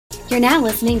You're now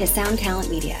listening to Sound Talent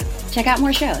Media. Check out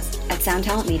more shows at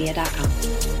soundtalentmedia.com.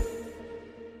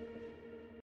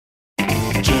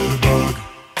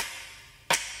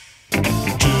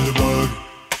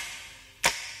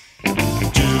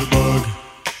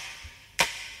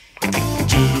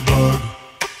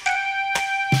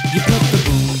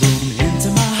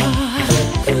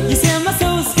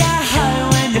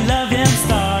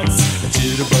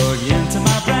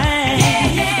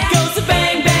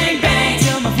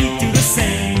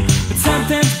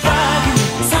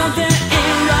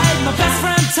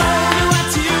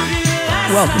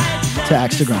 Welcome to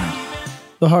Axe to Grind,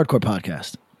 the hardcore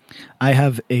podcast. I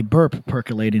have a burp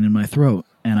percolating in my throat,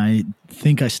 and I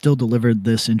think I still delivered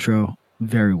this intro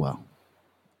very well.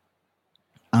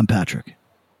 I'm Patrick.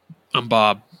 I'm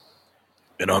Bob.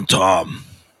 And I'm Tom.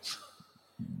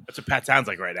 That's what Pat sounds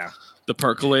like right now. The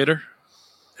percolator.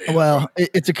 Well,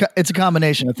 it's a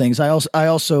combination of things. I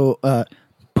also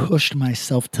pushed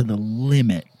myself to the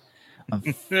limit.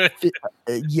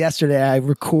 Yesterday, I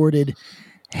recorded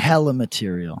hella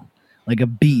material, like a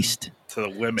beast. To the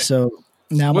limit. So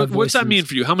now, what's that mean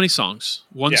for you? How many songs?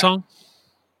 One song?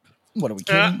 What are we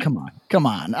kidding? Come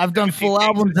on! I've done full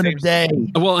albums in a day.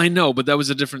 Well, I know, but that was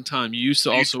a different time. You used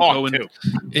to also go in.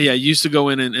 Yeah, you used to go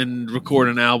in and record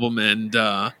an album and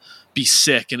be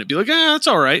sick, and it'd be like, that's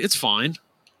all right, it's fine.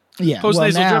 Yeah,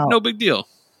 Post-nasal drip, no big deal.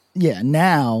 Yeah,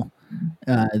 now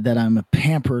that I'm a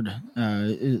pampered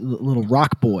little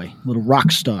rock boy, little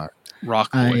rock star,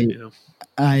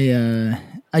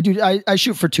 I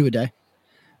shoot for 2 a day,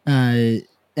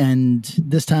 and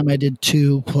this time I did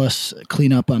 2 plus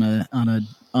clean up on a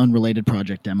unrelated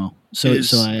project demo. So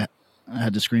I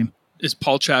had to scream. Is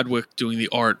Paul Chadwick doing the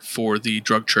art for the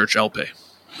Drug Church LP?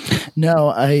 No,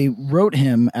 I wrote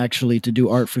him actually to do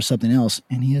art for something else,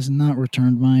 and he has not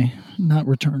returned my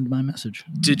message.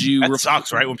 Did you? That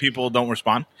sucks, right? When people don't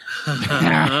respond.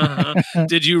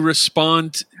 Did you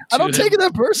respond? I don't take it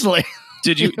that personally.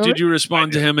 Did you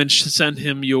respond to him and send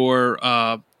him your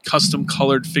custom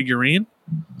colored figurine?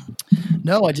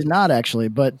 No, I did not actually,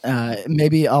 but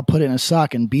maybe I'll put it in a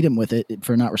sock and beat him with it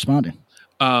for not responding.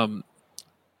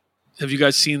 Have you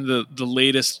guys seen the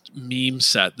latest meme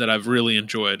set that I've really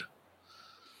enjoyed?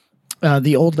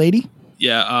 The old lady?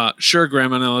 Yeah, sure,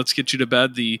 Grandma, now let's get you to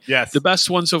bed. The best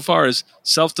one so far is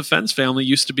Self-Defense Family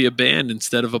used to be a band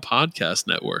instead of a podcast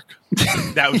network.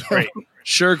 That was great.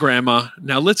 Sure, Grandma,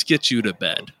 now let's get you to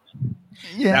bed.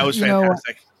 Yeah, that was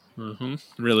fantastic.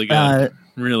 Really good.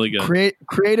 Really good.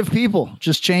 Creative people,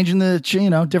 just changing the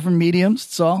different mediums.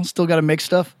 It's all still got to make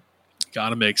stuff.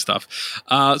 Gotta make stuff.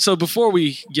 So before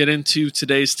we get into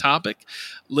today's topic,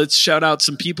 let's shout out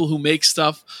some people who make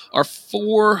stuff. Our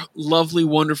 4 lovely,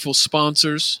 wonderful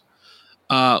sponsors.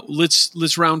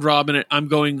 Let's round robin it.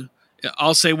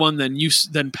 I'll say one,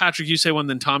 then Patrick, you say one,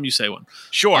 then Tom, you say one.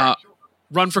 Sure.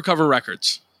 Run for Cover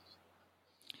Records.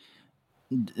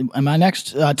 Am I next?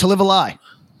 To Live a Lie.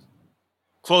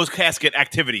 Closed Casket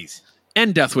Activities.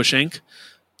 And Death Wish Inc.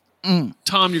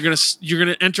 Tom, you're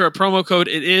gonna enter a promo code.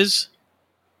 It is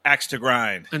Axe to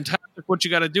Grind. And what you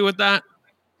got to do with that?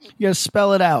 You got to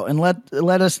spell it out and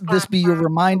let us. This be your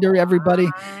reminder, everybody,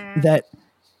 that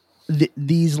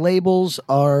these labels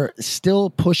are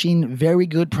still pushing very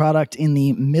good product in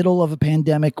the middle of a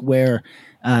pandemic where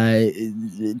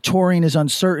touring is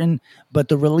uncertain, but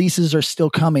the releases are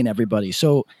still coming. Everybody,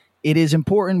 so it is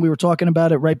important. We were talking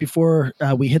about it right before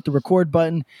we hit the record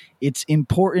button. It's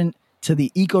important to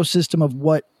the ecosystem of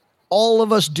what all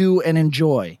of us do and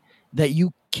enjoy that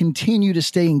you continue to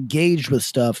stay engaged with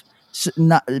stuff,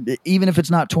 even if it's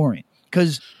not touring.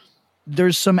 Because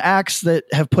there's some acts that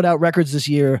have put out records this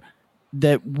year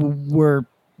that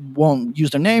won't use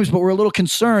their names, but we're a little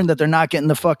concerned that they're not getting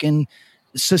the fucking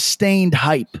sustained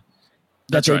hype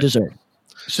that they deserve.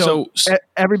 So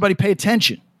everybody pay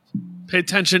attention. Pay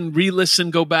attention,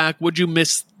 re-listen, go back. What'd you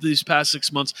miss these past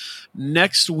 6 months?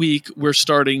 Next week, we're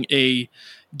starting a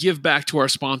give back to our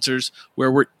sponsors where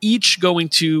we're each going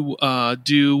to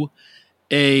do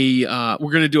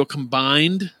a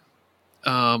combined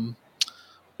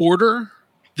order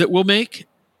that we'll make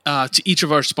to each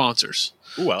of our sponsors.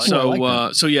 Ooh, I like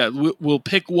that. We'll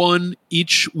pick one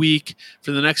each week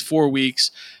for the next 4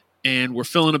 weeks, and we're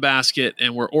filling a basket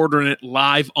and we're ordering it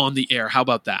live on the air. How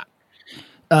about that?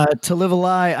 To Live a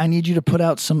Lie, I need you to put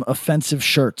out some offensive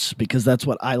shirts because that's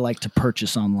what I like to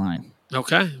purchase online.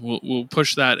 Okay, we'll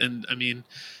push that, and I mean,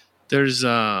 there's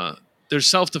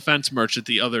self-defense merch at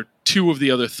the other 2 of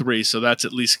the other 3, so that's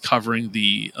at least covering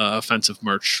the offensive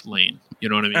merch lane. You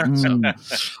know what I mean? So,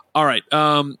 all right,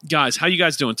 guys, how you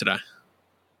guys doing today?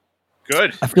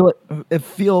 Good. I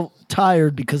feel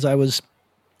tired because I was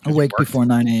awake before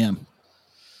 9 a.m.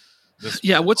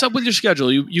 Yeah, what's up with your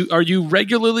schedule? You are you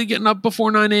regularly getting up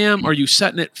before 9 a.m.? Are you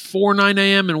setting it for 9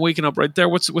 a.m. and waking up right there?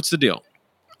 What's the deal?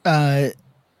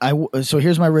 So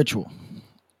here's my ritual.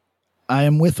 I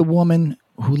am with a woman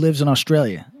who lives in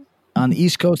Australia. On the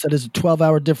East Coast, that is a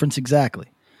 12-hour difference exactly.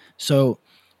 So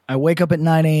I wake up at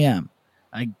 9 a.m.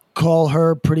 I call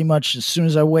her pretty much as soon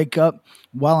as I wake up.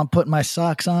 While I'm putting my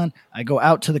socks on, I go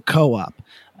out to the co-op.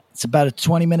 It's about a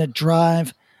 20-minute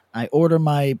drive. I order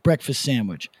my breakfast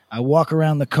sandwich. I walk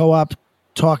around the co-op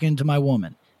talking to my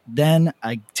woman. Then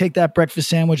I take that breakfast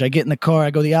sandwich. I get in the car.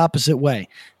 I go the opposite way.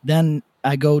 Then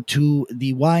I go to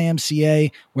the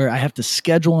YMCA where I have to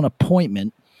schedule an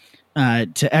appointment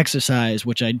to exercise,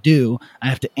 which I do. I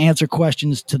have to answer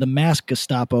questions to the mask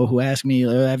Gestapo who ask me,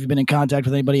 have you been in contact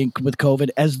with anybody with COVID?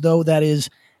 As though that is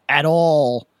at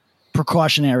all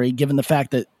precautionary, given the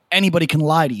fact that anybody can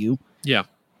lie to you. Yeah.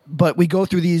 But we go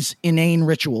through these inane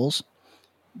rituals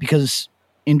because,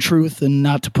 in truth, and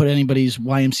not to put anybody's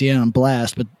YMCA on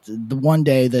blast, but the one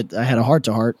day that I had a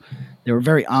heart-to-heart, they were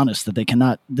very honest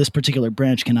that this particular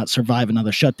branch cannot survive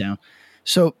another shutdown.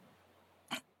 So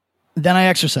then I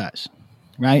exercise,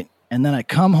 right? And then I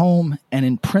come home, and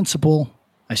in principle,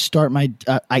 I start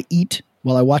I eat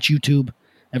while I watch YouTube.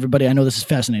 Everybody, I know this is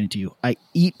fascinating to you. I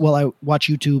eat while I watch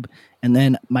YouTube, and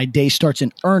then my day starts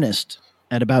in earnest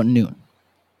at about noon.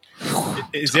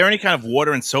 Is there any kind of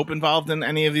water and soap involved in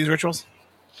any of these rituals?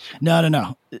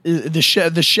 No.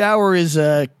 The shower is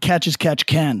catch as catch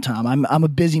can, Tom. I'm a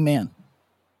busy man.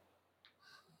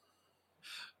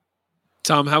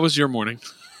 Tom, how was your morning?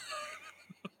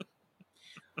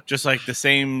 Just like the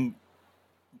same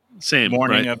right?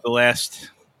 morning of the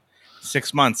last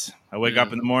 6 months. I wake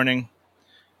up in the morning.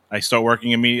 I start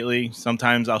working immediately.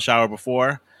 Sometimes I'll shower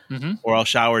before, or I'll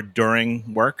shower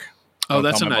during work. Oh,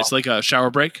 that's nice. Like a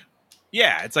shower break?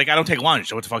 Yeah, it's like I don't take lunch,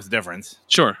 so what the fuck's the difference?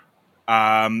 Sure.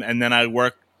 And then I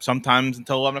work sometimes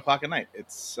until 11 o'clock at night.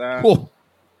 It's cool.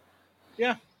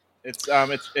 Yeah, it's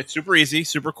super easy,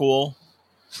 super cool,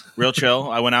 real chill.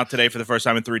 I went out today for the first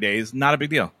time in 3 days. Not a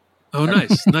big deal. Oh,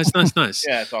 nice. Nice.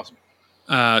 Yeah, it's awesome.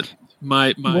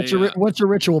 What's your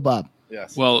ritual, Bob?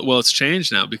 Yes. Well, it's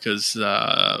changed now because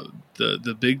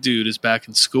the big dude is back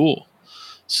in school.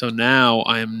 So now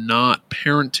I am not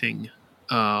parenting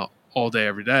all day,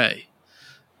 every day.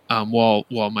 While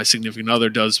my significant other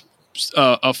does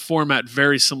a format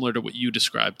very similar to what you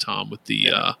described, Tom, with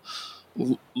the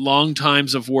long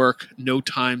times of work, no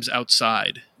times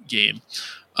outside game.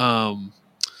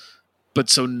 But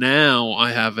so now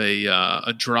I have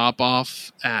a drop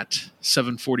off at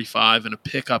 7:45 and a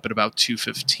pickup at about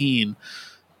 2:15.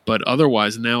 But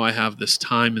otherwise, now I have this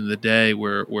time in the day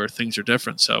where things are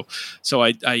different. So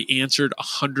I answered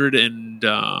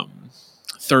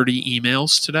 130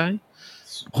 emails today.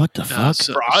 What the fuck?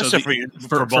 For us,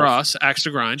 for us, Axe to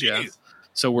Grind, yeah. Jeez.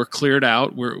 So we're cleared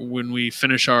out. When we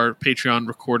finish our Patreon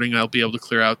recording, I'll be able to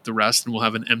clear out the rest, and we'll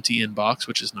have an empty inbox,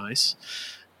 which is nice.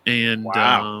 And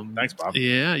wow, thanks, Bob.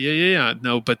 Yeah.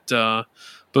 No, but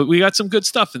we got some good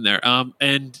stuff in there. Back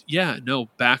to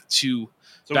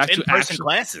in-person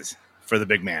classes for the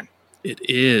big man. It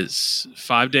is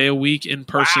 5 day a week in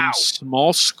person,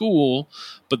 small school.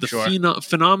 But the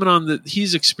phenomenon that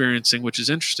he's experiencing, which is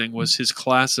interesting, was his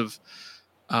class of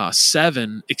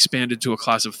 7 expanded to a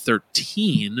class of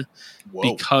 13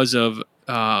 because of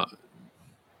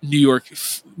New York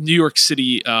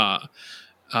City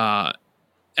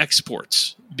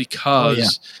exports.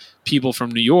 Because people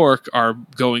from New York are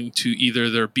going to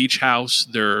either their beach house,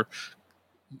 their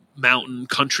mountain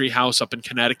country house up in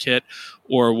Connecticut,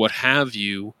 or what have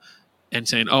you, and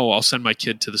saying, I'll send my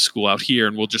kid to the school out here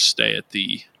and we'll just stay at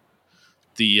the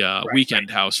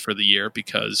weekend house for the year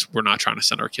because we're not trying to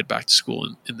send our kid back to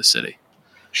school in the city.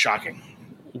 Shocking.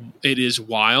 It is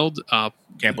wild.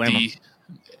 Can't blame them.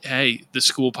 Hey, the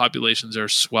school populations are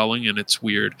swelling and it's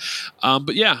weird.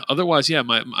 But yeah, otherwise,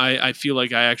 I feel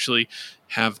like I actually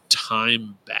have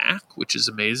time back, which is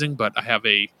amazing, but I have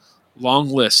a long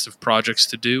list of projects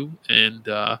to do, and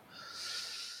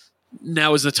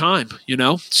now is the time,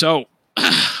 So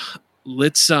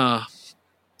let's.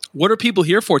 What are people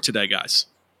here for today, guys?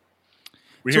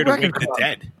 We're here to wake the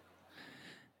dead.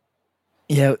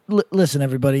 Yeah, listen,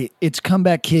 everybody. It's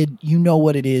Comeback Kid. You know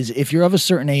what it is. If you're of a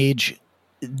certain age,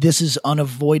 this is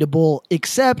unavoidable.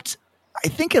 Except, I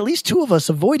think at least 2 of us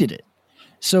avoided it.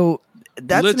 So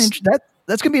that's going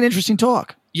to be an interesting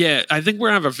talk. Yeah, I think we're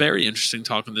going to have a very interesting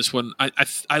talk on this one.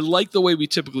 I like the way we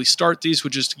typically start these,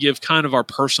 which is to give kind of our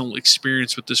personal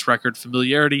experience with this record,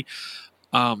 familiarity.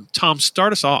 Tom,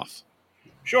 start us off.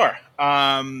 Sure.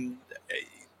 I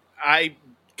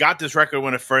got this record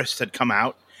when it first had come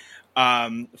out.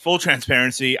 Full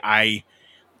transparency, I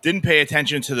didn't pay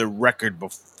attention to the record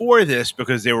before this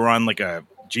because they were on like a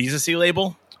Jesus-y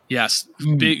label. Yes,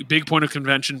 big point of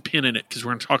convention, pin in it because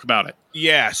we're going to talk about it.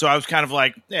 Yeah, so I was kind of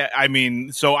like,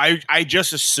 so I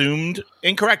just assumed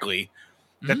incorrectly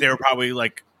that they were probably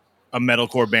like a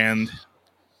metalcore band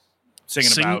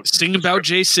singing about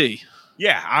JC.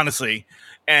 Yeah, honestly,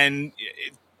 and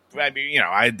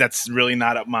that's really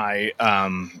not up my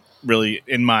really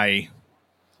in my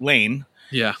lane.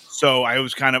 Yeah, so I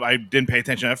didn't pay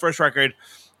attention to that first record,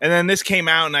 and then this came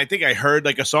out, and I think I heard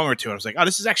like a song or two. And I was like, oh,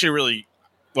 this is actually really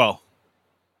well.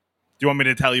 Do you want me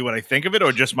to tell you what I think of it,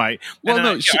 or just my? Well,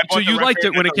 no. So you liked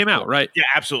it when it came out, right? Yeah,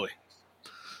 absolutely.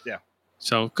 Yeah.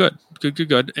 So good.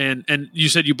 And you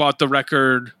said you bought the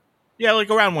record. Yeah, like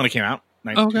around when it came out.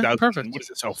 Okay, perfect. What is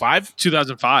it? So 5?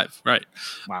 2005, right?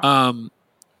 Wow.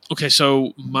 Okay,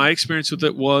 so my experience with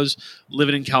it was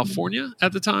living in California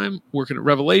at the time, working at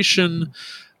Revelation.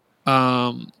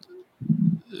 Much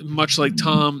like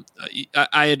Tom,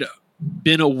 I had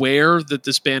been aware that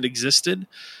this band existed.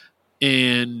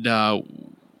 And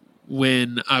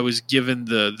when I was given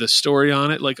the story on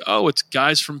it, like, oh, it's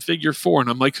guys from Figure 4. And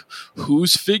I'm like,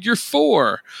 who's Figure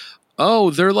 4?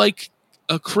 Oh, they're like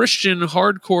a Christian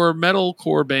hardcore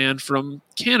metalcore band from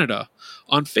Canada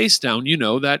on Face Down,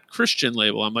 that Christian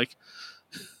label. I'm like,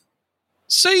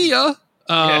 see ya.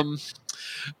 But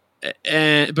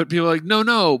people are like,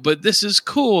 no, but this is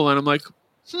cool. And I'm like,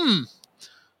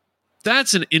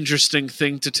 that's an interesting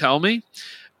thing to tell me.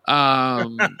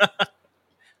 And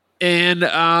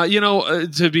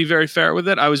to be very fair with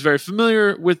it, I was very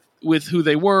familiar with who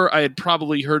they were. I had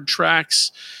probably heard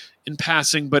tracks in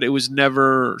passing, but it was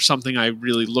never something I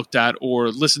really looked at or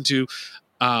listened to.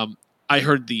 I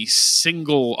heard the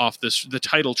single off the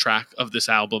title track of this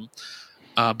album,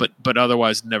 but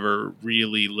otherwise never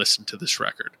really listened to this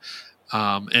record.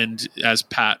 And as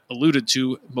Pat alluded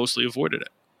to, mostly avoided it.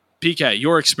 PK,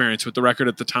 your experience with the record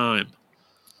at the time?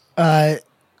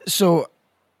 So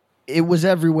it was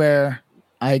everywhere.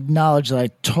 I acknowledge that I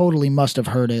totally must have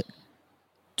heard it.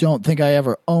 Don't think I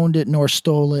ever owned it nor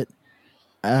stole it.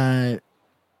 I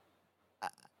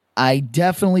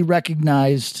definitely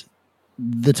recognized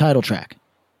the title track.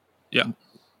 Yeah.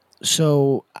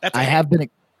 So I have been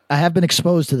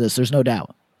exposed to this. There's no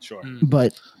doubt. Sure.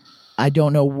 But I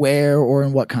don't know where or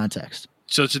in what context.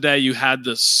 So today you had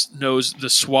the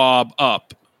swab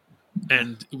up,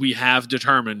 and we have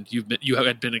determined you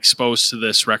had been exposed to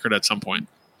this record at some point.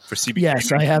 For CBK.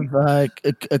 Yes, I have a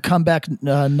comeback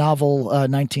novel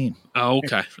 19. Oh,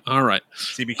 okay. All right.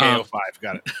 CBK 05.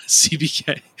 Got it.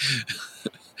 CBK.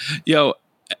 Yo,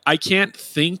 I can't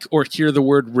think or hear the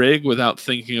word rig without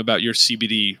thinking about your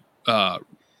CBD ad,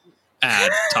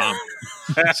 Tom.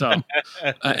 So,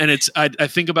 and I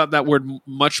think about that word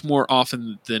much more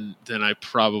often than I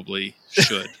probably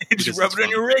should. Just rub it on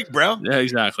your rig, bro. Yeah,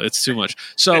 exactly. It's too much.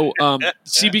 So,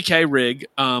 CBK rig.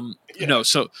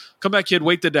 So Comeback Kid,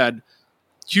 Wake the Dead,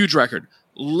 huge record.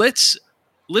 Let's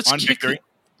on Victory.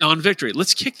 On Victory.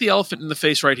 Let's kick the elephant in the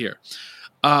face right here.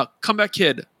 Comeback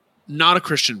Kid, not a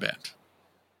Christian band.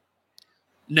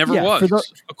 Never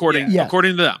was, according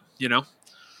to them.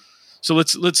 So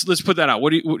let's put that out.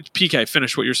 PK,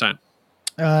 finish what you're saying.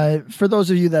 For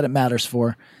those of you that it matters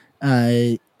for,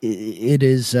 it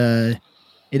is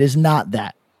not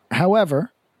that.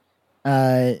 However,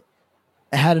 I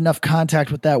had enough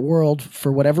contact with that world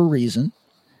for whatever reason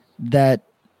that,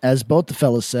 as both the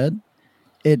fellas said,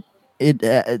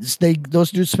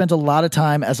 those dudes spent a lot of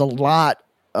time, as a lot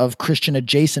of Christian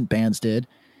adjacent bands did,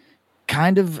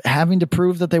 kind of having to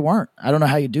prove that they weren't. I don't know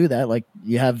how you do that. Like,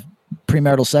 you have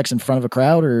premarital sex in front of a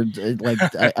crowd, or like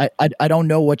I don't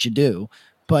know what you do,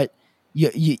 but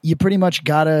you pretty much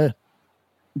gotta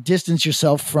distance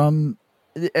yourself from,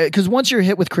 because once you're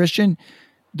hit with Christian,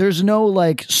 there's no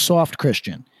like soft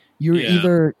Christian. You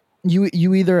either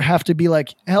have to be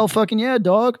like, hell fucking yeah,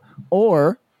 dog,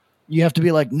 or you have to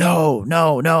be like,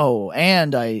 no,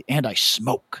 and I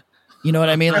smoke. You know what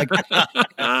I mean? Like,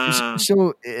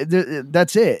 so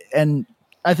that's it. And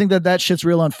I think that shit's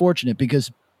real unfortunate,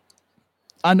 because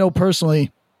I know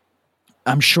personally,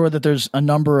 I'm sure that there's a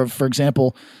number of, for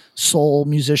example, soul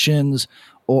musicians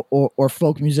or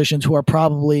folk musicians who are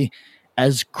probably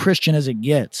as Christian as it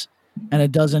gets, and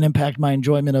it doesn't impact my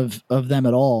enjoyment of them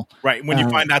at all. Right. When you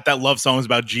find out that love song is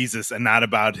about Jesus and not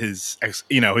about his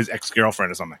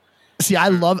ex-girlfriend or something. See, I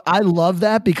love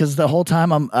that, because the whole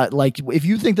time I'm like, if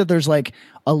you think that there's like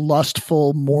a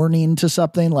lustful mourning to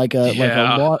something, like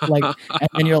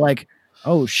and you're like,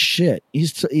 oh shit,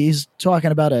 he's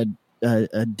talking about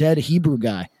a dead Hebrew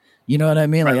guy. You know what I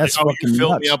mean? Like, that's you fucking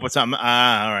filled nuts. me up with something.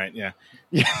 All right, yeah.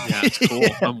 Yeah, it's cool.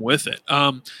 I'm with it.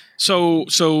 So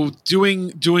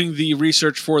doing the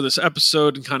research for this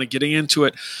episode and kind of getting into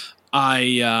it,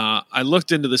 I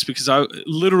looked into this because I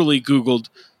literally Googled,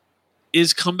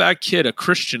 is Comeback Kid a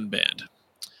Christian band?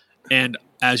 And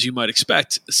as you might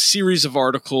expect, a series of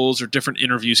articles or different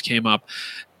interviews came up,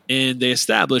 and they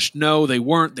established no, they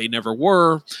weren't. They never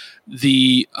were.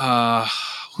 The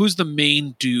who's the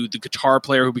main dude, the guitar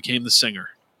player who became the singer?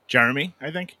 Jeremy,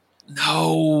 I think.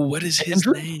 No, what is his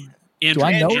name? Andrew. Do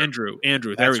I know? Andrew. There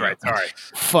That's we go. right. All right.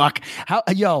 Fuck.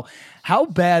 How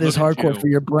bad is Look at hardcore you. for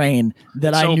your brain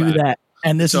that I So knew bad. that?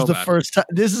 And this So is the bad. first time.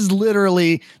 This is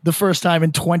literally the first time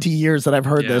in 20 years that I've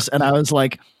heard Yeah. this, and I was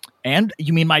like, "And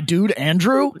you mean my dude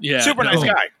Andrew?" Yeah, Super nice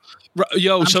guy.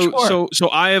 Yo, I'm sure. so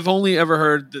I have only ever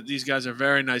heard that these guys are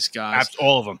very nice guys.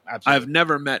 All of them. Absolutely. I've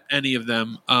never met any of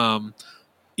them.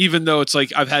 Even though it's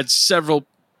like I've had several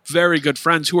very good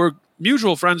friends who are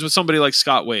mutual friends with somebody like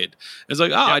Scott Wade. It's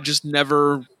like, I just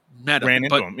never met him. Ran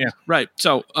into him. Yeah. Right.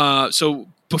 So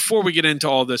before we get into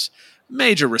all this,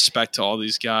 major respect to all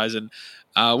these guys, and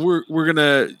we're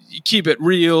gonna keep it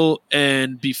real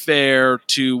and be fair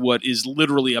to what is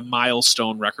literally a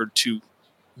milestone record to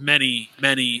many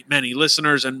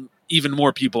listeners and even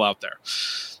more people out there.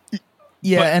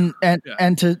 Yeah, But-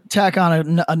 and to tack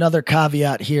on another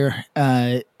caveat here,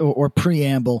 or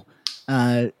preamble,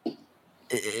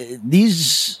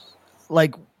 these,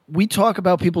 like, we talk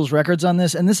about people's records on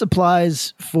this, and this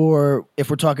applies for if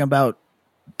we're talking about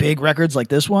big records like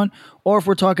this one, or if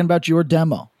we're talking about your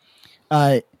demo.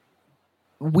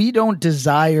 We don't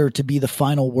desire to be the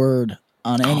final word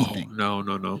on anything. Oh,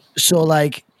 no. So,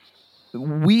 like,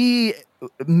 we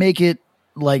make it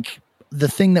like the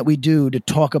thing that we do to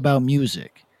talk about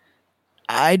music.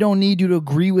 I don't need you to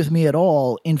agree with me at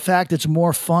all. In fact, it's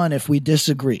more fun if we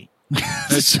disagree.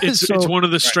 It's So- one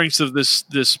of the strengths of this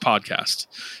podcast.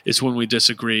 It's when we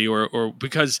disagree, or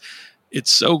because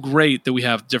it's so great that we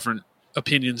have different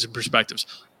opinions and perspectives.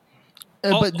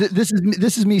 But this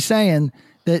is me saying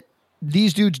that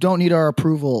these dudes don't need our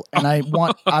approval, and I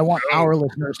want our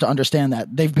listeners to understand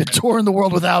that they've been touring the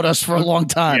world without us for a long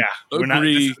time. Yeah. We're not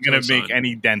Agree, going to make cosign.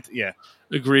 any dent. Yeah.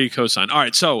 Agree, cosign. All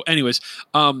right. So, anyways,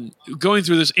 going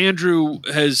through this, Andrew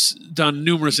has done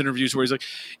numerous interviews where he's like,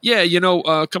 "Yeah,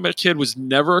 Comeback Kid was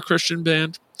never a Christian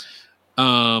band."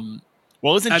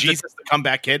 Well, isn't At the- Jesus the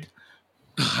comeback kid?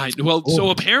 So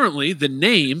apparently the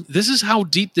name, this is how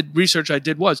deep the research I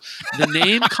did was. The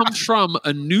name comes from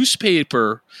a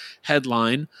newspaper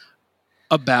headline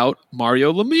about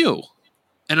Mario Lemieux.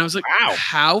 And I was like, Wow.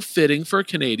 how fitting for a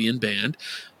Canadian band.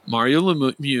 Mario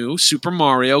Lemieux, Super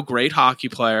Mario, great hockey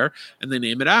player, and they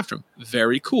name it after him.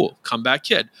 Very cool. Comeback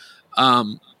Kid. I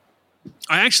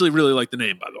actually really like the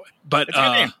name, by the way. But It's a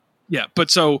good name. yeah, but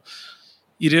so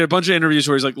you did a bunch of interviews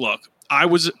where he's like, look, I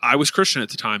was Christian at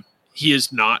the time. He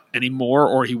is not anymore,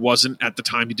 or he wasn't at the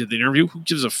time he did the interview. Who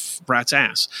gives a rat's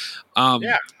ass?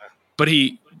 Yeah. But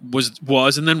he was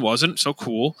and then wasn't, so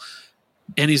cool.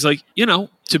 And he's like,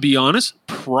 to be honest,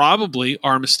 probably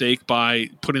our mistake by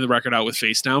putting the record out with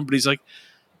Face Down. But he's like,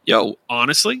 yo,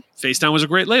 honestly, Face Down was a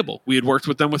great label. We had worked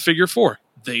with them with Figure 4.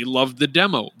 They loved the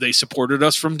demo. They supported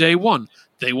us from day one.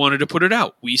 They wanted to put it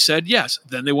out. We said yes.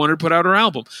 Then they wanted to put out our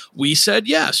album. We said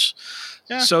yes.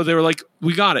 Yeah. So they were like,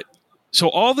 we got it. So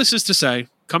all this is to say,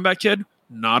 Comeback Kid,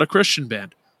 not a Christian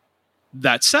band.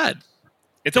 That said,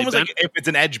 It's almost like if it's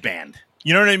an edge band.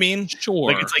 You know what I mean?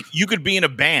 sure. Like, it's like you could be in a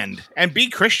band and be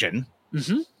Christian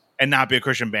Mhm. and not be a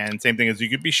Christian band. Same thing as you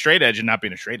could be straight edge and not be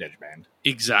in a straight edge band.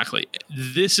 Exactly.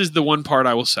 This is the one part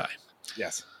I will say.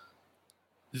 Yes.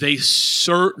 They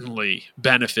certainly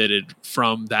benefited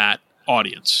from that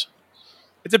audience.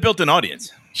 It's a built-in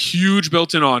audience. Huge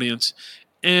built-in audience.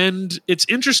 And it's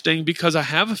interesting because I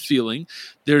have a feeling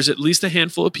there's at least a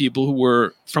handful of people who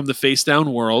were from the Face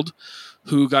Down world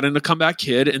who got into Comeback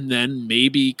Kid, and then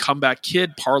maybe Comeback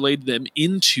Kid parlayed them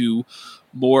into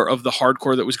more of the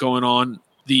hardcore that was going on.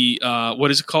 The what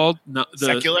is it called? The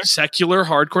secular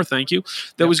hardcore. Thank you.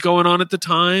 That was going on at the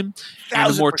time,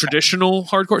 and the more 1000%. traditional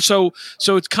hardcore. So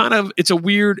it's a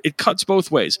weird. It cuts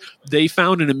both ways. They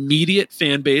found an immediate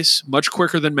fan base much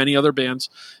quicker than many other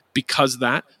bands because of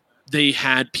that. They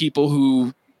had people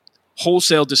who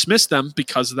wholesale dismissed them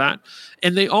because of that,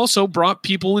 and they also brought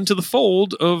people into the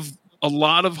fold of a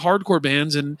lot of hardcore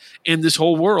bands and this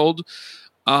whole world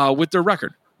with their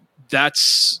record.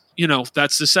 That's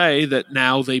to say that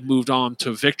now they moved on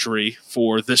to Victory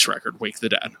for this record, Wake the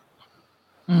Dead.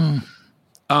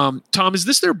 Tom, is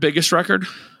this their biggest record?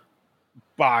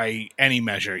 By any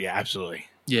measure, yeah, absolutely.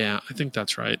 Yeah, I think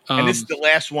that's right. And this is the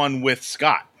last one with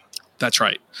Scott. That's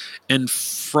right. And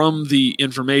from the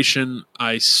information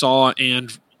I saw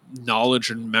and knowledge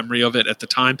and memory of it at the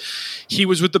time. He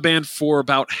was with the band for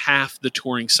about half the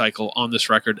touring cycle on this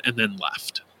record and then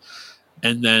left.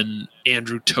 And then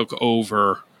Andrew took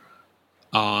over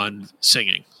on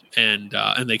singing, and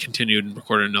they continued and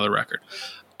recorded another record.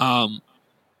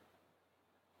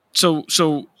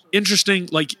 So interesting.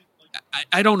 Like,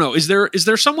 I don't know. Is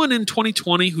there someone in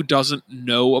 2020 who doesn't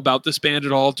know about this band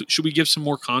at all? Should we give some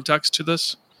more context to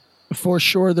this? For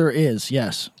sure there is,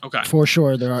 yes. Okay. For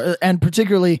sure there are. And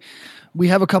particularly, we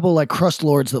have a couple like crust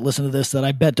lords that listen to this that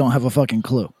I bet don't have a fucking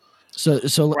clue. So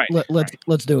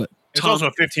let's do it. It's also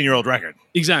a 15-year-old record.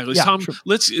 Exactly. Yeah, Tom, sure.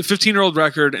 15-year-old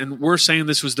record, and we're saying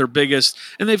this was their biggest,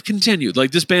 and they've continued.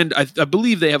 Like this band, I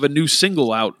believe they have a new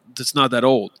single out that's not that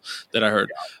old that I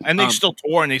heard. Yeah. And they still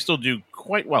tour, and they still do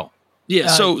quite well. Yeah,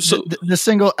 so the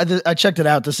single, I checked it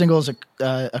out. The single is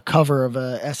a cover of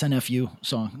a SNFU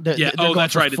song. They're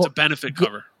that's right. It's a benefit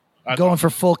cover. Going for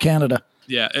full Canada.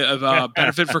 Yeah,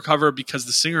 benefit for cover because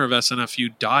the singer of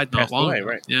SNFU died not Passed long away, ago.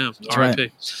 right. Yeah, That's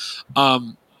R.I.P.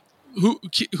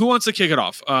 Who wants to kick it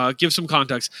off? Give some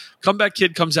context. Comeback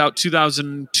Kid comes out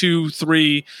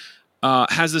 2002-3,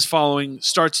 has this following,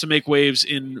 starts to make waves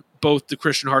in both the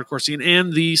Christian hardcore scene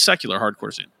and the secular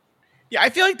hardcore scene. Yeah, I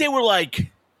feel like they were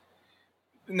like,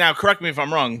 now correct me if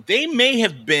I'm wrong, they may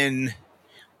have been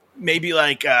maybe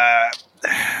like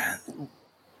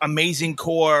Amazing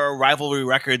Core, Rivalry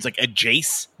Records, like a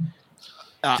Jace.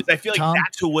 I feel like Tom,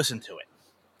 that's who listened to it.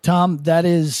 Tom, that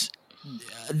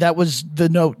was the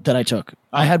note that I took.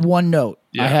 I had one note.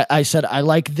 Yeah. I said, I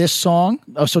like this song.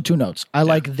 Oh, so two notes. I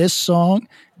like this song,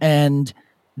 and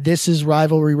this is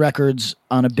Rivalry Records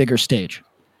on a bigger stage.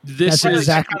 That's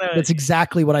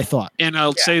exactly what I thought. And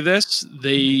I'll say this,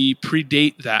 they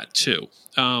predate that too.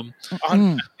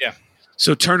 Yeah.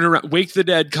 So Turn Around, Wake the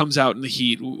Dead comes out in the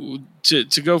heat.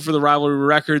 To go for the Rivalry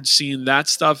Records scene, that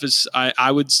stuff is,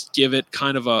 I would give it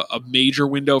kind of a major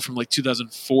window from like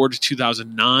 2004 to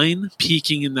 2009,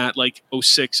 peaking in that like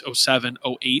 06, 07,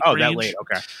 08 range. That late,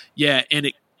 okay. Yeah,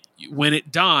 and when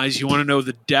it dies, you want to know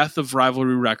the death of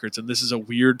Rivalry Records, and this is a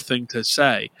weird thing to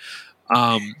say.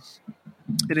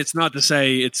 And it's not to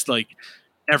say it's like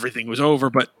everything was over,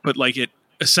 but like it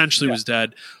essentially was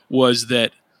dead, was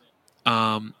that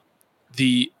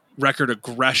the record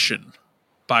Aggression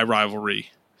by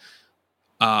Rivalry.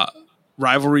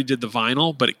 Rivalry did the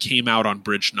vinyl, but it came out on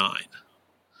Bridge 9.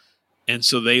 And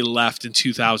so they left in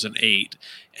 2008,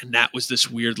 and that was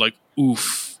this weird like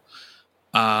oof.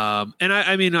 And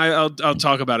I'll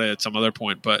talk about it at some other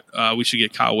point, but we should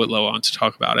get Kyle Whitlow on to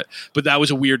talk about it. But that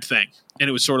was a weird thing. And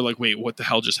it was sort of like, wait, what the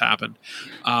hell just happened?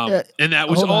 And that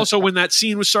was also when that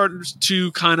scene was starting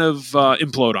to kind of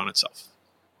implode on itself.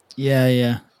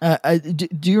 Yeah.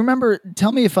 Do you remember?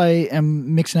 Tell me if I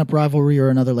am mixing up Rivalry or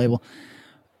another label.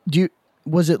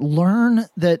 Was it Learn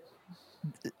that?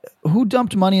 Who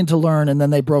dumped money into Learn and then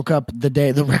they broke up the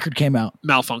day the record came out?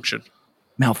 Malfunction.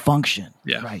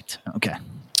 Yeah. Right. Okay.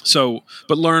 So,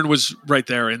 but Learn was right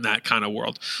there in that kind of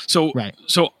world. So, right.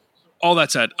 So, all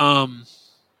that said, Comeback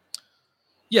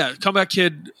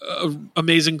Kid,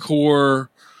 amazing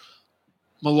core,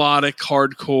 melodic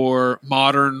hardcore,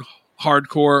 modern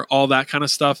hardcore, all that kind of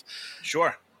stuff.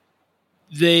 Sure.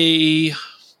 They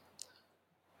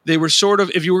were sort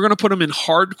of, if you were going to put them in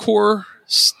hardcore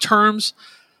terms,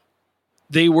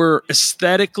 they were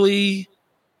aesthetically,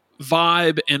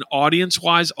 vibe, and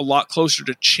audience-wise a lot closer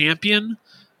to Champion,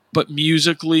 but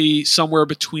musically somewhere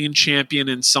between Champion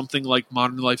and something like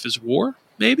Modern Life is War,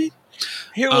 maybe?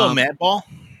 Hear a little Madball.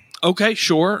 Okay,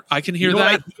 sure. I can hear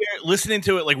that. Listening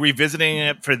to it, like revisiting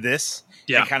it for this,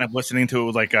 and kind of listening to it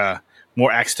with like a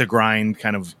more axe to grind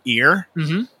kind of ear.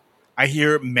 Mm-hmm. I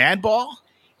hear Madball,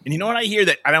 and you know what I hear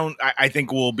that I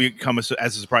think will become as a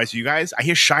surprise to you guys? I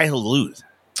hear Shia LaLuz.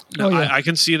 No, I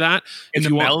can see that. In the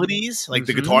melodies, like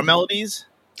the guitar melodies.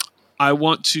 I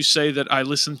want to say that I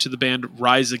listened to the band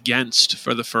Rise Against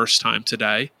for the first time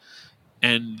today.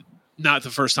 And not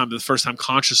the first time, but the first time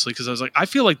consciously, because I was like, I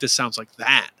feel like this sounds like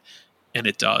that. And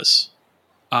it does.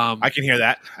 I can hear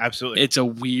that. Absolutely. It's a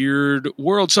weird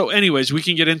world. So anyways, we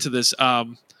can get into this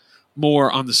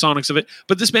more on the sonics of it.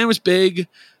 But this band was big.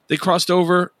 They crossed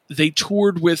over. They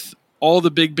toured with all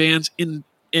the big bands in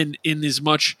as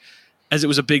much as it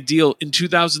was a big deal. In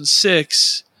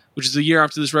 2006, which is the year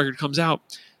after this record comes out,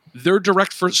 their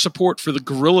direct support for the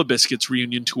Gorilla Biscuits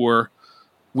reunion tour,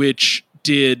 which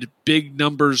did big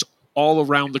numbers all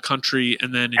around the country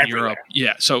and then in Europe.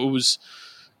 Yeah, so it was...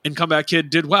 And Comeback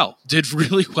Kid did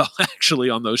really well,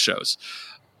 actually, on those shows.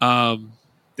 They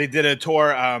did a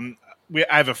tour. We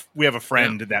have a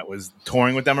friend that was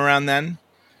touring with them around then.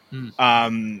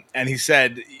 And he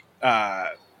said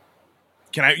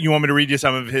You want me to read you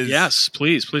some of his? Yes,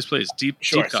 please. Deep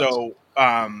cuts. So,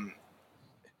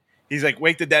 he's like,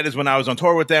 "Wake the Dead" is when I was on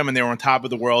tour with them, and they were on top of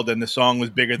the world, and the song was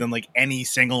bigger than like any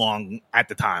sing along at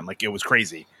the time. Like, it was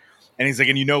crazy. And he's like,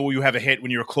 "And you have a hit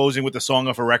when you're closing with the song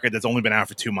off a record that's only been out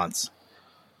for 2 months."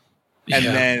 And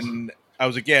then I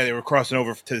was like, "Yeah, they were crossing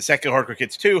over to the Secular Hardcore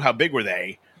Kids too. How big were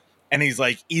they?" And he's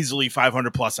like, "Easily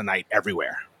 500 plus a night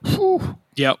everywhere."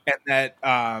 Yep. And that,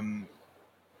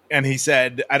 and he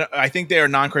said, I think they are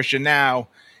non-Christian now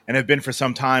and have been for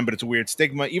some time, but it's a weird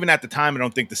stigma. Even at the time, I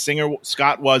don't think the singer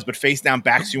Scott was, but Face Down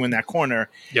backs you in that corner,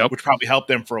 which probably helped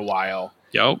them for a while.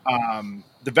 Yep.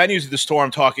 The venues of the tour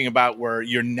I'm talking about were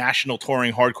your national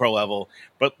touring hardcore level,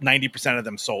 but 90% of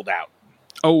them sold out.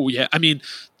 Oh, yeah. I mean,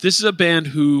 this is a band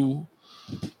who,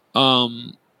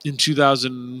 in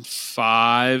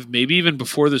 2005, maybe even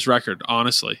before this record,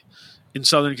 honestly, in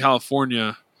Southern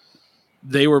California,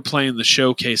 they were playing the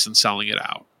Showcase and selling it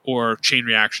out, or Chain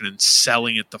Reaction and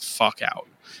selling it the fuck out.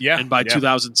 Yeah. And by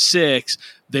 2006,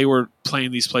 they were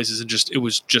playing these places, and it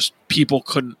was just people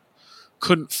couldn't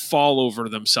fall over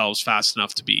themselves fast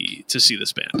enough to see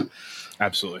this band.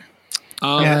 Absolutely.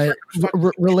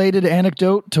 Related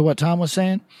anecdote to what Tom was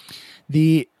saying,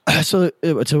 so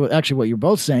actually what you're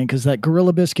both saying, because that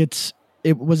Gorilla Biscuits,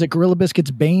 was it Gorilla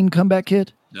Biscuits Bane Comeback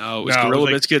Kid? No, it was Gorilla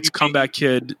Biscuits Comeback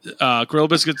Kid. Gorilla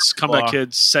Biscuits Comeback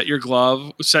Kid. Set your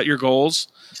goals. Set your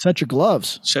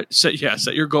gloves.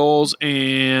 Set your goals,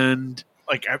 and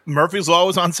like Murphy's Law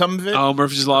was on some of it. Oh,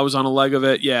 Murphy's Law was on a leg of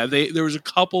it. Yeah, there was a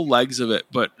couple legs of it,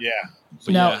 but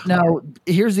Now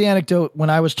here's the anecdote. When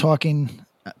I was talking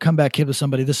Comeback Kid with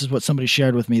somebody, this is what somebody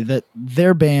shared with me, that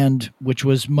their band, which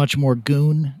was much more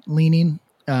goon leaning,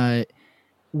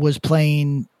 was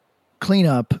playing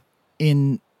cleanup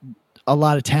in a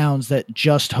lot of towns that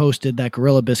just hosted that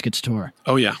Gorilla Biscuits tour.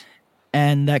 Oh yeah.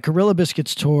 And that Gorilla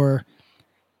Biscuits tour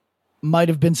might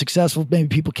have been successful. Maybe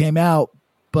people came out,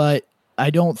 but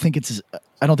I don't think it's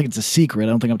a secret. I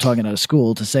don't think I'm talking out of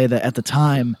school to say that at the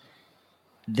time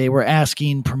they were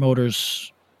asking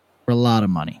promoters for a lot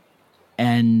of money.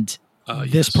 And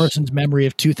this person's memory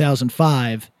of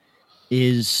 2005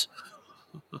 is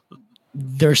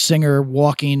their singer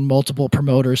walking multiple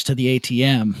promoters to the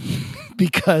ATM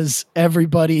because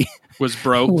everybody was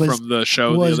broke from the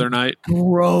show the other night.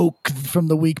 Broke from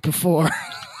the week before.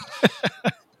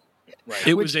 Right.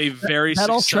 It was a very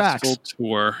successful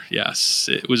tour. Yes,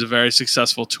 it was a very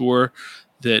successful tour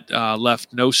that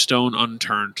left no stone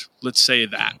unturned. Let's say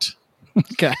that.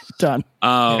 Okay, done.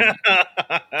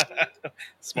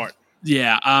 Smart.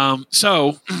 Yeah.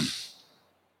 So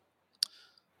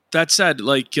that said,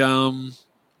 like,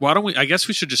 why don't we? I guess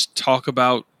we should just talk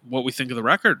about what we think of the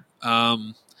record.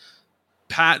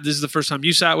 Pat, this is the first time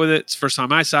you sat with it. It's the first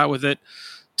time I sat with it.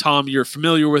 Tom, you're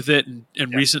familiar with it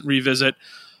and recent revisit.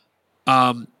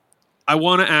 I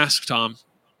want to ask Tom,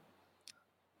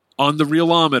 on the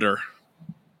Realometer,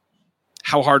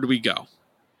 how hard do we go?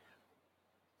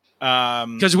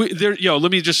 Because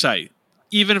let me just say,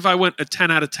 even if I went a 10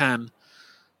 out of 10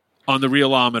 on the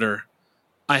Realometer,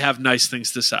 I have nice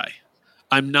things to say.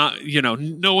 I'm not,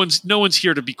 no one's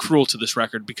here to be cruel to this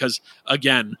record because,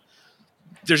 again,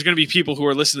 there's going to be people who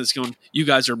are listening to this going, you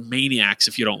guys are maniacs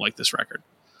if you don't like this record.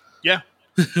 Yeah.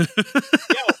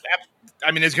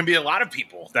 I mean, there's going to be a lot of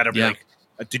people that are like,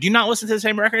 did you not listen to the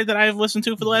same record that I've listened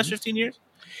to for the last 15 years?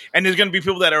 And there's going to be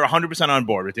people that are 100% on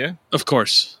board with you. Of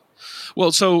course.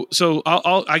 Well, so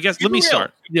I guess let me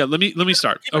start. Yeah, let me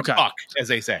start. Okay. Talk, as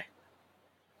they say.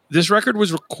 This record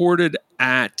was recorded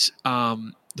at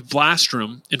the Blast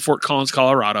Room in Fort Collins,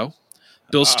 Colorado.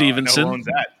 Bill Stevenson. I know who owns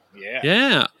that. Yeah.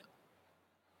 Yeah.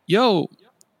 Yo,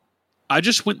 I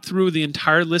just went through the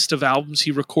entire list of albums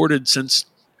he recorded since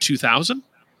 2000.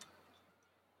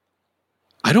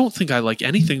 I don't think I like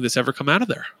anything that's ever come out of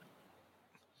there,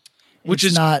 which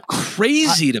is not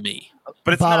crazy to me.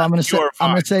 But it's Bob, not I'm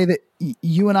going to say that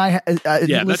you and I.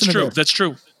 Yeah, that's true. That's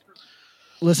true.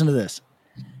 Listen to this.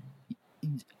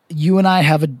 You and I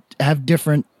have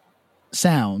different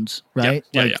sounds, right?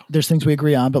 Yeah. There's things we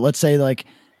agree on, but let's say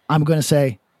I'm going to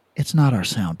say it's not our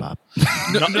sound, Bob.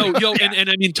 No, and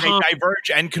I mean, Tom, they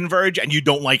diverge and converge, and you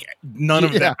don't like none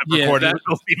of them recorded with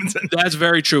Bill Stevenson. That's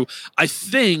very true. I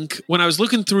think when I was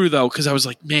looking through though, because I was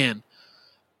like, man,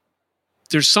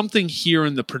 there's something here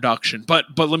in the production, but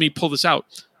let me pull this out.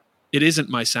 It isn't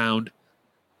my sound,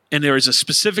 and there is a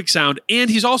specific sound, and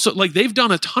he's also like they've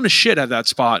done a ton of shit at that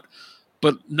spot,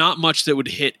 but not much that would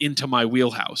hit into my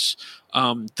wheelhouse.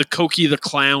 The Cokie the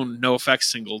Clown No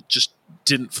Effects single just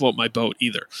didn't float my boat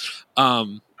either.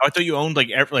 I thought you owned like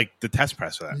the test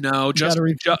press for that. No, just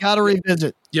gotta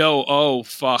revisit. Yo, oh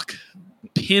fuck,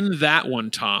 pin that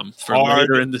one, Tom, for Hard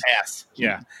later in pass.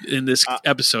 Yeah. in this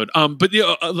episode. But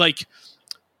like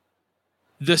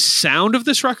the sound of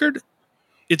this record,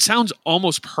 it sounds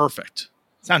almost perfect.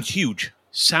 Sounds huge.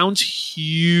 Sounds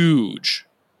huge.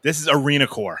 This is arena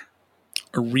core.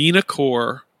 Arena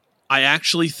core. I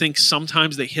actually think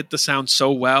sometimes they hit the sound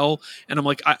so well, and I'm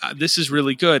like, this is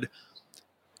really good.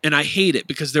 And I hate it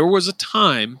because there was a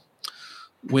time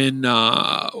when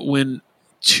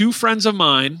two friends of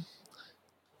mine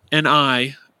and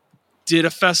I did a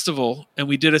festival, and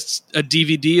we did a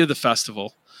DVD of the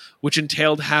festival, which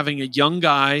entailed having a young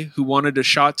guy who wanted a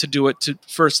shot to do it, to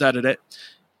first edit it.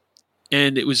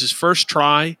 And it was his first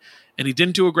try, and he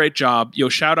didn't do a great job.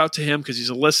 Shout out to him because he's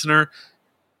a listener.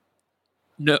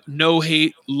 No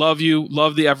hate, love you,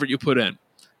 love the effort you put in.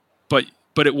 But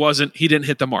he didn't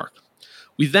hit the mark.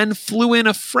 We then flew in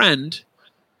a friend,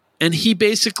 and he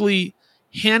basically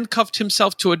handcuffed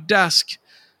himself to a desk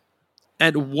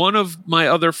at one of my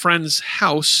other friend's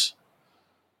house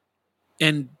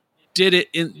and did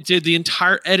the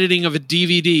entire editing of a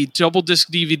DVD, double disc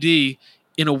DVD,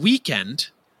 in a weekend.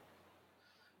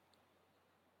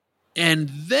 And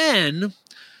then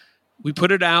we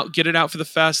put it out, get it out for the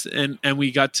fest, and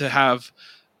we got to have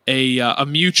a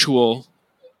mutual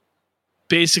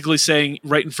basically saying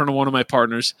right in front of one of my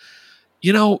partners,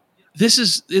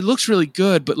 it looks really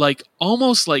good, but like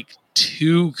almost like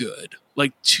too good,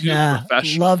 like too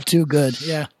professional. Love too good.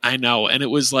 Yeah, I know. And it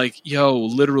was like,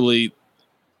 literally,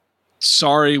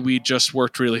 sorry, we just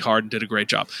worked really hard and did a great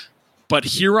job. But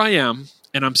here I am,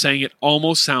 and I'm saying it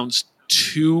almost sounds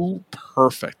too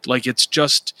perfect. Like it's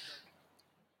just,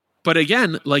 but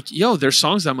again, like, there's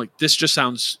songs that I'm like, this just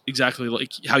sounds exactly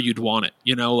like how you'd want it.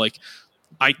 Like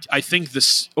I think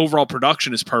this overall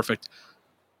production is perfect,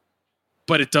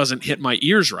 but it doesn't hit my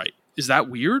ears right. Is that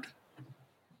weird?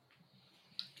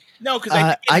 No, because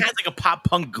I think it has like a pop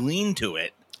punk gleam to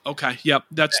it. Okay. Yep.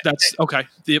 That's okay.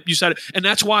 You said it. And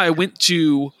that's why I went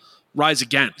to Rise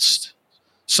Against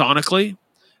sonically.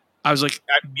 I was like,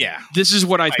 this is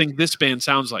what I think this band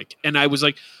sounds like. And I was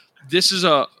like,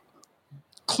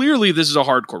 clearly this is a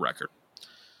hardcore record.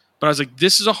 But I was like,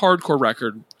 this is a hardcore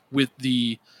record with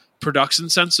the production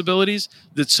sensibilities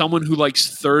that someone who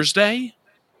likes Thursday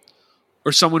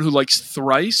or someone who likes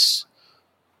Thrice,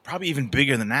 probably even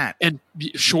bigger than that, and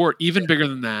sure, even bigger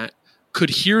than that, could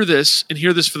hear this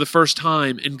for the first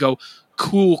time and go,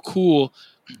 cool.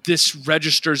 This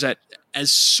registers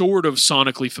as sort of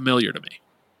sonically familiar to me.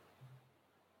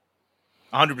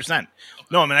 100%.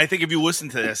 No, I mean, I think if you listen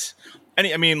to this,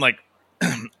 like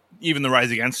even the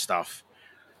Rise Against stuff,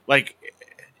 like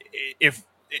if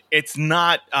it's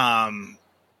not,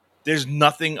 there's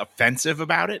nothing offensive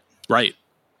about it. Right.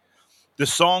 The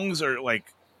songs are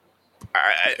like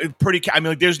pretty. I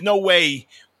mean, like, there's no way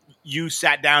you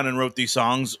sat down and wrote these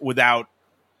songs without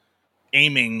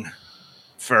aiming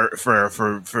for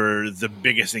the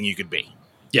biggest thing you could be.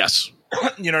 Yes.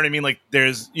 You know what I mean? Like,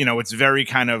 there's, it's very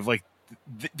kind of like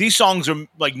these songs are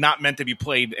like not meant to be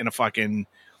played in a fucking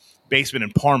basement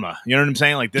in Parma. You know what I'm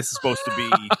saying? Like, this is supposed to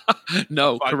be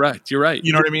no, correct. You're right.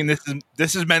 You know what I mean?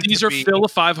 This is meant. These are fill a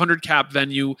 500 cap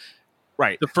venue,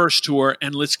 right? The first tour,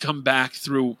 and let's come back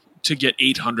through to get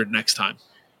 800 next time.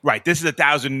 Right. This is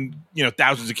thousands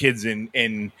of kids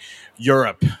in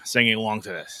Europe singing along to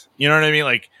this. You know what I mean?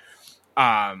 Like,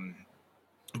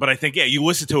 but I think, you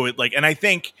listen to it, like, and I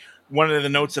think one of the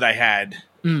notes that I had,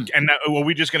 and were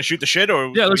we just going to shoot the shit,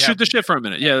 or let's shoot the shit for a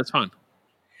minute. Yeah, that's fine.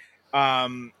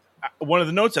 One of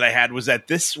the notes that I had was that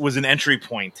this was an entry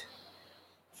point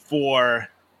for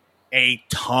a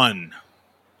ton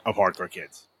of hardcore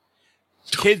kids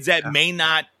that may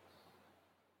not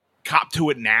cop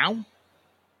to it now.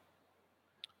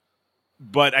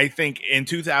 But I think in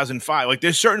 2005, like,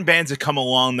 there's certain bands that come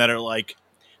along that are like,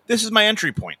 this is my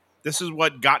entry point. This is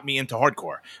what got me into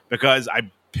hardcore, because I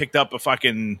picked up a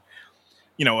fucking,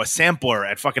 a sampler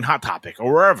at fucking Hot Topic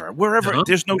or wherever. Uh-huh.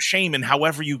 There's no shame in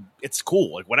however it's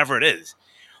cool, like whatever it is.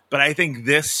 But I think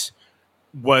this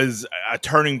was a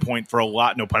turning point for a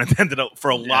lot, no pun intended,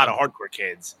 for a lot of hardcore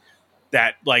kids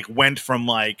that like went from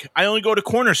like, I only go to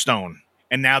Cornerstone,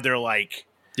 and now they're like,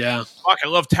 fuck, I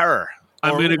love Terror.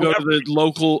 I'm going to go to the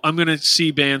local. I'm going to see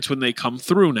bands when they come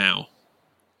through now.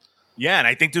 Yeah, and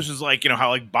I think this was like, how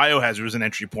like Biohazard was an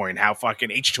entry point, how fucking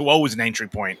H2O was an entry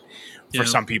point for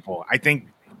some people. I think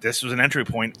this was an entry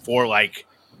point for like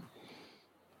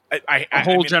a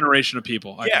whole generation of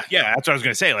people. Yeah, that's what I was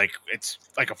going to say. Like, it's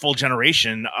like a full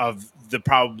generation of the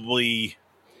probably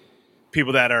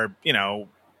people that are,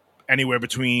 anywhere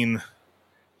between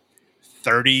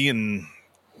 30 and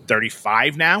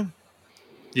 35 now.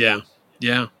 Yeah.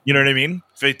 Yeah. You know what I mean?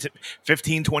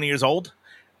 15, 20 years old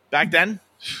back then.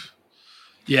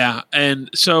 Yeah. And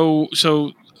so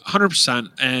 100%.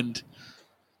 And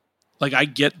like, I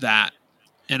get that.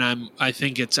 And I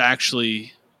think it's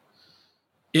actually,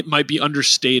 it might be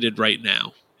understated right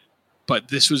now, but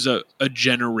this was a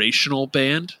generational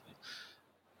band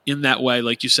in that way.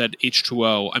 Like you said,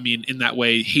 H2O, I mean, in that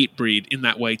way, Hatebreed, in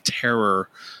that way, Terror.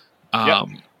 Yep.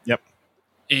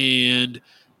 And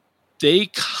they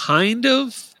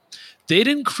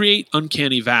didn't create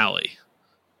Uncanny Valley,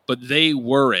 but they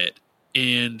were it.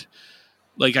 And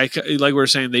like we were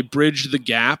saying, they bridged the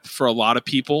gap for a lot of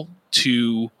people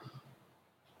to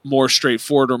more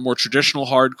straightforward or more traditional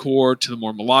hardcore to the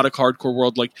more melodic hardcore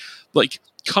world. Like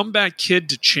Comeback Kid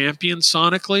to Champion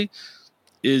sonically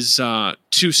is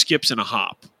 2 skips and a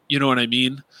hop. You know what I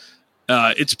mean?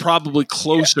 It's probably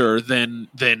closer than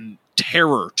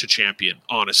Terror to Champion,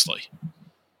 honestly.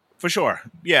 For sure.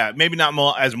 Yeah, maybe not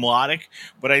as melodic,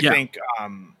 but I think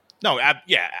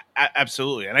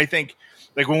absolutely. And I think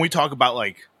like when we talk about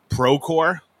like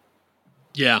procore,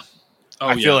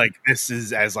 I feel like this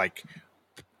is as like,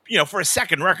 you know, for a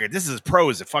second record, this is as pro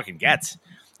as it fucking gets.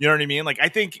 You know what I mean? Like I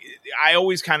think I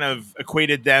always kind of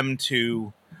equated them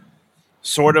to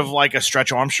sort of like a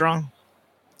Stretch Armstrong.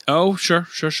 Oh, sure.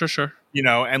 You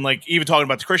know, and like even talking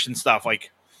about the Christian stuff, like,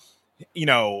 you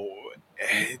know,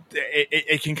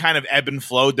 it can kind of ebb and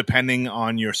flow depending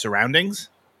on your surroundings.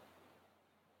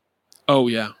 Oh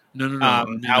yeah, no.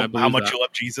 How much you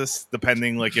love Jesus,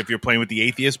 depending, like if you're playing with the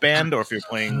atheist band or if you're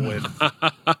playing with,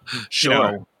 sure, you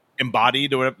know,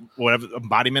 Embodied or whatever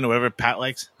embodiment or whatever Pat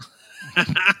likes.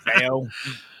 Zao,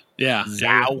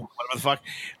 whatever the fuck.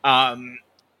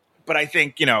 But I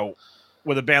think, you know,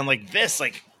 with a band like this,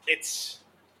 like it's,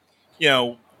 you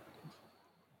know,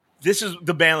 this is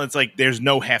the band that's like there's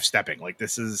no half stepping. Like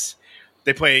this is,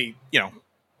 they play, you know,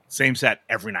 same set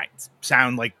every night,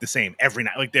 sound like the same every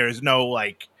night. Like there's no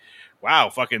like,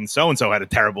 wow, fucking so and so had a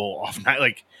terrible off night.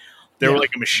 Like they were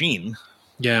like a machine.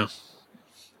 Yeah.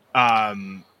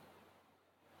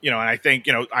 You know, and I think,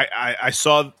 you know, I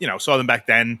saw them back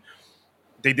then.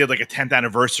 They did like a 10th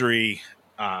anniversary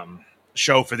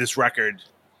show for this record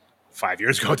 5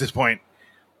 years ago at this point.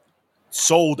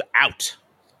 Sold out.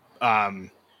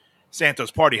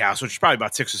 Santos Party House, which is probably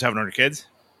about 600 or 700 kids.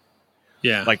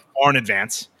 Yeah. Like far in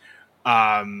advance.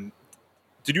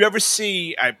 Did you ever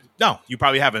see, no, you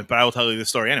probably haven't, but I will tell you the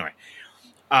story anyway.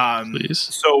 Please.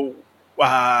 So,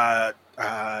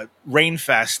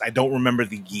 Rainfest, I don't remember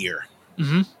the year.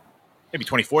 Mm-hmm. Maybe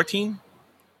 2014?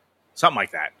 Something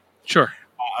like that. Sure.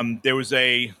 There was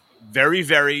a very,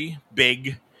 very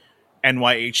big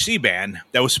NYHC band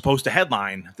that was supposed to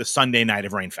headline the Sunday night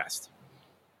of Rainfest.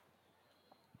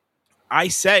 I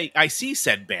see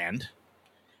said band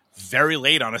very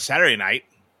late on a Saturday night,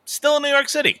 still in New York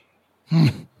City.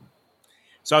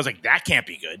 So I was like, that can't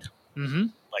be good. Mm-hmm.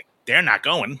 Like, they're not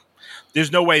going.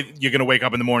 There's no way you're going to wake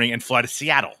up in the morning and fly to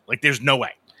Seattle. Like, there's no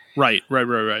way. Right.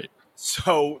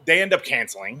 So they end up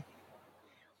canceling.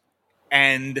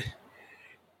 And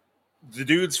the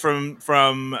dudes from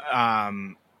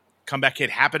Comeback Kid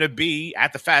happen to be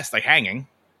at the fest, like hanging,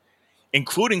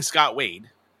 including Scott Wade.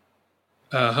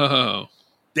 Oh.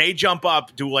 They jump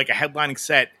up, do like a headlining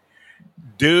set.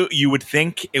 Dude, you would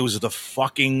think it was the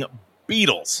fucking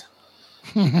Beatles.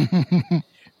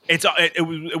 It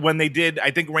was when they did,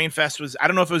 I think Rainfest was, I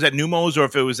don't know if it was at Numos or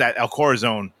if it was at El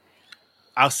Corazon.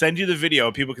 I'll send you the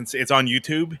video. People can see it's on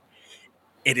YouTube.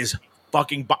 It is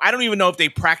fucking, I don't even know if they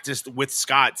practiced with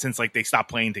Scott since like they stopped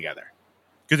playing together.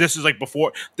 Because this is like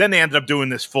before, then they ended up doing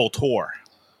this full tour.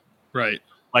 Right.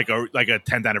 Like a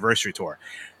 10th anniversary tour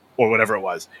or whatever it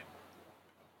was.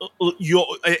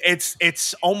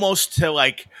 It's almost to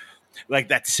like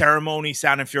that Ceremony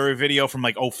Sound and Fury video from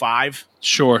like 05.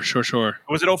 Sure.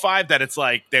 Was it 05 that it's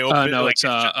like they opened no, like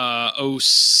it's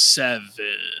 07.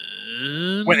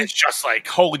 When it's just like,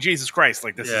 holy Jesus Christ,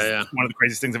 like this is one of the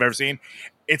craziest things I've ever seen.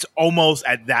 It's almost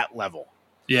at that level.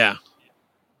 Yeah.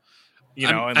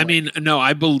 You know,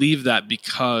 I believe that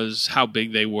because how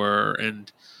big they were,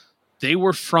 and they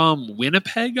were from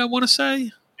Winnipeg, I want to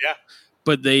say. Yeah.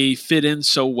 But they fit in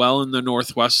so well in the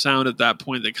Northwest Sound at that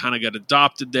point, they kind of got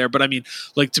adopted there. But I mean,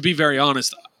 like, to be very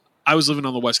honest, I was living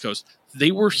on the West Coast.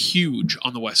 They were huge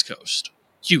on the West Coast.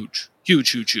 Huge.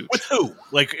 With who?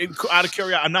 Like, out of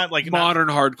curiosity, I'm not like... Modern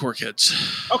hardcore kids.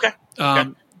 Okay.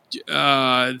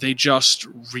 They just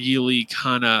really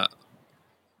kind of...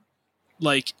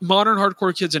 Like, modern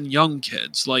hardcore kids and young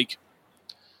kids. Like,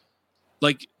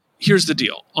 here's the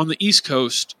deal. On the East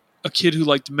Coast, a kid who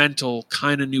liked Mental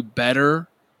kind of knew better,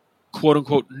 quote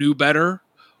unquote, knew better,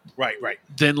 Right.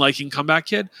 than liking Comeback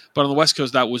Kid. But on the West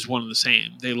Coast, that was one and the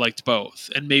same. They liked both.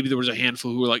 And maybe there was a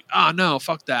handful who were like, no,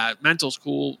 fuck that. Mental's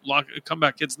cool.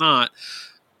 Comeback Kid's not.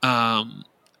 But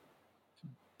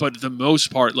the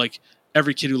most part, like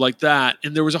every kid who liked that.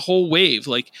 And there was a whole wave.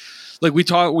 Like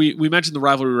we mentioned the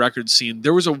Rivalry Records scene.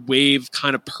 There was a wave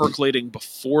kind of percolating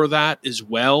before that as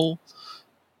well.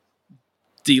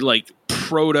 The like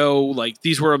proto, like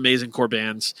these were amazing core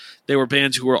bands. They were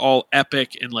bands who were all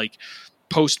epic and like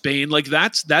post Bane. Like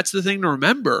that's the thing to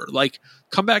remember. Like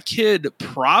Comeback Kid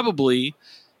probably,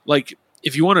 like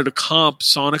if you wanted to comp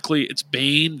sonically, it's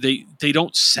Bane. They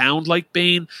don't sound like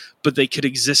Bane, but they could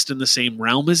exist in the same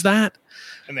realm as that.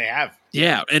 And they have.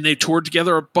 Yeah, and they toured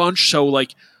together a bunch. So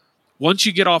like once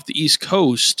you get off the East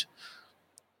Coast,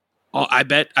 I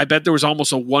bet there was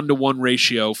almost a 1-to-1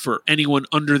 ratio for anyone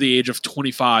under the age of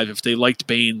 25. If they liked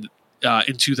Bane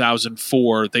in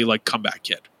 2004, they liked Comeback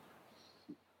Kid.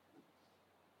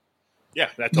 Yeah,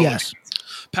 that's all. Yes.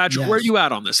 Patrick, where are you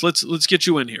at on this? Let's get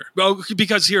you in here. Well,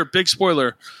 because here, big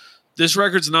spoiler, this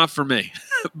record's not for me.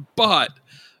 But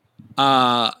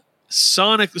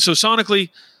sonically,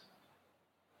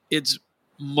 it's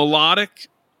melodic.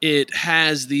 It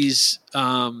has these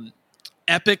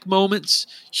epic moments,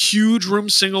 huge room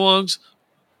sing-alongs,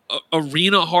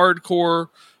 arena hardcore,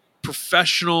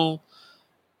 professional,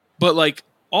 but like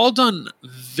all done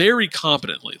very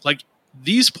competently. Like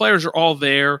these players are all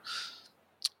there.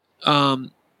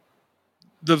 The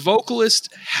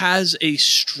vocalist has a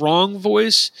strong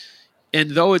voice,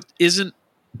 and though it isn't,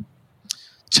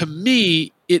 to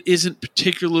me, it isn't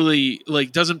particularly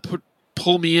like doesn't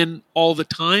pull me in all the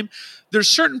time. There's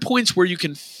certain points where you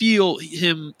can feel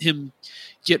him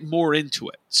get more into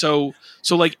it. So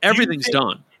like everything's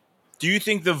done. Do you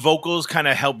think the vocals kind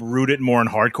of help root it more in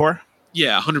hardcore?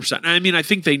 Yeah, 100%. I mean, I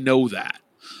think they know that.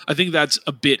 I think that's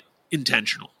a bit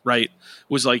intentional, right?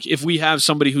 Was like if we have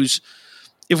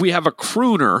a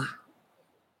crooner,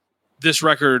 this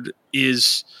record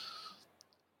is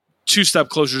 2 step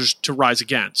closer to Rise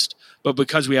Against. But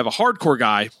because we have a hardcore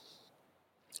guy,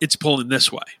 it's pulling this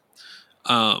way.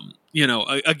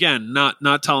 Again,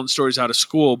 not telling stories out of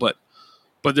school, but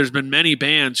there's been many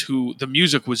bands who the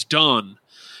music was done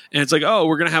and it's like, oh,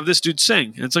 we're going to have this dude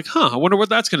sing. And it's like, I wonder what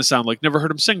that's going to sound like. Never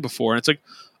heard him sing before. And it's like,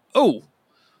 oh,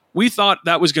 we thought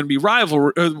that was going to be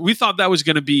Rivalry. We thought that was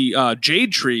going to be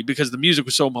Jade Tree because the music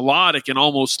was so melodic and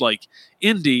almost like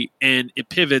indie, and it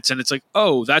pivots and it's like,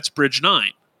 oh, that's Bridge 9,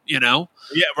 you know?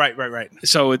 Yeah, right.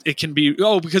 So it can be,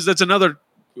 because that's another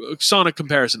sonic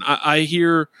comparison. I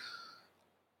hear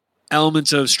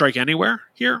elements of Strike Anywhere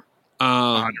here.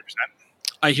 100%.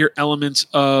 I hear elements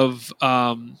of,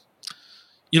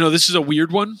 this is a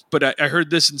weird one, but I heard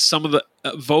this in some of the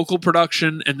vocal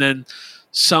production and then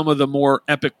some of the more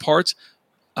epic parts.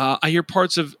 I hear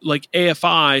parts of like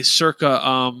AFI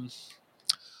circa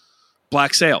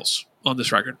Black Sails on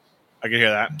this record. I can hear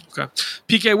that. Okay.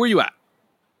 PK, where you at?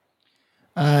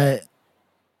 I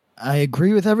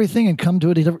agree with everything and come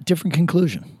to a different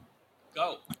conclusion.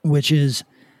 Go. Which is,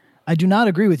 I do not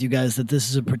agree with you guys that this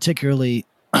is a particularly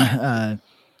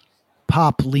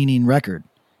pop-leaning record.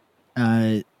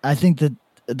 I think that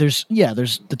there's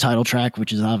the title track,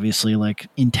 which is obviously like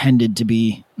intended to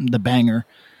be the banger.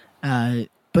 But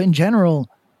in general,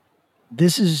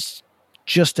 this is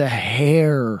just a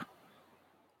hair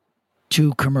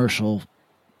too commercial,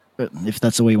 if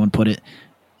that's the way you want to put it.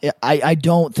 I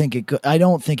don't think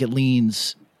it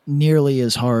leans nearly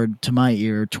as hard to my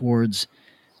ear towards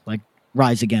like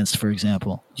Rise Against, for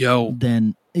example.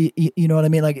 Then you know what I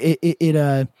mean? Like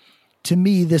it to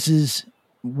me, this is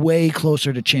way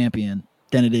closer to Champion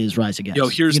than it is Rise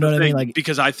Against. Here's the thing, I mean? Like,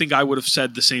 because I think I would have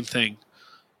said the same thing.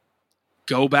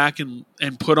 Go back and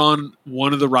put on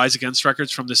one of the Rise Against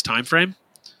records from this time frame.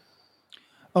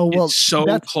 Oh, well, it's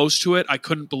so close to it. I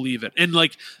couldn't believe it. And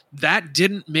like, that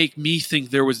didn't make me think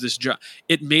there was this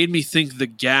it made me think the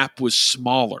gap was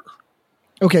smaller.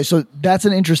 Okay. So that's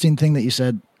an interesting thing that you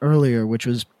said earlier, which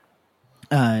was,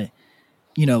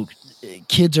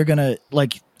 kids are going to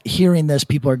like hearing this,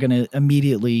 people are going to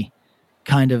immediately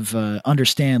kind of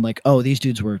understand like, oh, these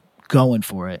dudes were going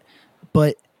for it.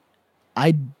 But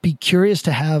I'd be curious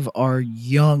to have our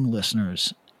young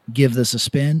listeners give this a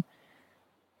spin.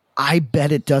 I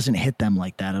bet it doesn't hit them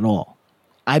like that at all.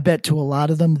 I bet to a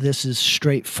lot of them, this is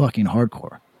straight fucking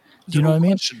hardcore. Do you know what I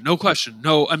mean? No question.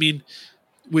 No, I mean,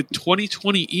 with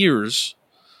 2020 ears,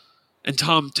 and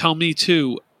Tom, tell me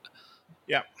too.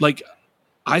 Yeah. Like,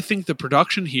 I think the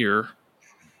production here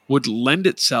would lend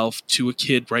itself to a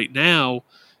kid right now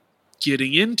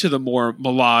getting into the more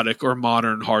melodic or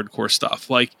modern hardcore stuff.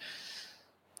 Like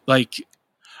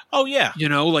Oh yeah. You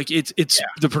know, like it's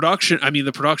the production. I mean,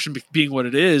 the production being what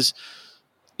it is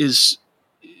if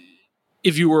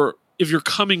you're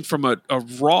coming from a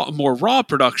more raw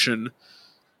production,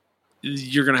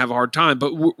 you're going to have a hard time.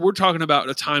 But we're talking about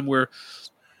a time where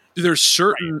there's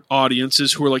certain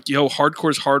audiences who are like, yo,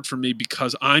 hardcore is hard for me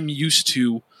because I'm used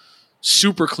to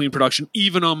super clean production,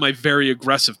 even on my very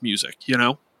aggressive music, you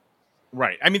know?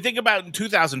 Right. I mean, think about in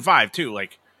 2005 too.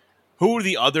 Like, who were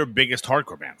the other biggest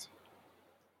hardcore bands?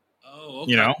 Oh,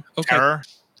 okay. You know, okay. Terror.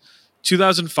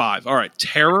 2005. All right,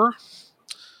 Terror,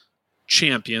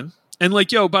 Champion, and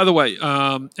like, yo, by the way,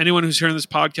 anyone who's hearing this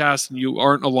podcast and you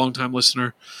aren't a longtime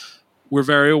listener, we're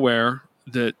very aware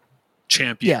that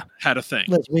Champion had a thing.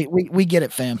 We get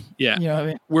it, fam. Yeah, you know what I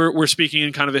mean? We're speaking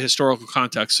in kind of a historical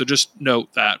context, so just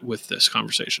note that with this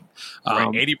conversation.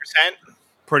 80%,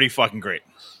 pretty fucking great.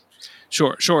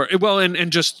 Sure. Well,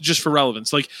 and just for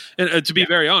relevance, like, and, to be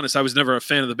very honest, I was never a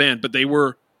fan of the band, but they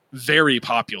were very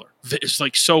popular. It's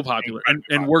like so popular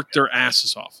and worked their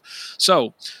asses off.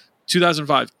 So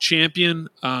 2005 Champion,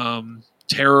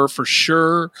 Terror for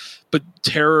sure, but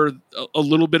Terror, a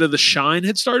little bit of the shine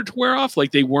had started to wear off.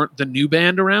 Like they weren't the new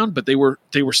band around, but they were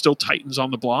still titans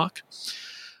on the block.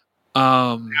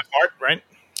 Have Heart, right?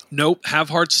 Nope. Have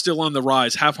Heart's still on the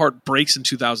rise. Have Heart breaks in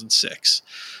 2006.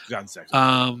 2006.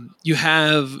 You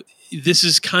have, this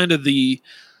is kind of the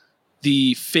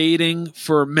fading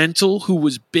for Mental, who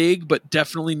was big but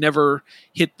definitely never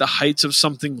hit the heights of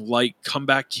something like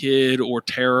Comeback Kid or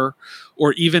Terror,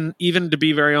 or even to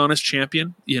be very honest,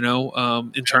 Champion, you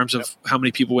know, in terms of how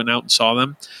many people went out and saw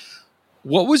them.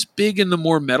 What was big in the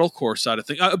more metalcore side of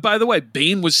things? By the way,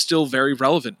 Bane was still very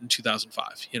relevant in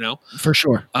 2005, you know? For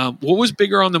sure. What was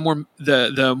bigger on the more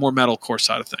metalcore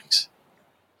side of things?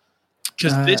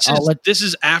 Because this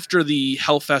is after the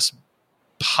Hellfest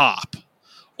pop,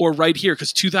 or right here,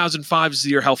 because 2005 is the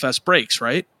year Hellfest breaks,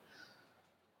 right?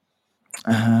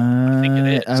 I think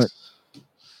it is.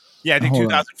 Yeah, I think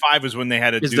 2005 was when they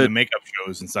had to do the makeup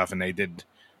shows and stuff, and they did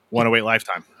 108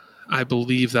 Lifetime. I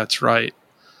believe that's right.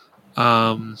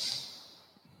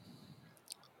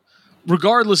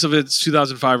 Regardless of it's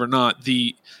 2005 or not,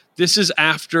 this is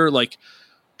after like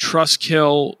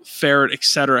Trustkill, Ferret,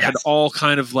 etc. had all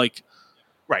kind of like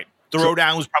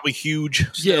Throwdown was probably huge.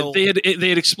 Still. Yeah, they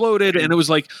had exploded, and it was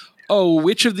like, oh,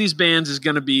 which of these bands is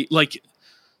going to be like,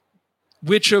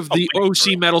 which of the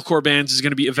OC metalcore bands is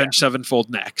going to be Avenged Sevenfold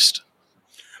next?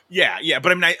 Yeah,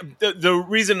 but I mean, the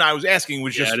reason I was asking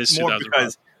was just more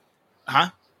because,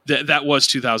 that was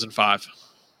 2005.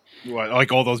 What,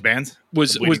 like all those bands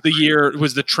was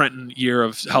the Trenton year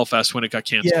of Hellfest when it got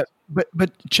canceled. Yeah,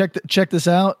 but check this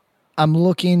out. I'm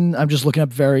just looking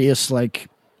up various like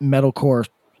metalcore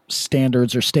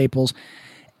standards or staples.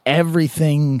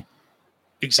 Everything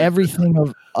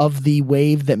of the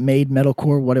wave that made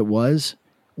metalcore what it was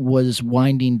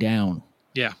winding down.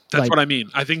 Yeah, that's what I mean.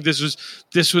 I think this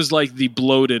was like the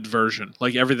bloated version.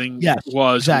 Like everything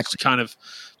was kind of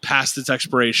past its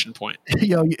expiration point.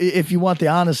 If you want the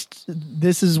honest,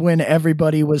 this is when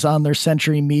everybody was on their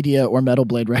Century Media or Metal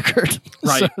Blade record.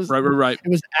 Right. It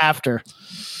was after.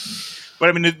 But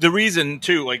I mean, the reason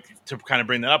too, like to kind of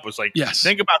bring that up was like,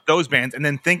 think about those bands and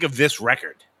then think of this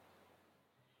record.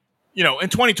 You know, in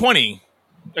 2020,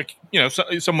 like, you know,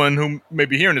 someone who may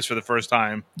be hearing this for the first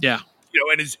time. Yeah. You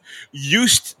know, and is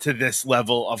used to this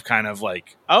level of kind of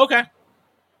like,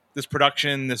 this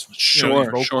production, this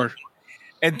sure.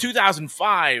 And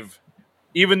 2005,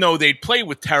 even though they'd play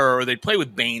with Terror or they'd play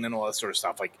with Bane and all that sort of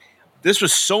stuff, like this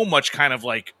was so much kind of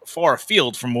like far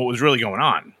afield from what was really going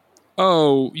on.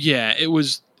 Oh yeah, it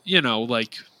was. You know,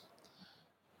 like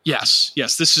yes.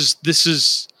 This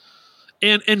is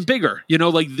and bigger. You know,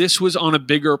 like this was on a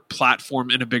bigger platform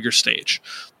and a bigger stage.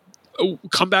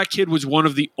 Comeback Kid was one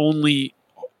of the only.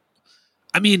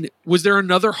 I mean, was there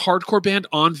another hardcore band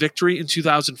on Victory in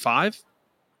 2005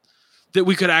 that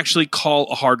we could actually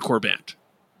call a hardcore band?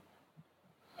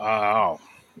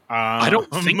 I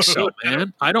don't think so,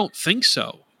 man. I don't think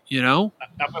so. You know,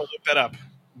 I'm gonna look that up.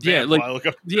 Yeah,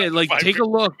 take a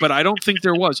look, but I don't think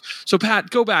there was. So, Pat,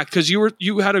 go back because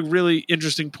you had a really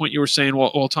interesting point you were saying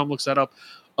while Tom looks that up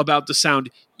about the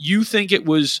sound. You think it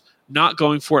was not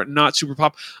going for it, not super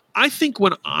pop. I think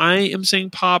when I am saying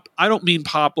pop, I don't mean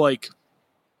pop like.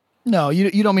 No,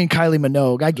 you don't mean Kylie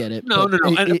Minogue. I get it. No.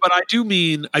 But I do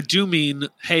mean,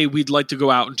 hey, we'd like to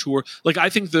go out and tour. Like, I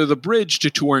think they're the bridge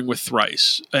to touring with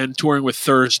Thrice and touring with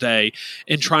Thursday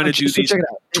and trying to do these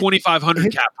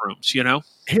 2,500 cap rooms, you know?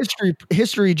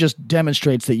 History just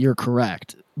demonstrates that you're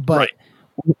correct. But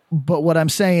what I'm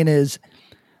saying is,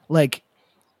 like,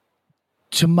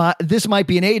 this might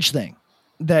be an age thing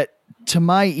that to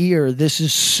my ear, this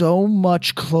is so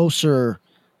much closer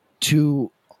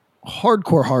to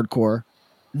hardcore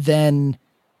than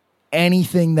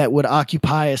anything that would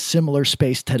occupy a similar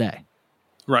space today.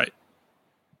 Right.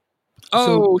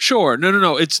 Oh, sure.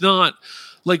 No. It's not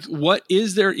like, what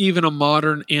is there even a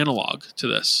modern analog to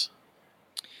this?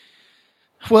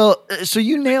 Well, so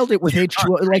you nailed it with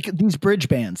H2O, like these bridge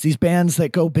bands, these bands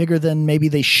that go bigger than maybe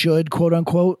they should, quote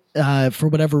unquote, for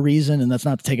whatever reason. And that's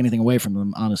not to take anything away from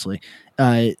them, honestly,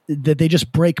 that they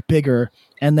just break bigger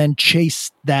and then chase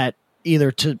that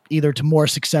either to more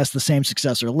success, the same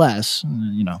success, or less,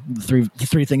 the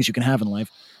three things you can have in life.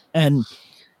 And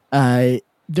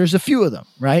there's a few of them,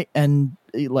 right? And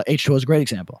H2O is a great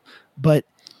example,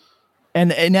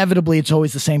 and inevitably it's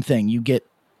always the same thing. You get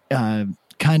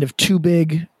kind of too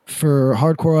big for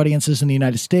hardcore audiences in the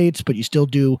United States, but you still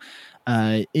do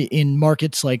in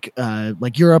markets like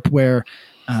Europe, where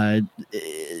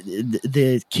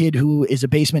the kid who is a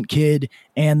basement kid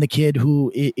and the kid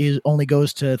who is only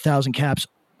goes to 1,000 Caps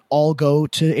all go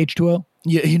to H2O.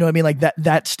 You know what I mean? Like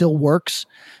that still works.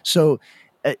 So,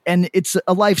 and it's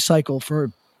a life cycle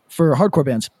for hardcore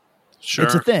bands. Sure.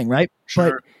 It's a thing, right?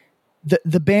 Sure. But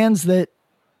the bands that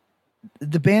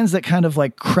kind of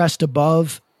like crest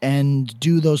above and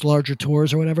do those larger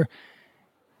tours or whatever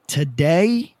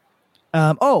today,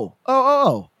 like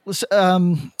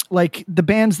the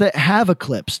bands that have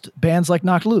eclipsed, bands like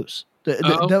Knocked Loose,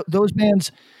 those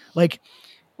bands, like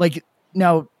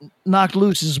now Knocked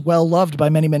Loose is well loved by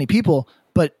many, many people,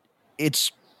 but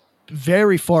it's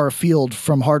very far afield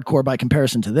from hardcore by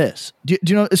comparison to this. Do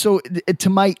you know? So to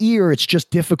my ear, it's just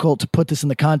difficult to put this in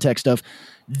the context of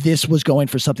this was going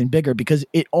for something bigger, because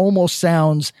it almost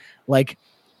sounds like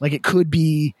it could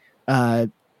be,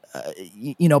 playing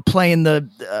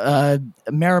the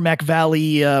Merrimack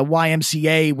Valley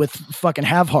YMCA with fucking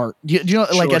Have Heart. Do you know,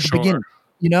 like at the beginning,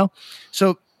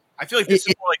 So I feel like this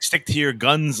is more like Stick to Your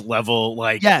Guns level.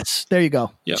 Like, yes, there you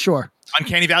go. Yep. Sure.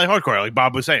 Uncanny Valley hardcore, like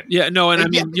Bob was saying. Yeah, no, and I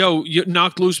mean,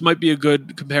 Knocked Loose might be a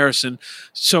good comparison.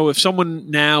 So if someone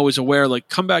now is aware, like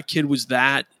Comeback Kid was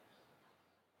as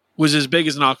big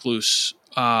as Knocked Loose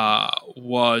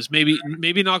was. Maybe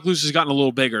Knocked Loose has gotten a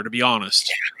little bigger, to be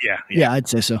honest. Yeah, I'd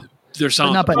say so. They're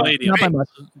selling not by much.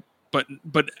 But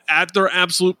at their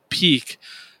absolute peak,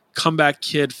 Comeback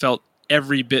Kid felt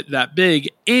every bit that big,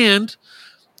 and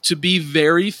to be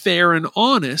very fair and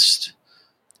honest,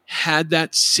 had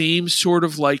that same sort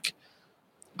of like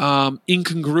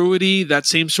incongruity, that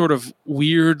same sort of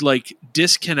weird like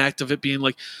disconnect of it being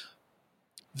like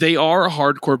they are a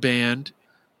hardcore band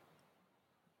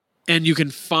and you can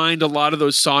find a lot of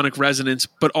those sonic resonance,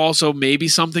 but also maybe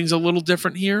something's a little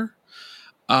different here.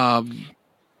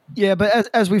 Yeah, but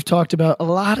as we've talked about, a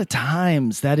lot of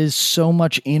times that is so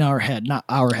much in our head, not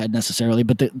our head necessarily,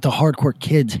 but the hardcore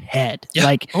kid's head. Yeah.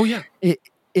 Like, oh yeah, it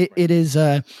is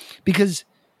because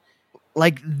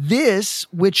like this,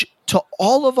 which to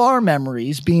all of our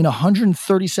memories, being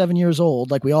 137 years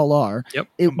old, like we all are. Yep.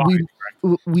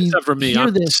 We except for me, hear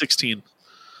I'm this, 16.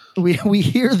 We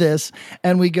hear this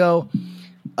and we go,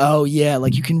 oh yeah,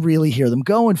 like you can really hear them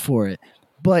going for it.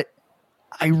 But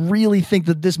I really think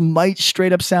that this might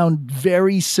straight up sound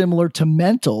very similar to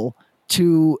Mental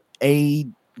to a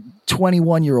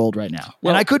 21-year-old right now.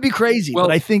 Well, and I could be crazy,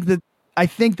 but I think that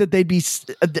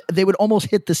they would almost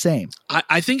hit the same.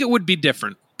 I think it would be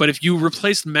different, but if you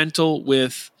replaced Mental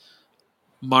with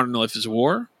Modern Life is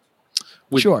War,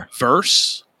 with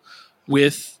Verse,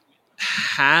 with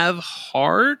Have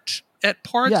Heart at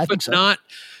parts, but not.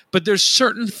 But there's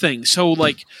certain things. So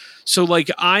like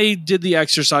I did the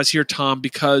exercise here, Tom,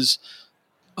 because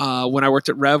when I worked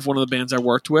at Rev, one of the bands I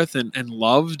worked with and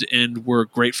loved and were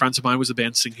great friends of mine was the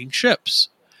band Sinking Ships.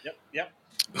 Yep.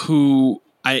 Who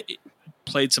I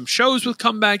played some shows with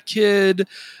Comeback Kid.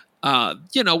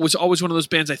 Was always one of those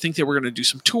bands. I think they were going to do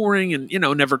some touring and,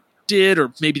 never did,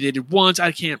 or maybe they did once.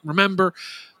 I can't remember.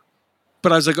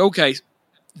 But I was like, okay,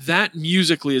 that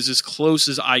musically is as close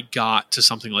as I got to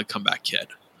something like Comeback Kid.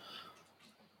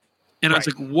 And I was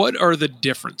like, what are the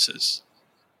differences?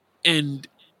 And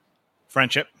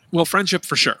Friendship. Well, friendship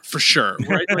for sure.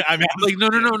 Right? Like, I mean,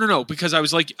 no. Because I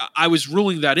was like, I was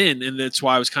ruling that in, and that's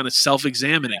why I was kind of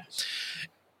self-examining.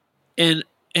 And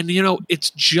it's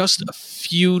just a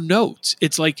few notes.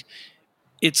 It's like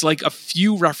a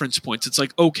few reference points. It's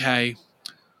like, okay,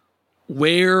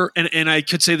 where, and I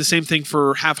could say the same thing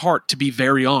for Have Heart, to be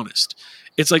very honest.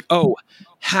 It's like, oh,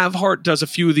 Have Heart does a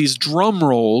few of these drum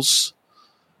rolls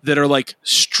that are like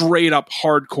straight up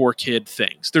hardcore kid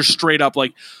things. They're straight up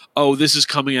like, oh, this is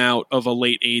coming out of a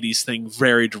late 80s thing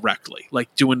very directly,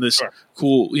 like doing this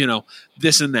cool,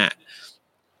 this and that.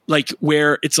 like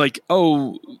where it's like,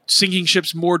 oh, Sinking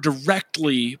Ships more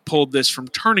directly pulled this from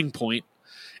Turning Point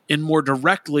and more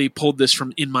directly pulled this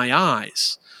from In My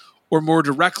Eyes, or more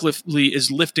directly is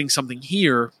lifting something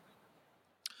here.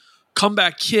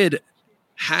 Comeback Kid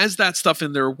has that stuff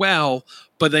in there well,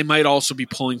 but they might also be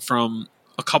pulling from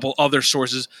a couple other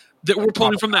sources that we're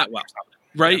pulling from that well,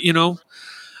 right? Yeah. You know?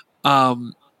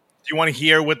 Do you want to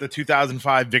hear what the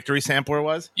 2005 Victory sampler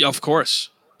was? Yeah, of course.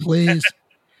 Please.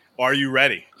 Are you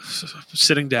ready?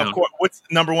 Sitting down. Of course. What's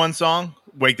the number one song?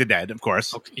 Wake the Dead, of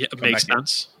course. Okay, yeah, it Come makes back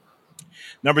sense.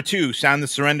 Number 2, Sound the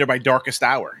Surrender by Darkest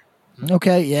Hour.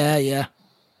 Okay, yeah.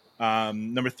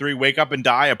 Number 3, Wake Up and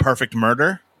Die, A Perfect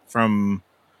Murder from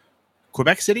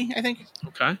Quebec City, I think.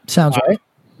 Okay. Sounds right.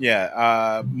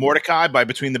 Yeah. Mordecai by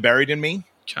Between the Buried and Me.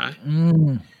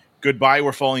 Okay. Goodbye,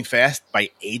 We're Falling Fast by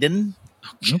Aiden.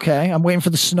 Okay, I'm waiting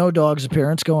for the Snow Dogs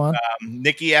appearance. Go on.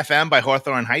 Nikki FM by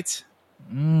Hawthorne Heights.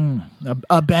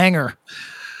 A banger.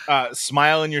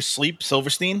 Smile in Your Sleep,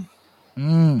 Silverstein.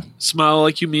 Smile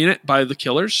Like You Mean It by The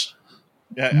Killers.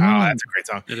 Yeah, oh, that's a great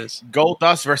song. It is. Gold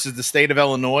Dust versus the State of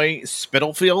Illinois,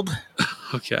 Spitalfield.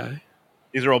 Okay.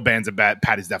 These are all bands that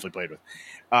Patty's definitely played with.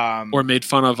 Or made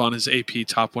fun of on his AP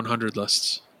Top 100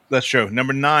 lists. That's true.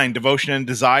 Number 9, Devotion and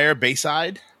Desire,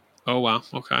 Bayside. Oh, wow.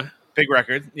 Okay. Big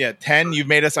record. Yeah. 10, You've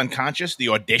Made Us Unconscious, The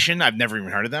Audition. I've never even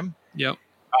heard of them. Yep.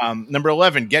 Number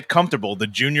 11, Get Comfortable, The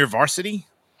Junior Varsity.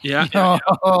 Yeah.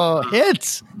 Oh,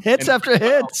 hits after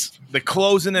hits. The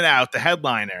Closing It Out, the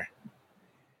headliner.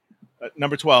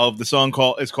 Number 12, the song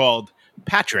is called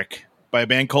Patrick by a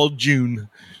band called June.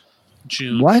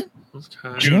 June. What?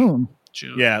 Okay. June.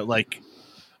 Yeah,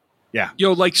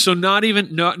 Yo, like, so not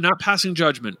passing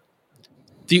judgment.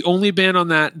 The only band on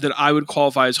that I would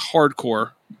qualify as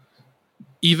hardcore,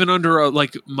 even under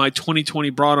my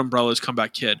 2020 broad umbrella, is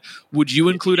Comeback Kid. Would you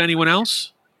include anyone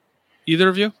else? Either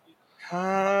of you?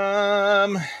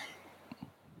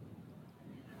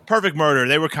 Perfect Murder.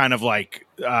 They were kind of like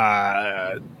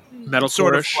Metalcore-ish?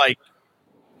 sort of like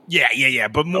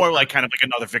but more like kind of like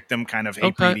Another Victim kind of.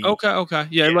 Okay.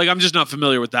 Yeah, like I'm just not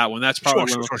familiar with that one. That's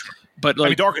probably Sure. But I like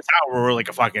mean, Darkest Hour were like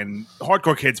a fucking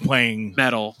hardcore kids playing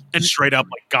metal and straight up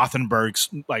like Gothenburg's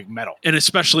like metal, and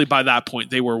especially by that point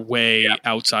they were way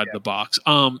outside the box.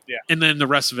 And then the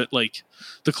rest of it, like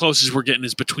the closest we're getting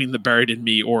is Between the Buried and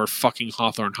Me or fucking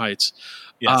Hawthorne Heights.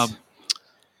 Yes.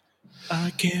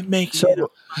 I can't make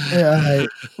So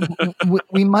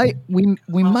we might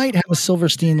have a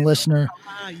Silverstein listener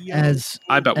as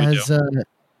I bet we do.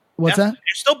 What's that?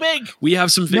 You're still big. We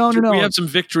have some No. we have some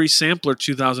Victory Sampler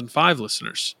 2005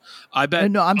 listeners. I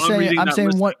bet. No, I'm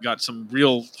saying what got some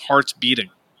real hearts beating.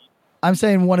 I'm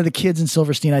saying one of the kids in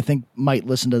Silverstein I think might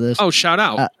listen to this. Oh, shout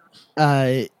out!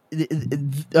 I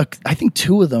think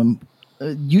 2 of them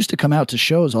used to come out to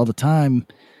shows all the time.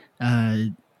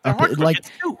 Hardcore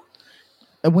kids too.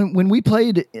 When we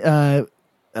played,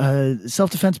 Self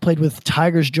Defense played with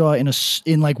Tiger's Jaw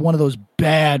in like one of those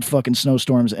bad fucking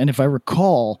snowstorms, and if I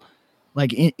recall,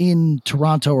 like in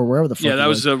Toronto or wherever the fuck. Yeah, that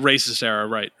was the racist era,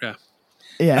 right? Yeah.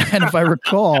 Yeah, and if I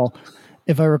recall,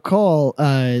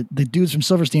 the dudes from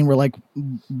Silverstein were like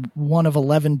one of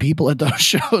 11 people at those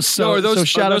shows. So are those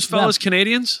shout out to fellas them.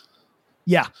 Canadians?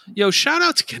 Yeah. Yo, shout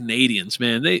out to Canadians,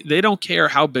 man. They don't care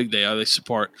how big they are. They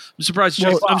support. I'm surprised.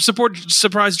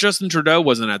 Surprised Justin Trudeau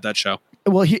wasn't at that show.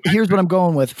 Well, here's what I'm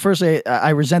going with. First, I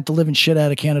resent the living shit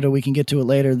out of Canada. We can get to it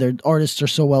later. Their artists are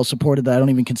so well supported that I don't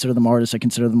even consider them artists. I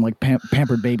consider them like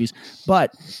pampered babies.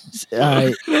 But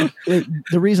the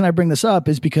reason I bring this up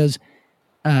is because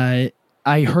I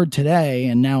heard today,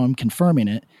 and now I'm confirming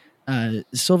it,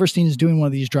 Silverstein is doing one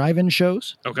of these drive-in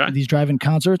shows. Okay. These drive-in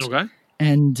concerts. Okay.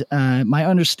 And my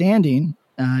understanding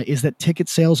is that ticket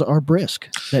sales are brisk,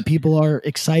 that people are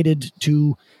excited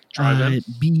to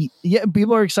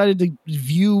people are excited to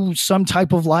view some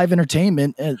type of live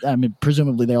entertainment. I mean,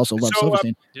 presumably they also love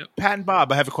Silverstein. Pat and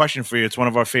Bob, I have a question for you. It's one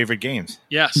of our favorite games.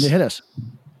 Yes. They hit us.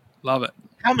 Love it.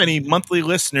 How many monthly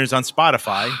listeners on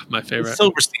Spotify My favorite. does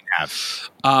Silverstein have?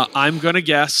 I'm going to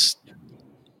guess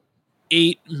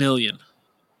 8 million.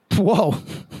 Whoa.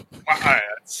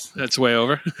 That's way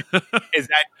over. Is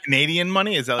that Canadian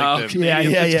money? Is that like It's Yeah,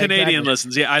 Canadian exactly.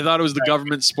 listens. Yeah, I thought it was the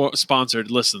government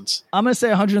sponsored listens. I'm going to say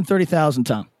 130,000,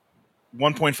 Tom.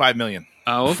 1.5 million?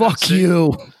 Oh, okay. Fuck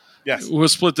you. Yes. We'll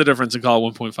split the difference and call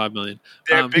it 1.5 million.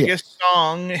 Their biggest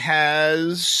song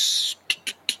has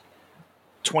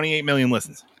 28 million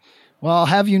listens. Well, I'll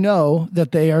have you know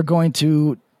that they are going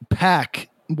to pack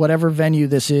whatever venue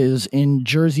this is in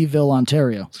Jerseyville,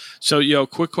 Ontario. So,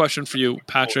 quick question for you,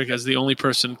 Patrick, as the only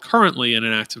person currently in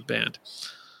an active band.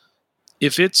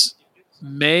 If it's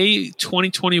May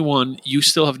 2021, you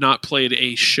still have not played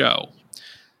a show.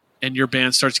 and your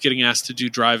band starts getting asked to do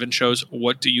drive-in shows,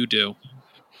 what do you do?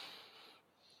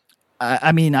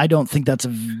 I mean, I don't think that's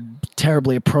a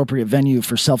terribly appropriate venue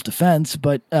for self-defense,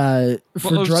 but for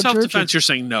drug self-defense, church, you're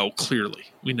saying no. Clearly,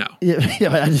 we know.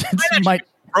 yeah, Might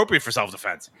appropriate for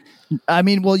self-defense. I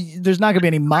mean, well, there's not going to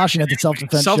be any moshing at the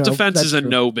self-defense. Self-defense show. is a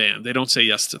no band. They don't say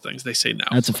yes to things; they say no.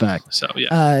 That's a fact. So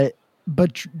yeah.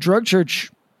 But drug church,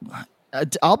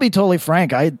 I'll be totally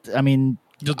frank. I mean,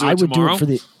 You'll do I it would tomorrow?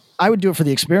 I would do it for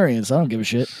the experience. I don't give a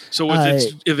shit. So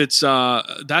if it's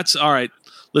that's all right.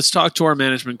 Let's talk to our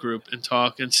management group and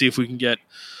talk and see if we can get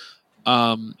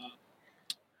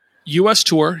U.S.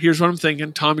 tour. Here's what I'm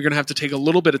thinking, Tom. You're going to have to take a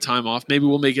little bit of time off. Maybe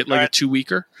we'll make it like a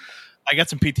 2-weeker. I got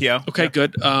some PTO. Okay,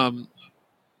 good.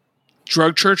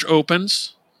 Drug Church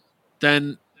opens,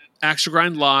 then Axe to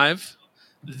Grind live,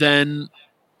 then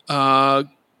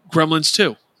Gremlins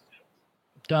 2.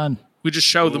 Done. We just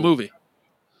show the movie.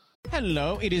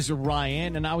 Hello, it is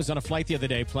Ryan, and I was on a flight the other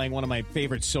day playing one of my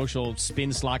favorite social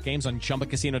spin slot games on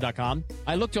ChumbaCasino.com.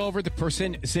 I looked over at the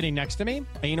person sitting next to me, and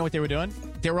you know what they were doing?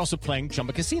 They were also playing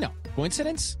Chumba Casino.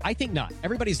 Coincidence? I think not.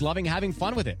 Everybody's loving having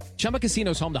fun with it. Chumba Casino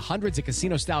is home to hundreds of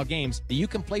casino-style games that you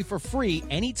can play for free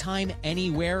anytime,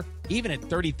 anywhere, even at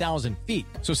 30,000 feet.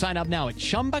 So sign up now at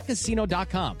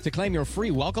ChumbaCasino.com to claim your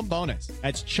free welcome bonus.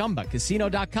 That's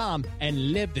ChumbaCasino.com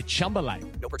and live the Chumba life.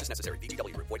 No purchase necessary.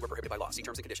 VGW. Void where prohibited by law. See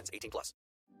terms and conditions. 18+.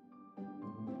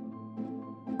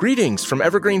 Greetings from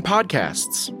Evergreen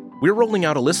Podcasts. We're rolling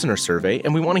out a listener survey,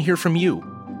 and we want to hear from you.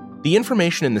 The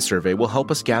information in the survey will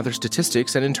help us gather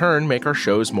statistics and in turn make our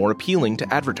shows more appealing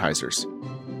to advertisers.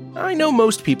 I know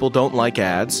most people don't like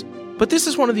ads, but this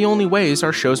is one of the only ways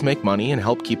our shows make money and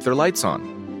help keep their lights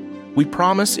on. We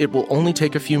promise it will only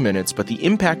take a few minutes, but the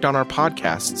impact on our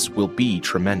podcasts will be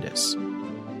tremendous.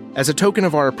 As a token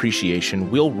of our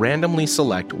appreciation, we'll randomly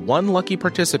select one lucky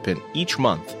participant each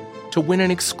month to win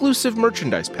an exclusive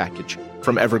merchandise package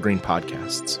from Evergreen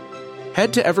Podcasts.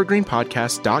 Head to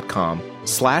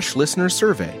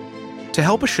evergreenpodcast.com/listenersurvey to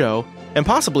help a show and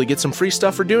possibly get some free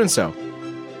stuff for doing so.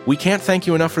 We can't thank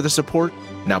you enough for the support.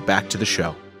 Now back to the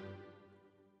show.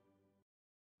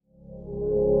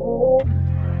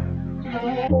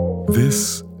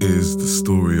 This is the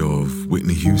story of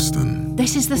Whitney Houston,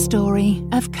 This is the story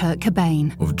of Kurt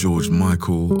Cobain, of George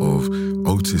Michael, of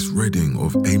Otis Redding,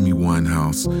 of Amy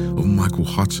Winehouse, of Michael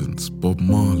Hutchence, Bob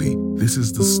Marley. This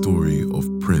is the story of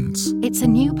Prince, It's a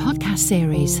new podcast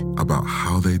series. about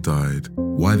how they died,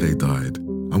 why they died,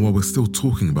 and why we're still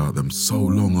talking about them so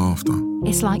long after.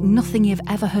 It's like nothing you've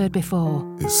ever heard before.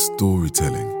 It's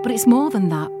storytelling. But it's more than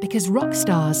that, because rock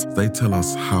stars, They tell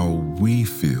us how we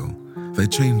feel. They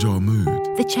change our mood,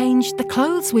 they change the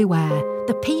clothes we wear,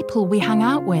 the people we hang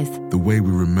out with. the way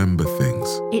we remember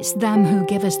things. It's them who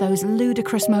give us those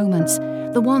ludicrous moments,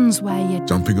 the ones where you...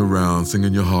 Jumping around,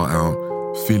 singing your heart out,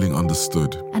 feeling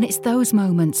understood. And it's those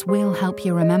moments we'll help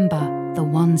you remember, the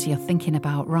ones you're thinking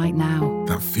about right now.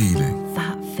 That feeling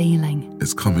That feeling.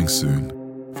 is coming soon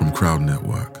from Crowd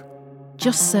Network.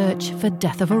 Just search for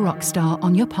Death of a Rock Star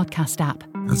on your podcast app.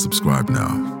 And subscribe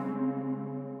now.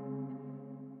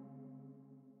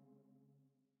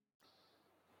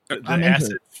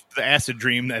 The acid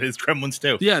dream that is Gremlins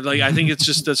 2. Yeah, like I think that's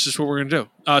just what we're gonna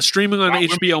do. Streaming on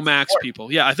HBO Max, people.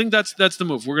 Yeah, I think that's the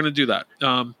move. We're gonna do that.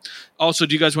 Also,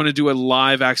 do you guys want to do a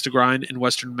live Axe to Grind in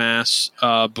Western Mass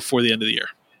before the end of the year?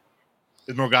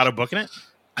 Is Morgado booking it?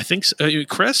 I think so.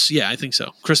 Chris? Yeah, I think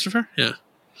so. Christopher? Yeah.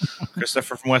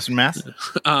 Christopher from Western Mass?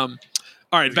 All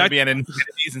right, Back back be at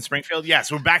Infinities in Springfield.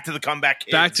 Yes, we're back to the comeback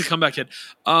kids. back to Comeback Kid.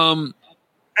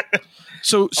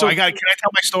 So can I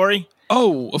tell my story?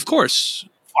 Oh, of course.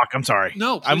 Fuck, I'm sorry.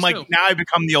 No, I'm please like do. now I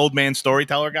become the old man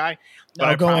storyteller guy. But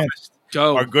No, I go ahead. promised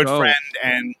Go. our good go. friend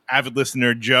and avid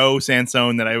listener Joe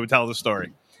Sansone that I would tell the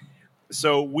story.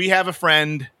 So we have a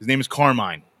friend. His name is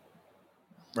Carmine.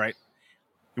 Right.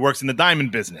 He works in the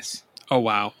diamond business. Oh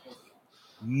wow.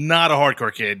 Not a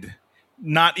hardcore kid.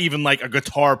 Not even like a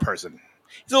guitar person.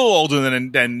 He's a little older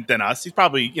than us. He's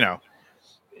probably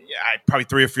probably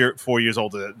 3 or 4 years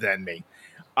older than me.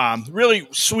 Really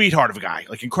sweetheart of a guy,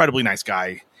 like incredibly nice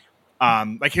guy.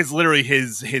 Like his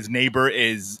neighbor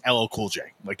is LL Cool J.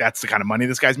 Like that's the kind of money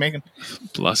this guy's making.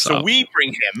 Bless So up. we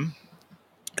bring him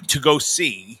to go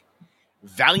see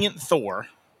Valiant Thor,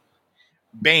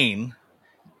 Bane,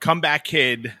 Comeback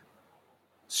Kid,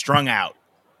 Strung Out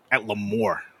at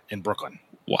Lemoore in Brooklyn.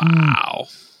 Wow.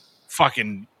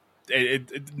 Fucking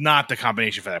not the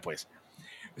combination for that place.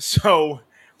 So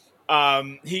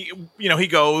he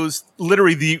goes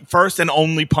literally the first and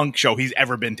only punk show he's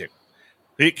ever been to.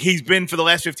 He's been for the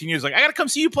last 15 years like, I gotta come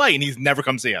see you play, and he's never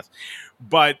come see us.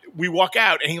 But we walk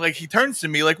out and he turns to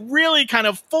me like really kind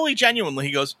of fully genuinely.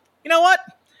 He goes, you know what?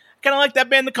 Kind of like that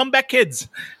band, the Comeback Kids.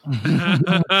 And then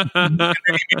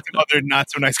he made some other not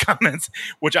so nice comments,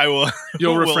 which I will.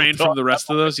 You'll refrain from the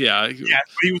rest of those. Yeah. Yeah,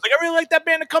 but he was like, I really like that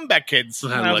band, the Comeback Kids.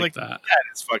 And I was like, that. That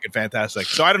is fucking fantastic.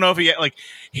 So I don't know if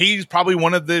he's probably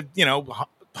one of the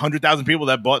 100,000 people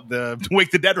that bought the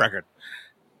Wake the Dead record.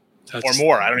 Or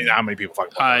more. I don't even know how many people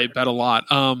fucking. I bet a lot.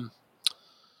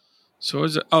 So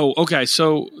is it? Oh, okay.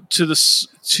 So to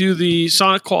the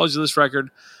sonic qualities of this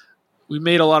record, we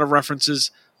made a lot of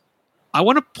references. I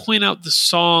want to point out the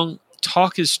song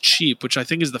 "Talk Is Cheap," which I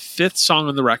think is the 5th song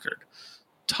on the record.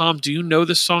 Tom, do you know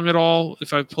this song at all?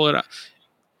 If I pull it out,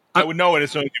 I would know it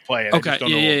as soon as you play it. Okay,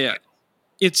 yeah.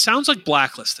 It sounds like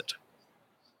Blacklisted.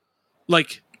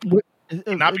 Like,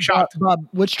 not be shocked. Bob,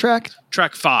 which track?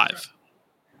 Track 5.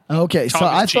 Okay, so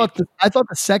I thought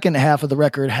the second half of the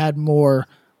record had more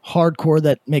hardcore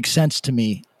that makes sense to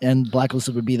me, and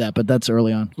Blacklisted would be that, but that's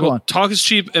early on. Go on. Talk Is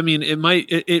Cheap. I mean,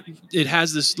 it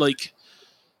has this like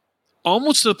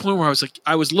almost to the point where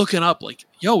I was looking up like,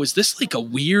 yo, is this like a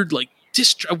weird like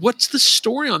what's the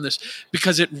story on this?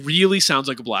 Because it really sounds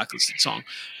like a Blacklisted song,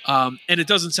 and it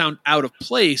doesn't sound out of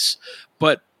place,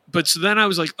 but so then I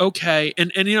was like, okay,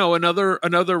 and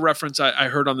another reference I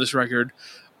heard on this record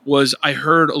was I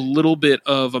heard a little bit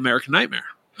of American Nightmare,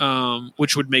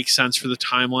 which would make sense for the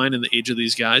timeline and the age of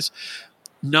these guys.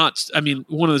 One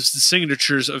of the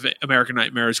signatures of American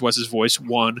Nightmare is Wes's voice,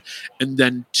 1, and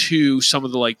then 2, some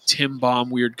of the like Tim Baum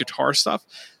weird guitar stuff.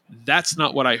 That's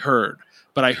not what I heard,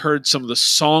 but I heard some of the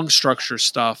song structure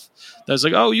stuff that was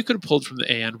like, oh, you could have pulled from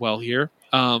the AN well here.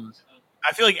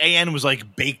 I feel like AN was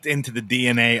like baked into the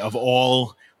DNA of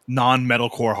all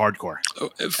non-metalcore hardcore.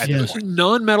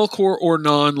 Non-metalcore or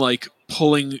non like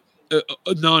pulling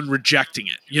non-rejecting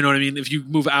it, you know what I mean? If you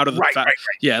move out of the right.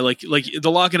 yeah, like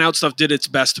the Locking Out stuff did its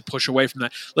best to push away from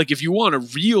that. Like if you want a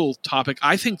real topic,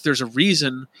 I think there's a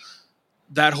reason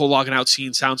that whole Locking Out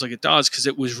scene sounds like it does, because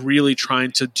it was really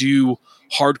trying to do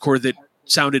hardcore that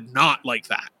sounded not like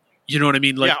that. You know what I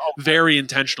mean? Like very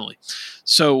intentionally.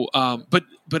 So, but,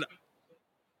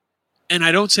 and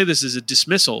I don't say this as a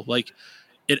dismissal. Like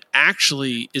it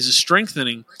actually is a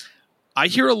strengthening. I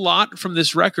hear a lot from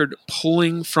this record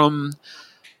pulling from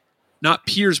not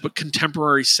peers, but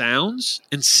contemporary sounds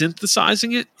and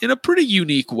synthesizing it in a pretty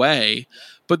unique way,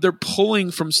 but they're pulling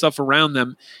from stuff around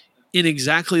them in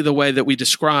exactly the way that we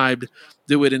described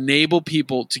that would enable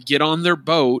people to get on their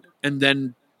boat and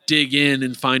then dig in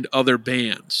and find other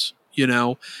bands,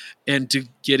 and to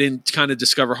get in, to kind of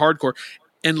discover hardcore.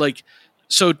 And like,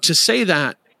 so to say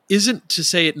that isn't to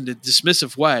say it in a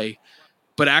dismissive way,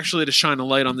 but actually to shine a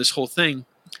light on this whole thing.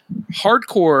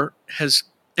 Hardcore has,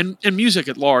 and music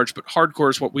at large, but hardcore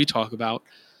is what we talk about,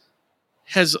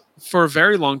 has for a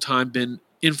very long time been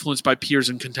influenced by peers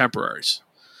and contemporaries.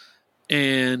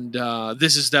 And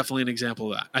this is definitely an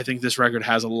example of that. I think this record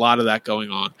has a lot of that going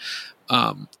on.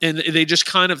 And they just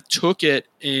kind of took it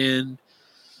and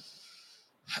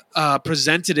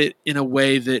presented it in a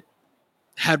way that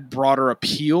had broader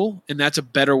appeal. And that's a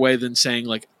better way than saying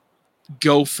like,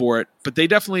 go for it. But they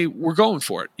definitely were going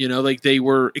for it. Like they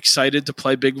were excited to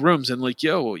play big rooms and like,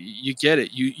 yo, you get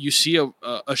it. You see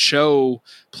a show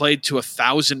played to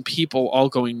 1,000 people all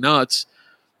going nuts,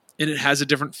 and it has a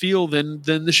different feel than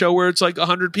the show where it's like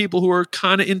 100 people who are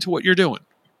kind of into what you're doing.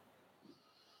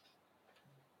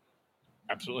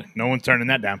 Absolutely. No one's turning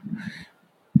that down.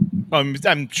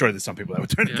 I'm sure there's some people that would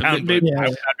turn it down, but I'd be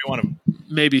one of them.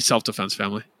 Maybe self-defense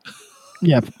family.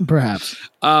 Yeah, perhaps.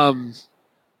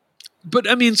 But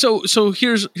I mean, so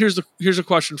here's a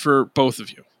question for both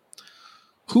of you.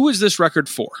 Who is this record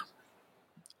for?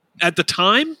 At the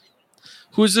time,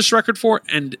 who is this record for?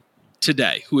 And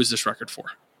today, who is this record for?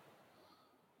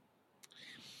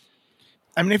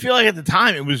 I mean, I feel like at the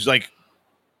time it was like,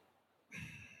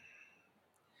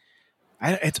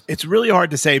 it's really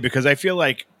hard to say, because I feel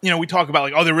like, we talk about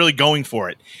like, oh, they're really going for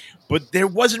it, but there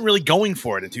wasn't really going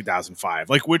for it in 2005.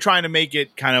 Like we're trying to make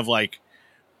it kind of like,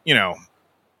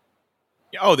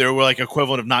 oh, they were like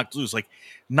equivalent of Knocked Loose. Like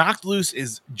Knocked Loose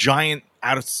is giant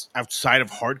outside of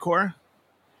hardcore.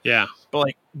 Yeah. But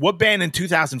like what band in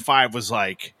 2005 was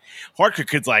like, hardcore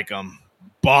kids like them,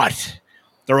 but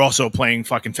they're also playing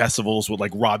fucking festivals with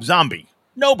like Rob Zombie?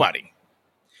 Nobody.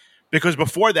 Because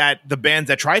before that, the bands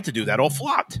that tried to do that all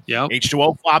flopped. Yeah.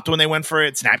 H2O flopped when they went for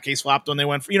it. Snapcase flopped when they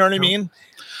went for, you know what I mean?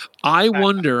 I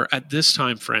wonder at this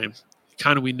time frame,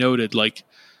 kind of we noted, like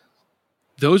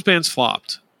those bands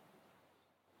flopped.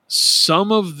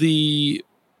 Some of the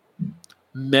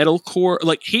metalcore,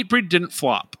 like Hatebreed didn't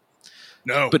flop.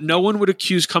 No. But no one would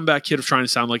accuse Comeback Kid of trying to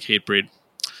sound like Hatebreed.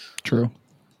 True.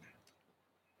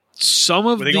 some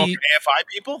of Were they going the for AFI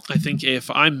people? I think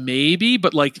AFI maybe,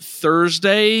 but like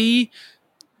Thursday,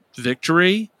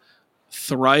 Victory,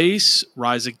 Thrice,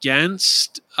 Rise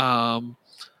Against.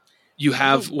 You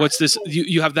have what's this?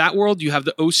 You have That World. You have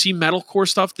the OC metalcore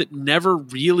stuff that never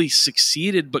really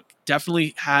succeeded, but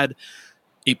definitely had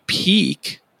a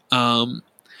peak. And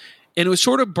it was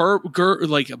sort of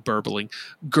gurgling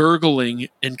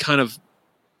and kind of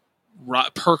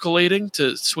percolating,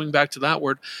 to swing back to that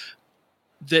word,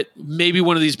 that maybe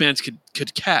one of these bands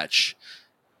could catch,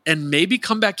 and maybe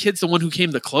Comeback Kid's the one who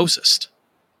came the closest.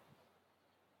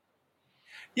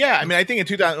 Yeah, I mean, I think in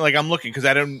 2000, like I'm looking because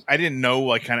I didn't know,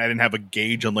 like, kind of, I didn't have a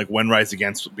gauge on like when Rise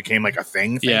Against became like a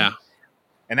thing. Yeah,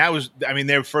 and that was, I mean,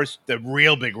 the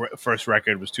real big first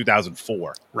record was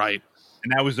 2004, right?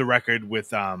 And that was the record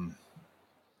with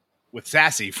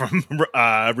Sassy from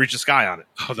Reach the Sky on it.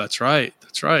 Oh, that's right.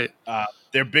 That's right.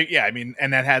 They're big, yeah. I mean,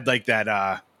 and that had like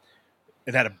that.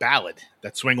 It had a ballad,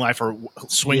 that Swing Life song.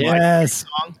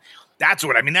 That's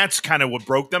what I mean. That's kind of what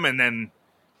broke them, and then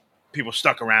people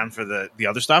stuck around for the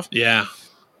other stuff. Yeah.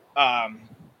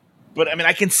 But I mean,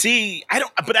 I can see.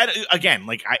 Again,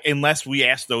 like, unless we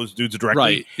asked those dudes directly,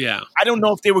 right? Yeah. I don't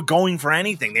know if they were going for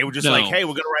anything. They were just like, "Hey,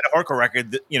 we're going to write a hardcore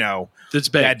record that, that's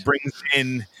big, that brings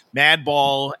in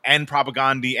Madball and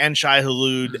Propaganda and Shai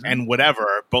Hulud and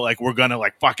whatever." But like, we're gonna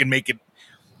like fucking make it,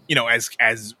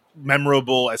 as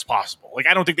memorable as possible. Like,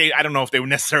 I don't know if they were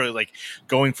necessarily like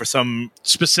going for some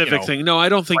specific thing. No, I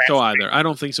don't think so either. I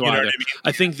don't think so either. I mean?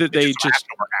 I think that they just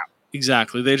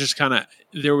exactly. They just kind of,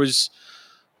 there was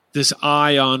this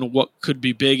eye on what could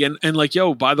be big, and like,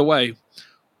 yo, by the way,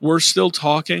 we're still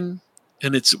talking,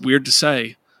 and it's weird to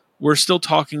say, we're still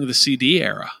talking the CD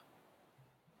era.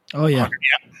 Oh yeah.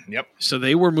 Yep. So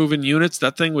they were moving units.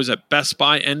 That thing was at Best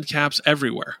Buy, end caps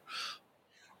everywhere.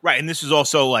 Right, and this is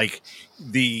also like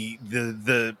the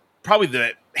probably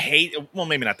the hate. Well,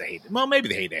 maybe not the hate. Well, maybe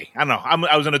the heyday. I don't know.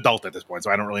 I was an adult at this point, so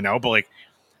I don't really know. But like,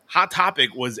 Hot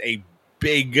Topic was a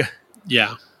big,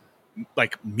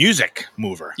 like, music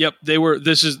mover. Yep, they were.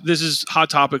 This is Hot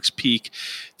Topic's peak.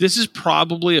 This is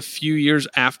probably a few years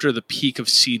after the peak of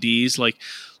CDs. Like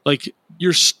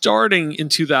you're starting in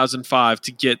 2005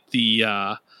 to get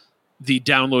the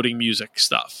downloading music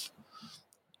stuff,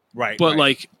 right? But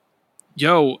like,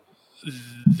 yo,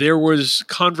 there was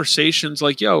conversations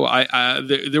like, yo,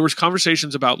 there was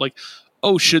conversations about like,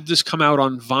 oh, should this come out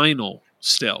on vinyl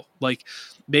still? Like,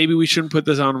 maybe we shouldn't put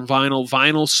this on vinyl.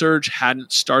 Vinyl surge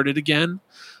hadn't started again,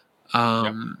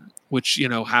 which,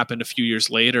 happened a few years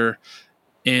later.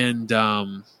 And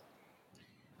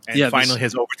finally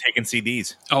has overtaken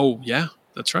CDs. Oh, yeah,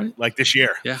 that's right. Like this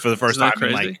year, for the first time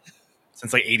in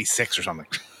since like 86 or something.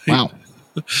 Wow.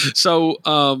 So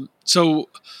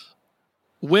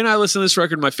when I listened to this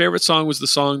record, my favorite song was the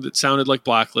song that sounded like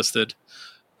Blacklisted.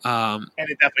 And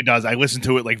it definitely does. I listened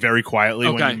to it like very quietly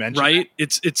when you mentioned it.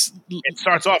 It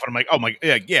starts off and I'm like, oh my,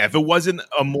 yeah. If it wasn't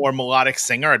a more melodic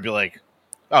singer, I'd be like,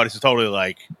 oh, this is totally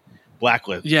like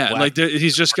Blacklist. Yeah, like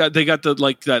they got the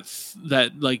like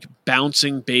that like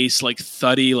bouncing bass, like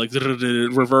thuddy, like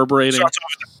reverberating. Starts off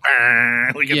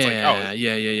with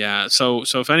yeah. So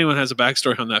if anyone has a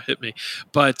backstory on that, hit me.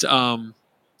 But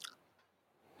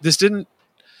this didn't.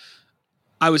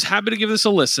 I was happy to give this a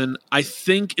listen. I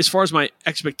think as far as my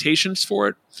expectations for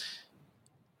it,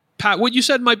 Pat, what you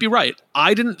said might be right.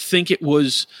 I didn't think it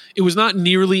was not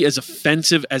nearly as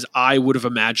offensive as I would have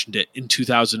imagined it in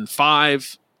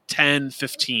 2005, 10,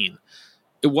 15.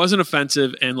 It wasn't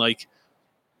offensive, and like,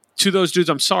 to those dudes,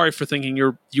 I'm sorry for thinking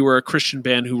you were a Christian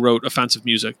band who wrote offensive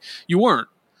music. You weren't.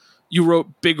 You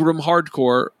wrote big room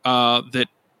hardcore that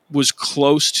was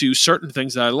close to certain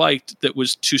things that I liked, that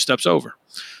was two steps over.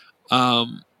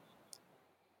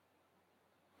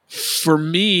 For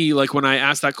me, like, when I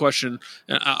asked that question,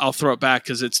 I'll throw it back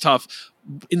because it's tough.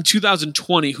 In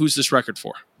 2020, who's this record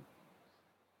for?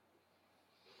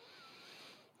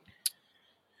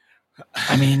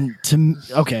 I mean,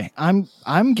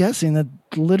 I'm guessing that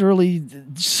literally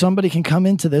somebody can come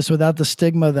into this without the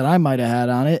stigma that I might have had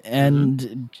on it,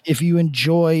 and if you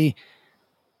enjoy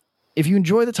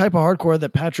the type of hardcore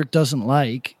that Patrick doesn't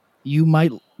like, you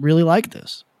might really like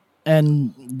this.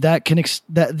 And that can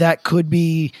that could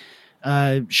be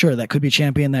that could be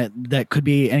Champion, that could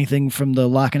be anything from the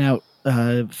Locking Out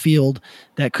field,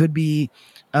 that could be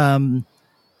some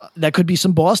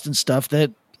Boston stuff that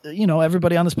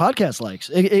everybody on this podcast likes.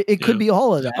 It could be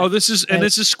all of that. Oh, this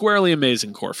is squarely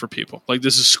amazing core for people. Like,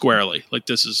 this is squarely, like,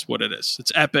 this is what it is.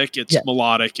 It's epic, it's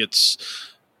melodic, it's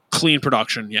clean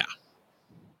production. Yeah.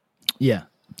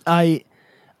 I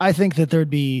think that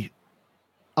there'd be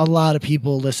a lot of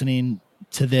people listening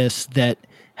to this that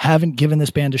haven't given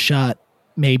this band a shot,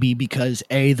 maybe because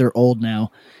A, they're old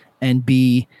now, and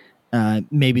B,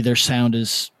 maybe their sound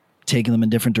is taking them in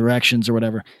different directions or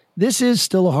whatever. This is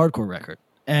still a hardcore record.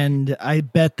 And I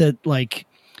bet that like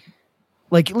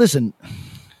listen,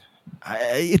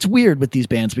 it's weird with these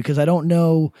bands because I don't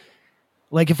know,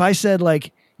 like if I said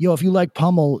like, yo, if you like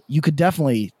Pummel, you could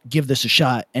definitely give this a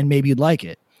shot and maybe you'd like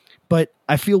it. But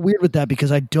I feel weird with that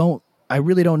because I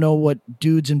really don't know what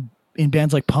dudes in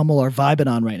bands like Pummel are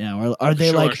vibing on right now. Are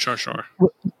they Sure.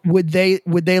 Would they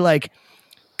like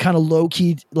kind of low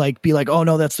key like be like, oh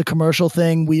no, that's the commercial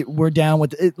thing. We're down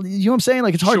with it. You know what I'm saying?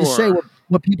 Like it's hard to say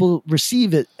what people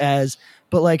receive it as,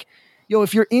 but like, yo,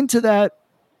 if you're into that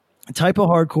type of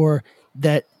hardcore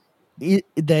that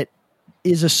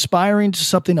is aspiring to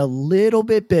something a little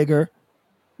bit bigger,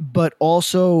 but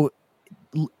also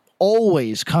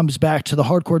always comes back to the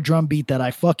hardcore drum beat that I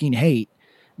fucking hate,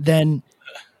 then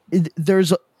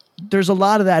there's a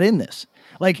lot of that in this.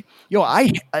 Like, yo,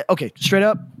 okay, straight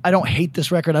up, I don't hate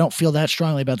this record. I don't feel that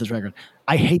strongly about this record.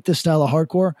 I hate this style of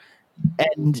hardcore,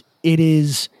 and it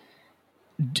is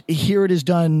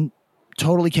done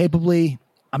totally capably.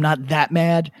 I'm not that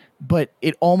mad, but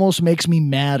it almost makes me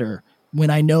madder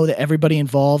when I know that everybody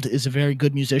involved is a very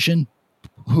good musician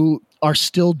who are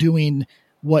still doing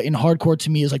what in hardcore to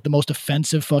me is like the most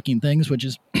offensive fucking things, which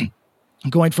is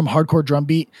going from hardcore drum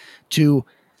beat to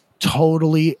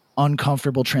totally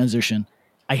uncomfortable transition.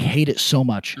 I hate it so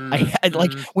much. I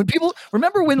like when people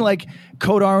remember when like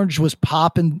Code Orange was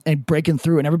popping and breaking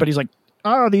through and everybody's like,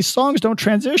 oh, these songs don't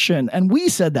transition. And we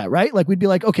said that, right? Like we'd be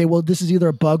like, okay, well, this is either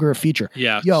a bug or a feature.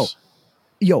 Yeah.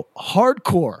 Yo,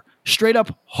 hardcore, straight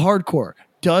up hardcore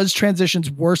does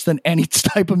transitions worse than any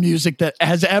type of music that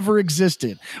has ever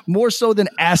existed. More so than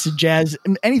acid jazz,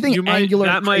 anything angular.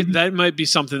 That might be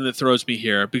something that throws me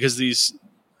here because these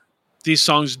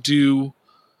songs do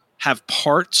have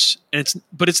parts,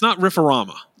 but it's not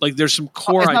riffarama. Like there's some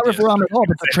core ideas. It's not riffarama at all,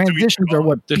 but the transitions are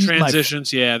what the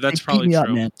transitions. Yeah, that's probably true. Up,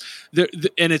 man.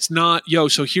 And it's not,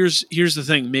 so here's the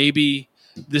thing. Maybe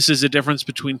this is a difference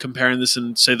between comparing this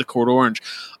and say the Code Orange.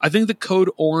 I think the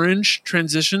Code Orange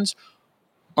transitions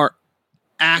are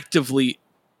actively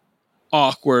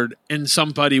awkward, and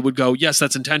somebody would go, yes,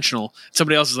 that's intentional.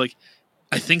 Somebody else is like,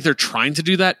 I think they're trying to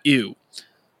do that. Ew.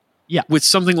 Yeah. With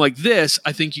something like this,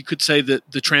 I think you could say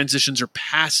that the transitions are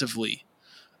passively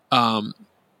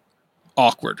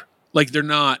awkward. Like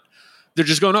they're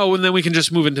just going, oh, and then we can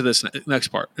just move into this next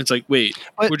part. It's like, wait,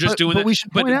 we're just doing it. We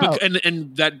should point out.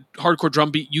 And that hardcore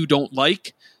drum beat you don't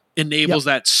like enables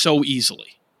that so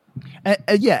easily.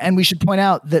 And we should point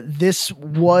out that this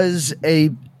was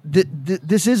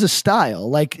this is a style.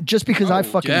 Like just because I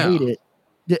fucking hate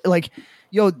it, like,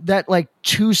 yo, that like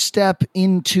 2-step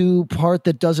into part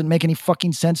that doesn't make any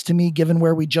fucking sense to me given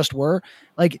where we just were.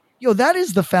 Like, yo, that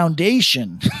is the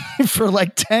foundation for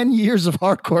like 10 years of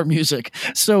hardcore music.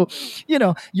 So,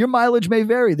 your mileage may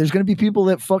vary. There's going to be people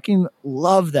that fucking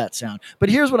love that sound. But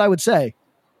here's what I would say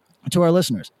to our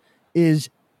listeners is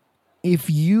if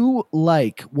you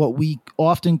like what we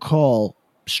often call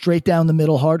straight down the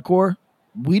middle hardcore,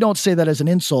 we don't say that as an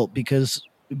insult because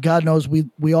God knows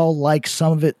we all like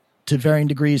some of it to varying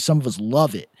degrees. Some of us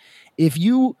love it. If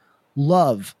you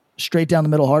love straight down the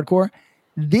middle hardcore,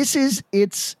 this is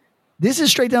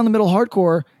straight down the middle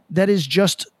hardcore that is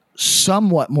just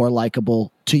somewhat more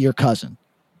likable to your cousin.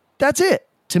 That's it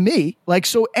to me. Like,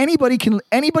 so anybody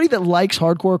that likes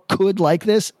hardcore could like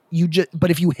this. But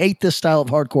if you hate this style of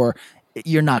hardcore,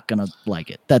 you're not going to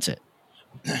like it. That's it.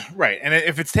 Right. And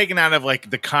if it's taken out of like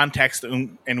the context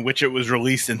in which it was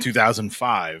released in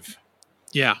 2005.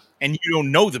 Yeah. And you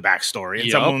don't know the backstory.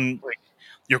 And someone like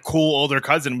your cool older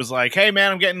cousin was like, hey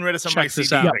man, I'm getting rid of some of my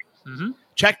CDs. Like,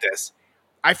 check this.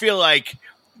 I feel like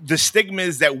the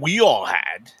stigmas that we all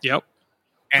had. Yep.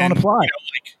 Don't apply.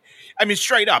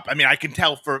 Straight up. I mean, I can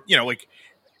tell for, like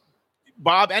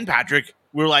Bob and Patrick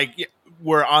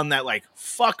were on that like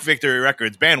fuck Victory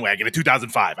Records bandwagon in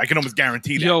 2005. I can almost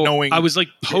guarantee that. Knowing I was like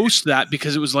post that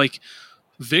because it was like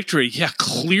Victory,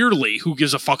 clearly who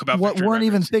gives a fuck about what Victory weren't Records?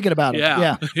 even thinking about it.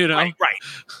 Yeah. Right.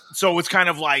 So it's kind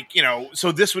of like,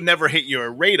 so this would never hit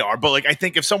your radar, but like I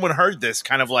think if someone heard this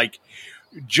kind of like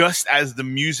just as the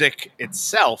music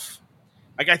itself,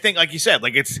 like I think like you said,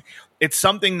 like it's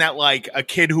something that like a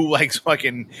kid who likes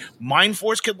fucking Mind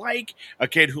Force could like, a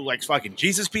kid who likes fucking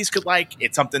Jesus Piece could like.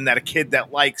 It's something that a kid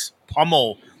that likes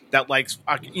Pummel, that likes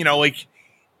like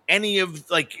any of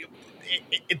like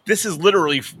this is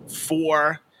literally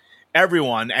for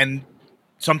everyone, and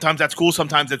sometimes that's cool.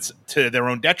 Sometimes it's to their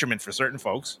own detriment for certain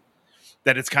folks.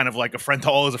 That it's kind of like a friend to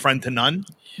all is a friend to none.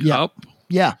 Yep.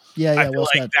 I feel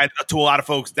like that to a lot of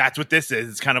folks, that's what this is.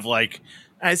 It's kind of like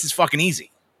this is fucking easy.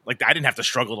 Like I didn't have to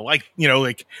struggle to like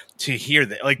to hear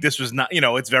that. Like this was not,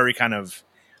 it's very kind of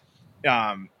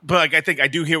but like I think I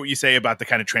do hear what you say about the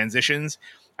kind of transitions.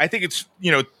 I think it's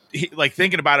like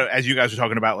thinking about it as you guys were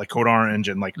talking about like Code Orange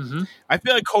and like I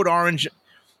feel like Code Orange,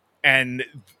 and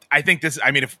I think this,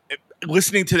 I mean, if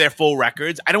listening to their full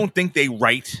records, I don't think they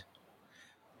write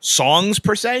songs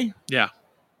per se. Yeah.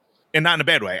 And not in a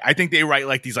bad way. I think they write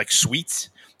like these like suites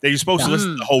that you're supposed to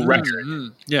listen to the whole record.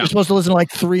 Yeah. You're supposed to listen to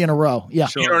like 3 in a row. Yeah.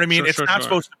 Sure, you know what I mean? sure, It's sure, not sure.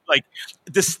 supposed to like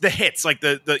the hits, like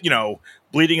the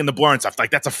Bleeding in the Blur and stuff. Like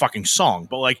that's a fucking song.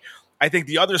 But like I think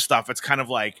the other stuff, it's kind of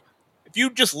like if you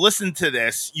just listen to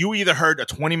this, you either heard a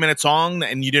 20-minute song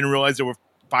and you didn't realize there were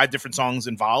 5 different songs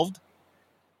involved.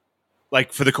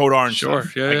 Like for the Code Orange Sure,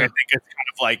 stuff. yeah, Like yeah. I think it's kind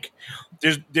of like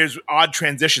there's odd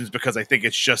transitions because I think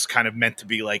it's just kind of meant to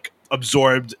be like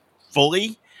absorbed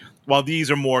fully, while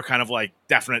these are more kind of like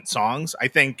definite songs. I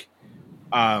think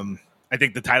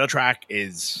the title track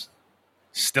is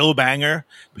still a banger.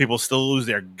 People still lose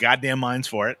their goddamn minds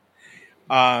for it.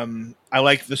 I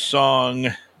like the song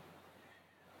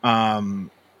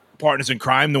Partners in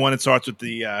Crime, the one that starts with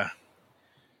the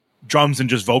drums and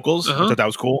just vocals. I thought that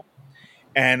was cool.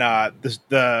 And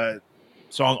the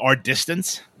song Our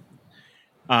Distance,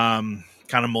 kind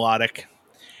of melodic.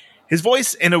 His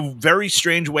voice, in a very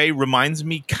strange way, reminds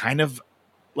me kind of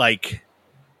like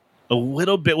a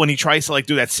little bit when he tries to like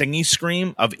do that singy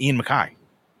scream of Ian MacKaye.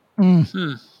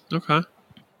 Okay.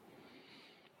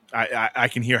 I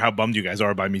can hear how bummed you guys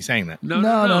are by me saying that. No.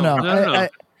 I,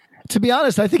 to be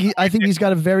honest, I think he's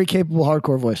got a very capable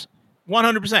hardcore voice.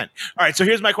 100%. All right, so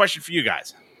here's my question for you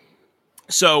guys.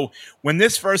 So when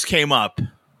this first came up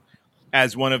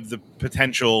as one of the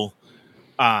potential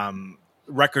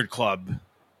record club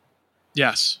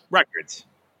Yes. records,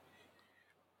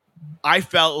 I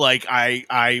felt like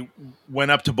I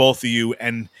went up to both of you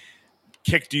and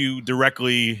kicked you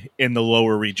directly in the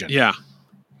lower region. Yeah.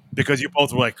 Because you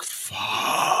both were like,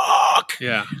 fuck.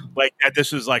 Yeah. Like that.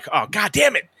 This was like, oh, God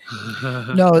damn it.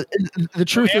 No, the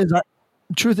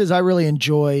truth is I really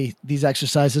enjoy these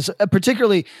exercises.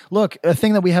 Particularly, look, a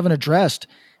thing that we haven't addressed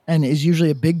and is usually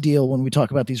a big deal when we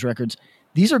talk about these records.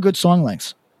 These are good song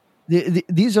lengths.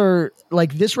 These are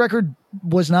like, this record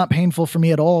was not painful for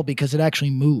me at all because it actually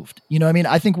moved. You know what I mean?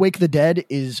 I think Wake the Dead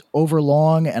is over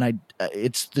long, and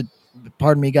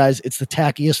pardon me guys, it's the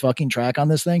tackiest fucking track on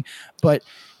this thing, but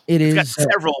it's got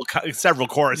several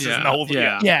choruses in the whole thing.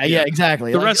 Yeah,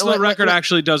 exactly. The rest of the record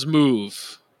actually does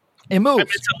move. It moves. I mean,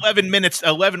 it's 11 minutes,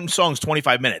 11 songs,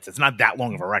 25 minminutes. It's not that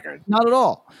long of a record. Not at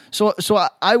all. So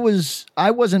I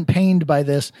wasn't pained by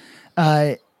this,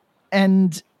 I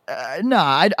like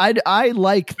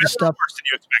the stuff. Worse than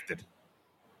you expected.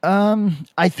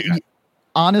 I think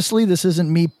honestly, this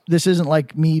isn't me. This isn't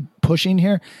like me pushing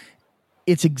here.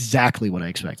 It's exactly what I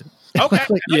expected. Okay.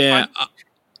 Yeah.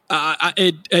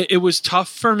 It was tough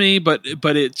for me, but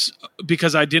it's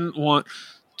because I didn't want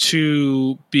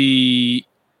to be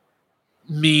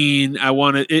mean.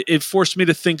 It forced me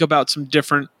to think about some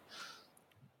different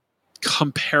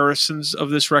comparisons of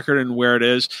this record and where it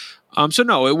is. So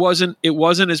no, it wasn't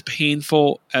as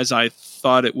painful as I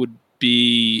thought it would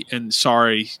be. And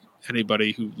sorry,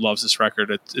 anybody who loves this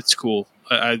record, it's cool.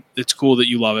 It's cool that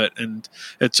you love it, and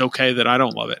it's okay that I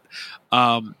don't love it.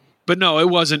 But no, it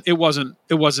wasn't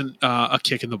a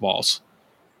kick in the balls.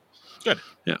 Good.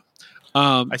 Yeah.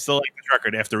 I still like this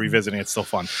record after revisiting. It's still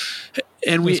fun.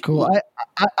 And It's cool.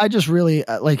 I just really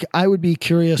like. I would be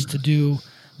curious to do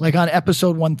like on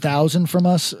episode 1000 from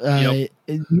us.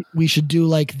 We should do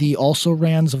like the also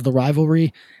rans of the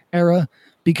Rivalry era,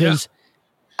 because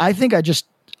I think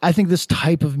this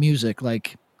type of music,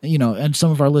 like, you know, and some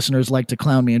of our listeners like to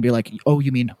clown me and be like, "Oh,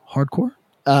 you mean hardcore?"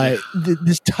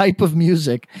 This type of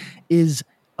music is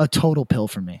a total pill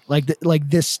for me. Like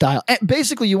this style. And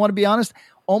basically, you want to be honest,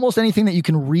 almost anything that you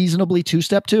can reasonably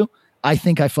two-step to, I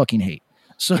think I fucking hate.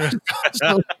 So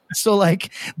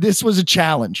like this was a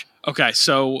challenge. Okay,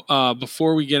 so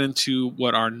before we get into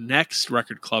what our next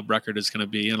record club record is going to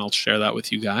be, and I'll share that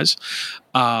with you guys,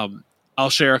 I'll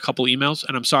share a couple emails,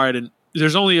 and I'm sorry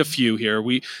there's only a few here.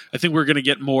 I think we're going to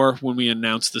get more when we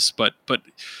announce this, but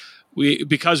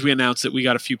because we announced it, we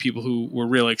got a few people who were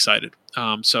really excited.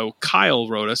 So Kyle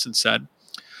wrote us and said,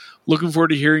 "Looking forward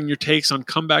to hearing your takes on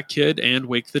Comeback Kid and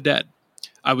Wake the Dead.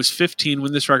 I was 15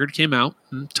 when this record came out."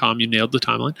 Tom, you nailed the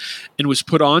timeline. "And was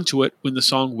put onto it when the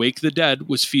song Wake the Dead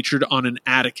was featured on an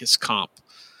Atticus comp.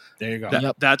 There you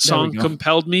go. That song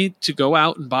compelled me to go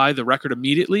out and buy the record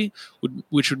immediately,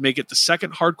 which would make it the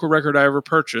second hardcore record I ever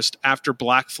purchased after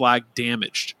Black Flag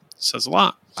Damaged. says a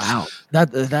lot. Wow.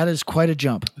 That is quite a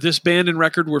jump. This band and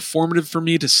record were formative for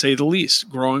me, to say the least.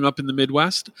 Growing up in the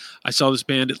Midwest, I saw this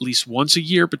band at least once a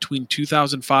year between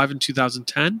 2005 and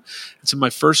 2010. And some of my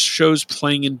first shows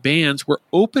playing in bands were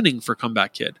opening for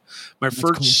Comeback Kid. My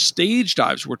first stage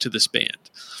dives were to this band.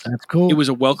 That's cool. It was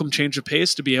a welcome change of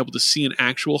pace to be able to see an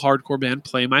actual hardcore band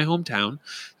play my hometown,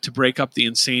 to break up the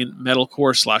insane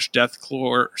metalcore /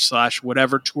 deathcore /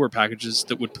 whatever tour packages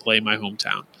that would play my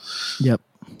hometown. Yep.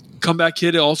 Comeback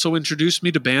Kid also introduced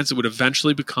me to bands that would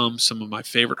eventually become some of my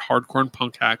favorite hardcore and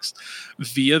punk acts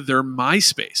via their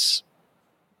MySpace.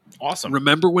 Awesome.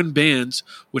 Remember when bands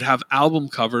would have album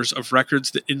covers of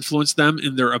records that influenced them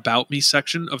in their About Me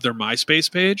section of their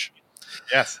MySpace page?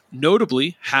 Yes.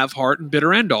 Notably, Have Heart and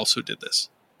Bitter End also did this.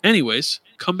 Anyways,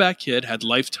 Comeback Kid had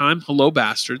Lifetime, Hello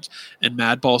Bastards, and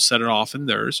Madball Set It Off in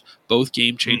theirs, both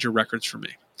game-changer records for me.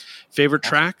 Favorite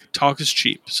track? Talk is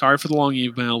Cheap. Sorry for the long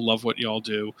email. Love what y'all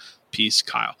do. Peace,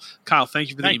 Kyle. Kyle, thank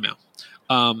you for the email.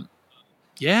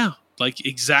 Yeah, like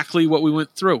exactly what we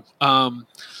went through.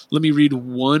 Let me read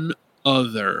one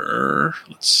other.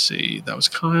 Let's see. That was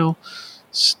Kyle.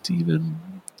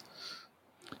 Steven.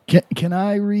 Can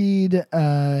I read?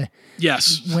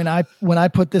 Yes. When I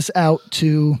put this out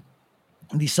to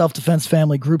the Self-Defense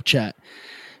Family group chat.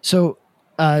 So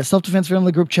Self-Defense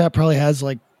Family group chat probably has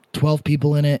like 12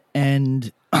 people in it,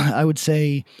 and I would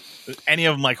say any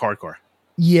of them like hardcore.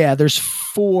 Yeah, there's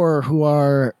 4 who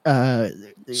are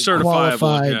certifiable.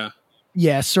 Qualified.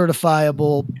 Yeah,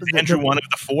 certifiable. Is Andrew one of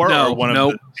the 4 or one of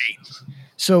the 8?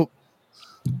 So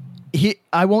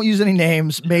I won't use any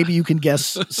names. Maybe you can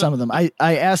guess some of them. I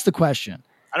asked the question.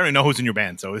 I don't even know who's in your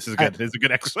band, so this is good. This is a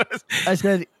good exercise. I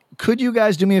said, could you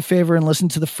guys do me a favor and listen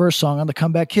to the first song on the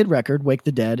Comeback Kid record, Wake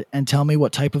the Dead, and tell me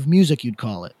what type of music you'd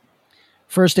call it?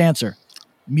 First answer,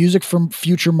 music from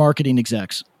future marketing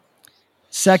execs.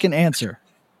 Second answer,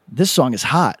 this song is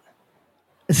hot.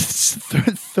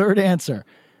 Third answer,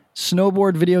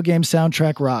 snowboard video game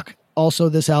soundtrack rock. Also,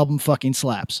 this album fucking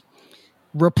slaps.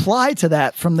 Reply to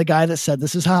that from the guy that said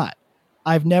this is hot.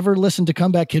 I've never listened to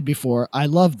Comeback Kid before. I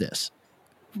love this.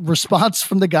 Response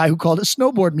from the guy who called it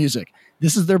snowboard music.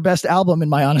 This is their best album, in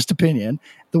my honest opinion.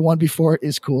 The one before it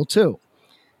is cool too.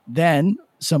 Then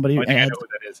somebody adds, I know what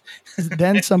that is.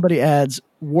 Then somebody adds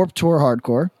Warped Tour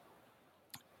hardcore.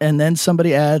 And then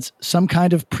somebody adds some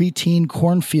kind of preteen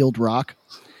cornfield rock.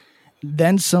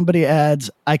 Then somebody adds,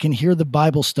 I can hear the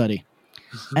Bible study.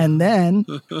 And then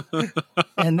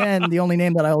the only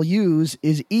name that I'll use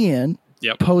is Ian.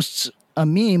 Yep. Posts a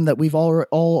meme that we've all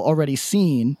already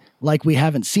seen, like we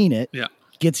haven't seen it. Yeah.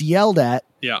 Gets yelled at.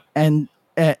 Yeah. And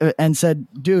said,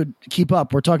 dude, keep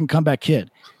up. We're talking Comeback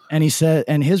Kid. And he said,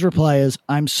 and his reply is,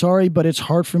 I'm sorry, but it's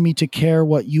hard for me to care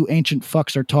what you ancient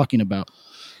fucks are talking about.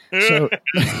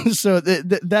 So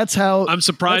that's how. I'm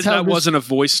surprised that wasn't a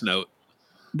voice note.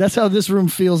 That's how this room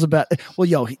feels about. Well,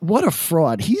 yo, what a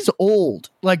fraud. He's old.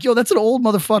 Like, yo, that's an old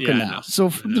motherfucker now. So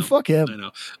fuck him. I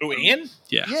know. Oh, Ian?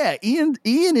 Yeah. Yeah, Ian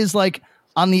is like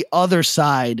on the other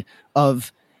side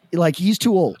of. Like, he's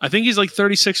too old. I think he's like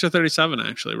 36 or 37,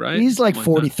 actually, right? He's like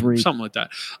 43. Something like that.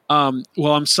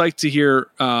 Well, I'm psyched to hear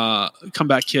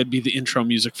Comeback Kid be the intro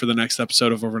music for the next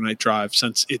episode of Overnight Drive,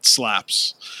 since it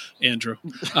slaps, Andrew.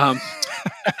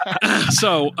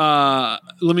 So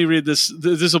let me read this.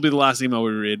 This will be the last email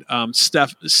we read.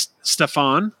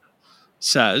 Stefan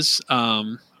says,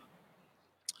 I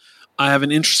have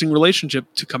an interesting relationship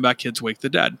to Comeback Kid's Wake the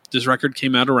Dead. This record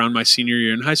came out around my senior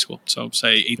year in high school, so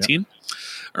say 18. Yep.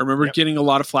 I remember getting a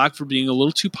lot of flack for being a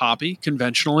little too poppy,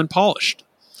 conventional, and polished.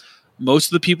 Most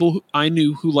of the people I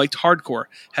knew who liked hardcore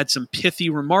had some pithy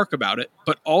remark about it,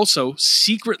 but also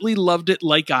secretly loved it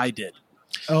like I did.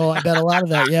 Oh, I bet a lot of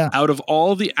that, yeah. Out of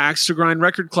all the Axe to Grind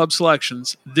Record Club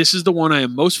selections, this is the one I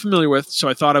am most familiar with, so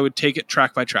I thought I would take it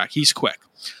track by track. He's quick.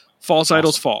 False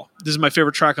Idols Fall. This is my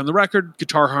favorite track on the record.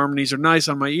 Guitar harmonies are nice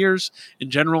on my ears. In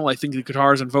general, I think the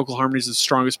guitars and vocal harmonies are the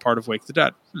strongest part of Wake the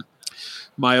Dead.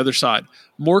 My Other Side.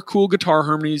 More cool guitar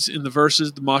harmonies in the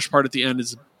verses. The mosh part at the end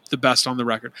is the best on the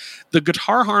record. The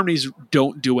guitar harmonies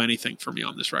don't do anything for me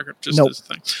on this record. Just as a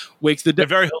thing. Wake the Dead.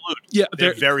 They're very hallucinant. Yeah,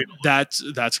 they're very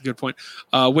hallucinant. That's a good point.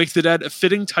 Wake the Dead, a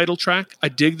fitting title track. I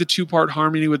dig the 2-part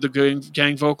harmony with the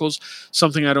gang vocals,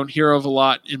 something I don't hear of a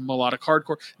lot in melodic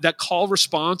hardcore. That call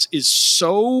response is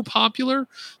so popular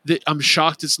that I'm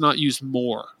shocked it's not used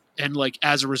more. And like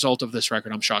as a result of this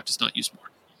record, I'm shocked it's not used more.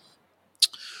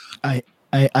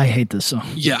 I hate this song.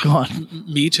 Yeah, go on.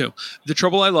 Me too. The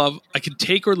Trouble I Love, I can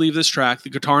take or leave this track. The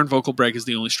guitar and vocal break is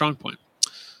the only strong point.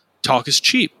 Talk is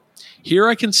Cheap. Here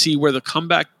I can see where the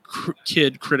Comeback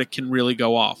kid critic can really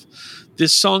go off.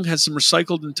 This song has some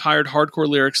recycled and tired hardcore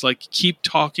lyrics like "Keep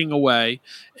Talking Away"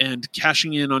 and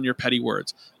 "Cashing In on Your Petty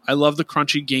Words." I love the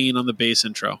crunchy gain on the bass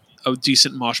intro. A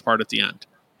decent mosh part at the end.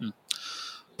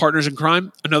 Partners in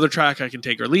Crime, another track I can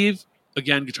take or leave.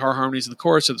 Again, guitar harmonies in the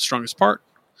chorus are the strongest part.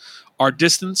 Our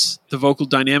Distance, the vocal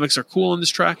dynamics are cool on this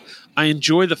track. I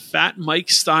enjoy the Fat Mike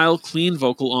style clean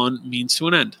vocal on Means to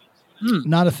an End.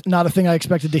 Not a thing I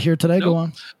expected to hear today. Nope. Go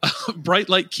on. Bright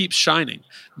Light Keeps Shining.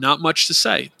 Not much to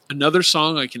say. Another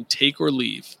song I can take or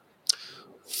leave.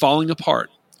 Falling Apart.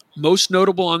 Most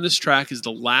notable on this track is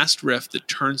the last riff that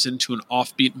turns into an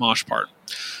offbeat mosh part.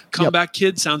 Comeback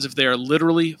Kid sounds as if they are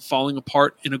literally falling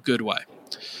apart in a good way.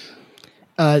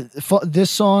 This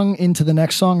song into the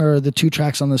next song are the two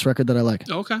tracks on this record that I like.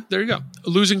 Okay, there you go.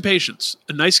 Losing Patience.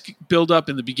 A nice build up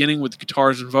in the beginning with the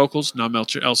guitars and vocals. Not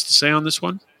much else to say on this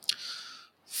one.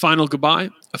 Final Goodbye.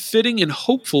 A fitting and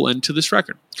hopeful end to this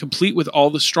record, complete with all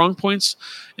the strong points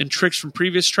and tricks from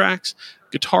previous tracks,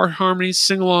 guitar harmonies,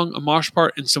 sing-along, a mosh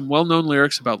part, and some well-known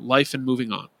lyrics about life and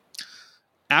moving on.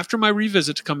 After my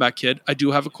revisit to Comeback Kid, I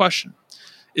do have a question.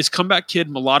 Is Comeback Kid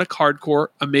melodic hardcore,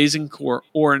 amazing core,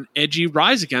 or an edgy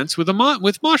rise against with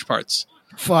mosh parts?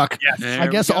 Fuck. Yes. I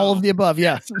guess all of the above.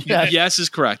 Yes. Yes is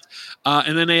correct.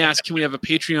 And then they ask, can we have a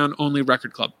Patreon-only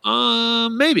record club?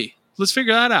 Maybe. Let's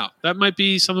figure that out. That might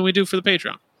be something we do for the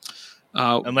Patreon.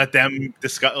 And let them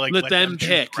discuss. Let them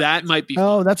pick. That might be fun.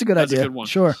 Oh, that's a good idea. A good one.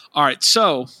 Sure. All right.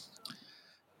 So,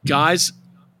 guys,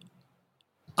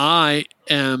 I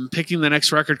am picking the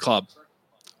next record club.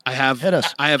 Hit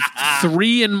us. I have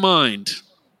 3 in mind.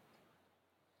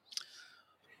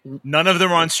 None of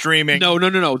them are on streaming. No.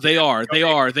 They are.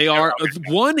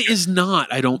 One is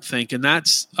not, I don't think. And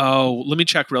that's, let me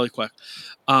check really quick.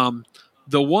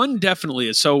 The one definitely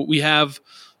is. So we have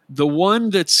the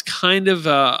one that's kind of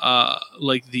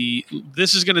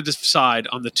this is going to decide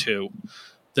on the 2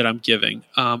 that I'm giving.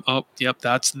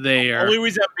 That's there. The only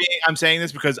reason I'm saying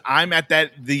this because I'm at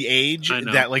the age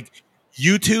that like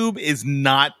YouTube is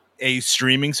not a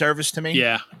streaming service to me.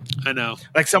 Yeah, I know.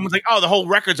 Like someone's like, "Oh, the whole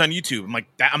record's on YouTube." I'm like,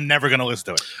 I'm never going to listen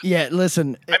to it. Yeah,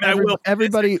 listen. I mean, I will.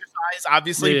 Everybody,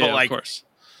 obviously, but like, of course.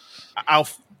 I'll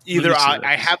either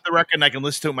I have the record and I can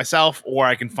listen to it myself, or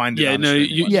I can find it.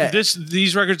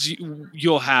 These records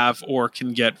you'll have or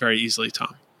can get very easily,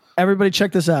 Tom. Everybody,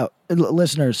 check this out,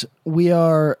 listeners. We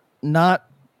are not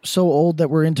so old that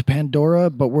we're into Pandora,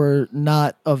 but we're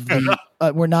not of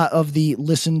the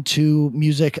listen to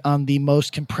music on the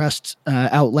most compressed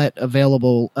outlet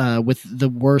available with the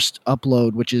worst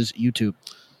upload, which is YouTube.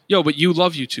 Yo, but you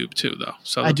love YouTube too, though.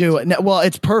 So I do. Well,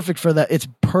 it's perfect for that. It's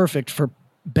perfect for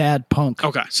bad punk.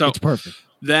 Okay, so it's perfect.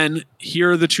 Then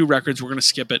here are the 2 records. We're going to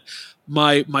skip it.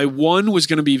 My one was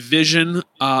going to be Vision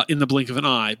in the Blink of an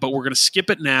Eye, but we're going to skip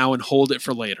it now and hold it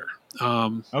for later.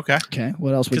 Okay.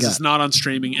 What else we got? Because it's not on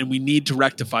streaming, and we need to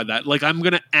rectify that. Like, I'm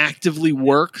going to actively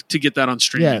work to get that on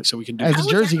streaming so we can do as that. a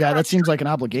Jersey guy, that seems like an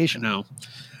obligation. No.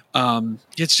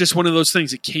 It's just one of those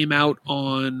things. It came out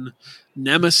on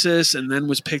Nemesis and then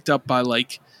was picked up by,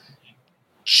 like,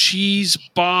 Cheese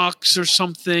Box or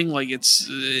something. Like, it's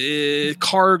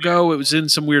Cargo. It was in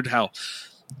some weird hell.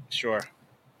 Sure.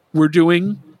 We're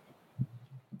doing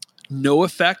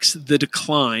NoFX, The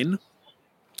Decline.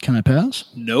 Can I pass?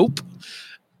 Nope.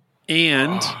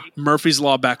 And Murphy's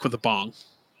Law, Back with a Bong.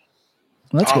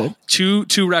 Well, that's good.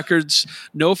 Two records.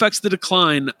 NoFX, The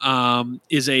Decline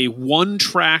is a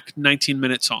 1-track,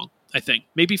 19-minute song, I think.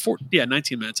 Maybe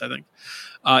 19 minutes, I think.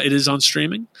 It is on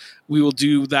streaming. We will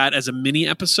do that as a mini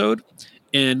episode.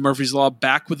 And Murphy's Law,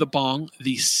 Back with a Bong,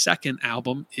 the second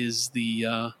album, is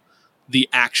the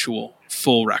actual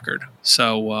full record.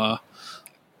 So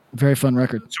very fun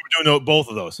record. So we're doing both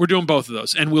of those. We're doing both of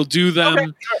those, and we'll do them.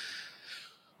 Okay, sure.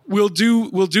 We'll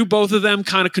do both of them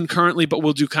kind of concurrently, but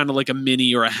we'll do kind of like a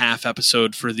mini or a half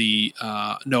episode for the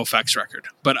NoFX record.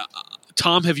 But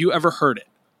Tom, have you ever heard it?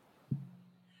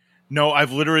 No,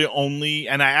 I've literally only,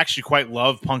 and I actually quite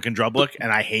love Punk and Drublick, and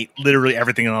I hate literally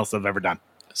everything else I've ever done.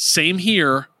 Same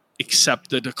here, except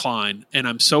The Decline, and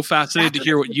I'm so fascinated to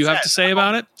hear what you have to say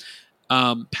about it.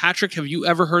 Patrick, have you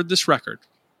ever heard this record?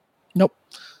 Nope.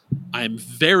 I'm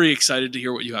very excited to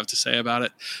hear what you have to say about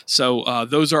it. So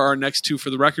those are our next 2 for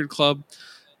the record club.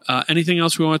 Anything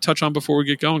else we want to touch on before we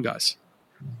get going, guys?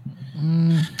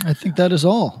 I think that is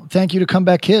all. Thank you to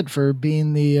Comeback Kid for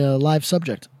being the live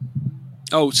subject.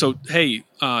 Oh, so, hey,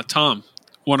 Tom,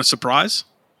 want a surprise?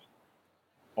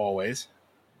 Always.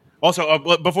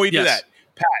 Also, before you do that,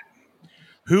 Pat,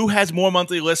 who has more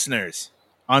monthly listeners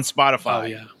on Spotify? Oh,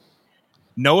 yeah.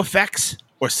 NoFX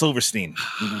or Silverstein?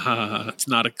 It's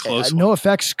not a close one.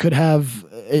 NoFX could have,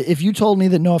 if you told me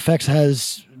that NoFX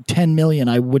has 10 million,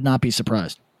 I would not be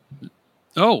surprised.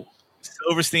 Oh,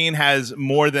 Silverstein has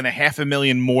more than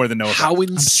 500,000 more than NoFX. how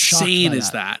insane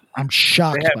is that? I'm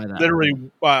shocked They by have that. literally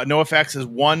NoFX is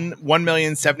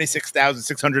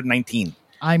 1,076,619.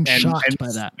 I'm shocked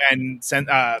by that. And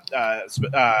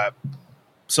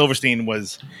Silverstein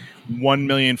was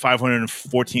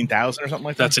 1,514,000 or something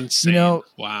like that. That's insane. You know,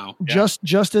 wow.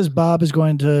 Just as Bob is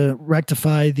going to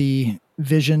rectify the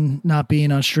Vision not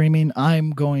being on streaming, I'm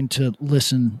going to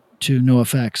listen to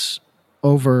NoFX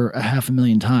over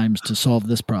 500,000 times to solve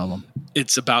this problem.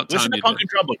 It's about time. Listen to you Punk did.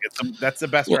 and Trouble. That's the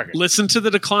best record. Listen to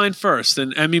the decline first.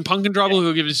 And I mean, Punk and Trouble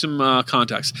will give you some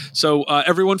context. So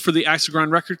everyone for the Axe to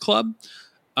Grind Record Club,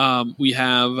 we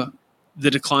have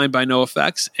The Decline by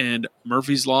NoFX and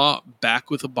Murphy's Law,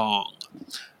 Back with a Bong.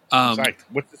 Sorry,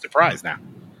 what's the surprise now?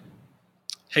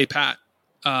 Hey, Pat.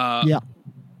 Yeah.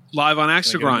 Live on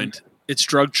Axe to Grind. It's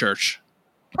Drug Church.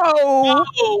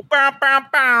 Oh, Bow, bow,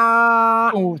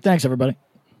 bow. oh, thanks, everybody.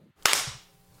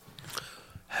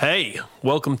 Hey,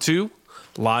 welcome to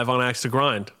Live on Axe to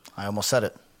Grind. I almost said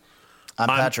it. I'm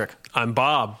Patrick. I'm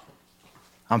Bob.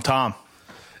 I'm Tom.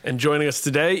 And joining us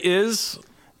today is...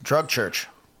 Drug Church.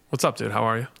 What's up, dude? How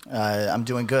are you? I'm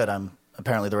doing good. I'm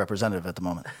apparently the representative at the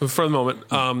moment. For the moment,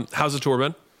 how's the tour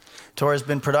been? Tour has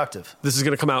been productive. This is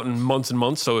going to come out in months and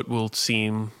months, so it will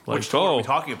seem like... Which tour are we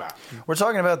talking about? We're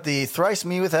talking about the Thrice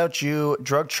Me Without You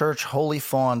Drug Church Holy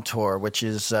Fawn Tour, which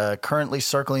is currently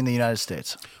circling the United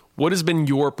States. What has been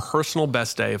your personal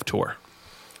best day of tour?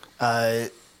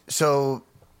 So,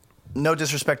 no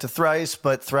disrespect to Thrice,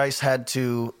 but Thrice had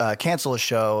to cancel a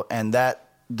show, and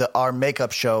our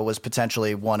makeup show was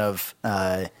potentially one of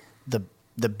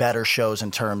the better shows in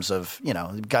terms of,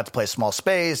 got to play a small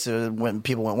space when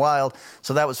people went wild.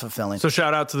 So that was fulfilling. So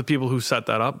shout out to the people who set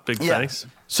that up. Big thanks.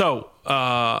 So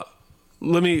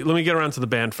let me get around to the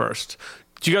band first.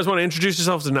 Do you guys want to introduce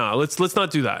yourselves? No, let's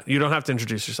not do that. You don't have to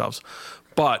introduce yourselves.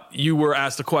 But you were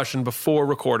asked a question before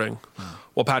recording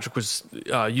while Patrick was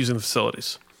using the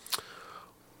facilities.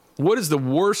 What is the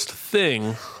worst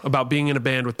thing about being in a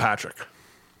band with Patrick?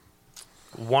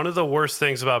 One of the worst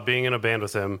things about being in a band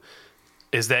with him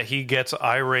is that he gets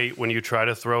irate when you try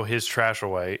to throw his trash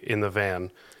away in the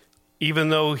van, even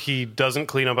though he doesn't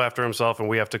clean up after himself and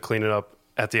we have to clean it up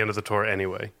at the end of the tour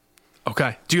anyway.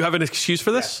 Okay. Do you have an excuse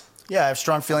for this? Yeah, I have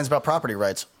strong feelings about property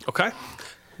rights. Okay.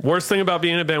 Worst thing about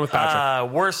being in a band with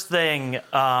Patrick? Worst thing,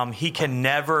 he can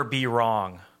never be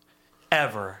wrong.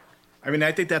 Ever. I mean,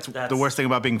 I think that's the worst thing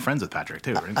about being friends with Patrick,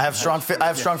 too. Right? I have strong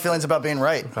feelings about being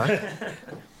right. Okay.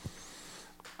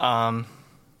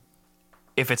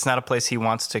 If it's not a place he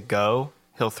wants to go,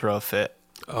 he'll throw a fit.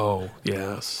 Oh,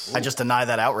 yes. I just deny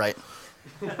that outright.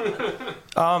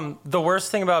 The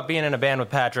worst thing about being in a band with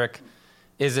Patrick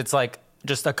is it's like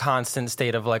just a constant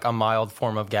state of like a mild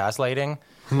form of gaslighting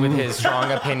with his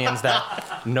strong opinions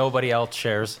that nobody else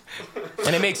shares.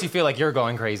 And it makes you feel like you're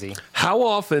going crazy. How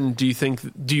often do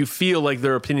you feel like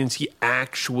there are opinions he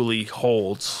actually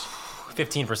holds?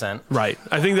 15%. Right.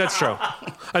 I think that's true.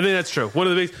 One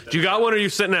of the big... Do you got one or are you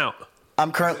sitting out?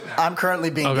 I'm currently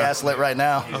being gaslit right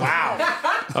now. Wow.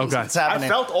 Okay. It's happening. I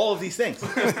felt all of these things.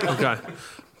 Okay.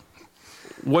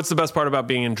 What's the best part about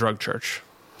being in Drug Church?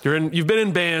 You've been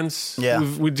in bands. Yeah.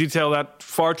 We detail that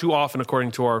far too often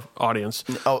according to our audience.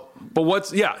 Oh. But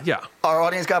Our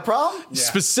audience got a problem? Yeah.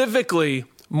 Specifically,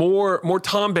 more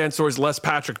Tom band stories, less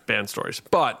Patrick band stories.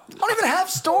 But I don't even have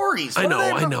stories. I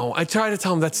know. I try to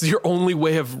tell them that's your only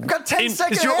way of... Got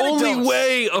 10-second It's your anecdotes. only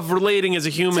way of relating as a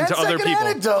human to other 10-second people.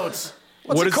 anecdotes.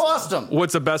 What's it cost them?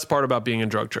 What's the best part about being in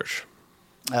Drug Church?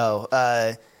 Oh,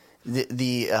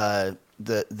 the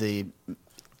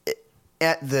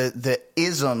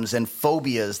isms and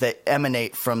phobias that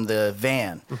emanate from the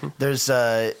van.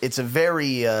 Mm-hmm. It's a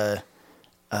very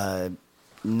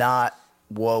not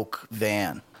woke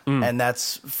van, and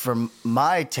that's, for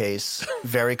my taste,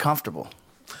 very comfortable.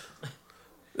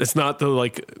 It's not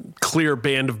the clear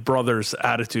band of brothers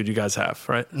attitude you guys have,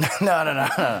 right?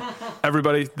 No.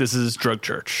 Everybody, this is Drug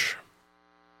Church.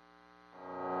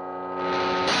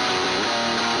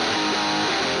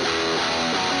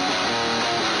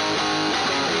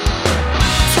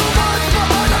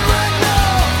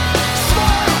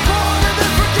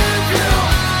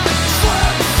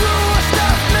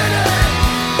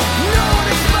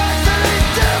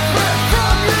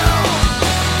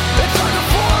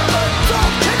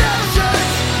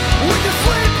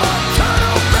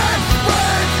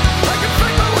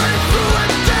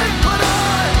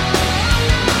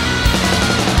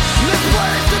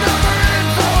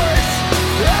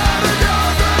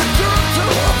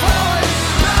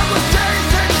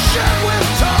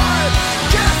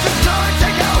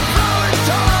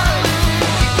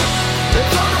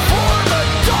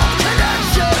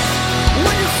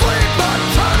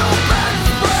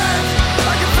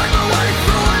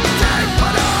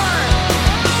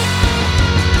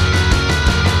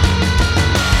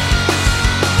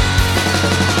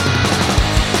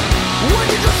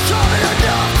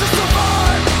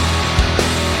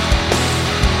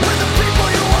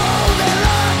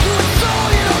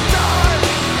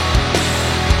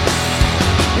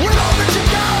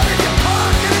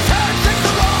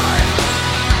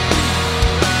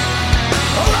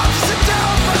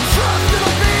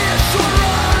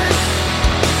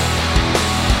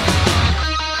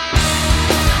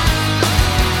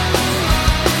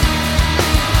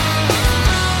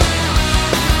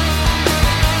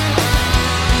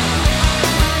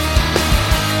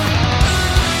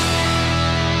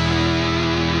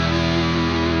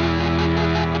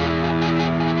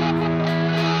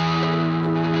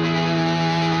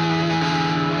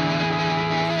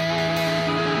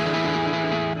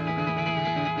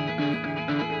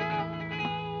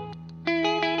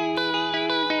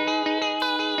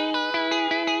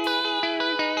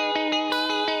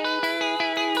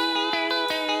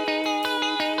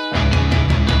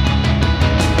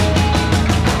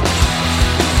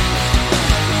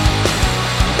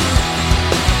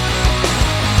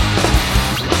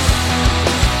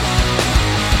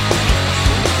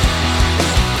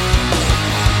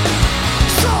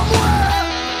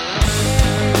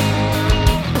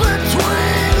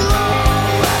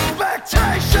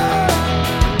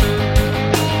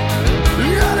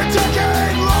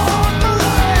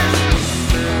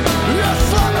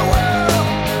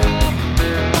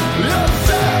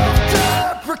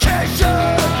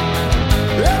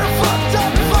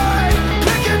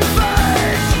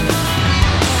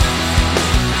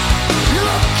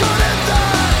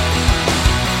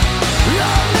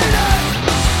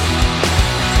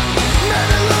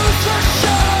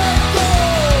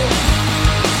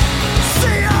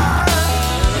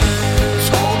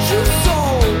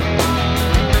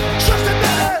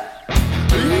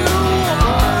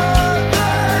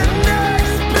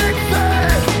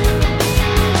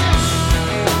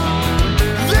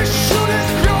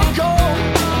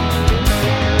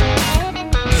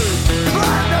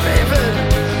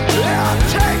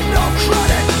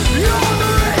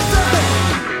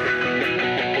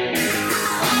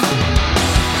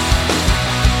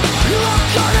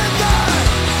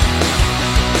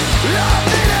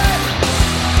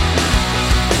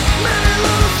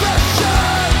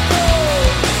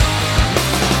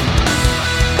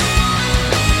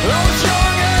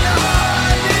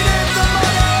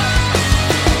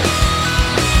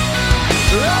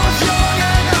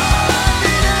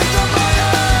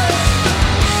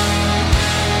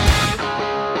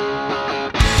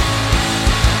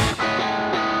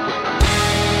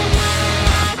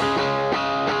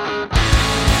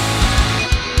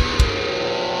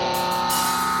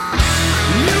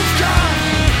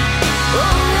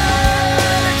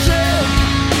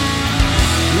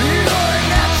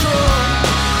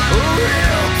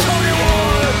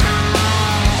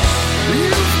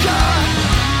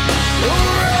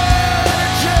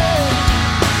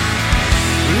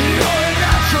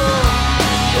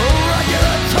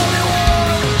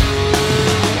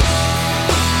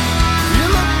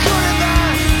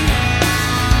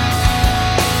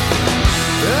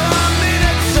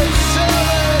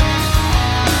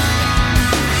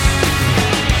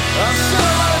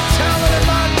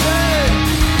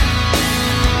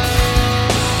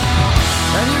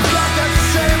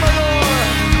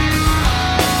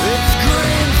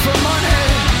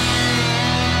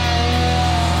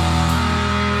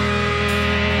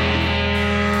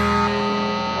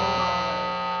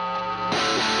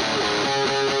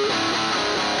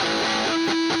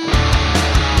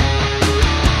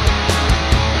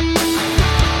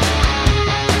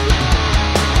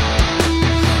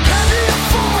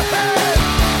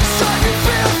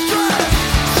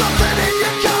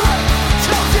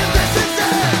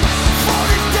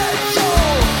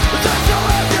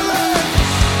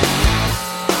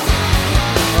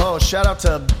 shout out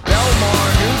to Belmar,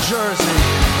 New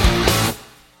Jersey.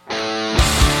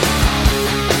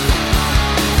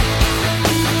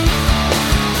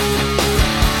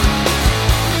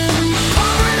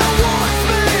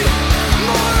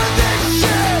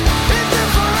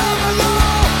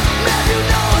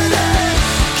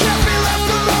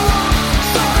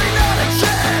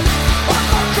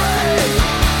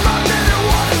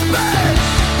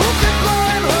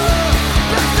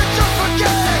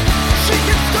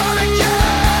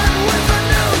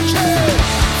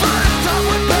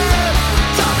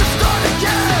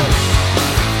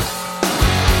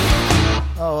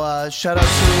 Shout out to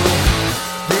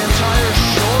the entire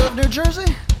shore of New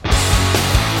Jersey.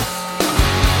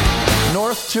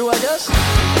 North too, I guess.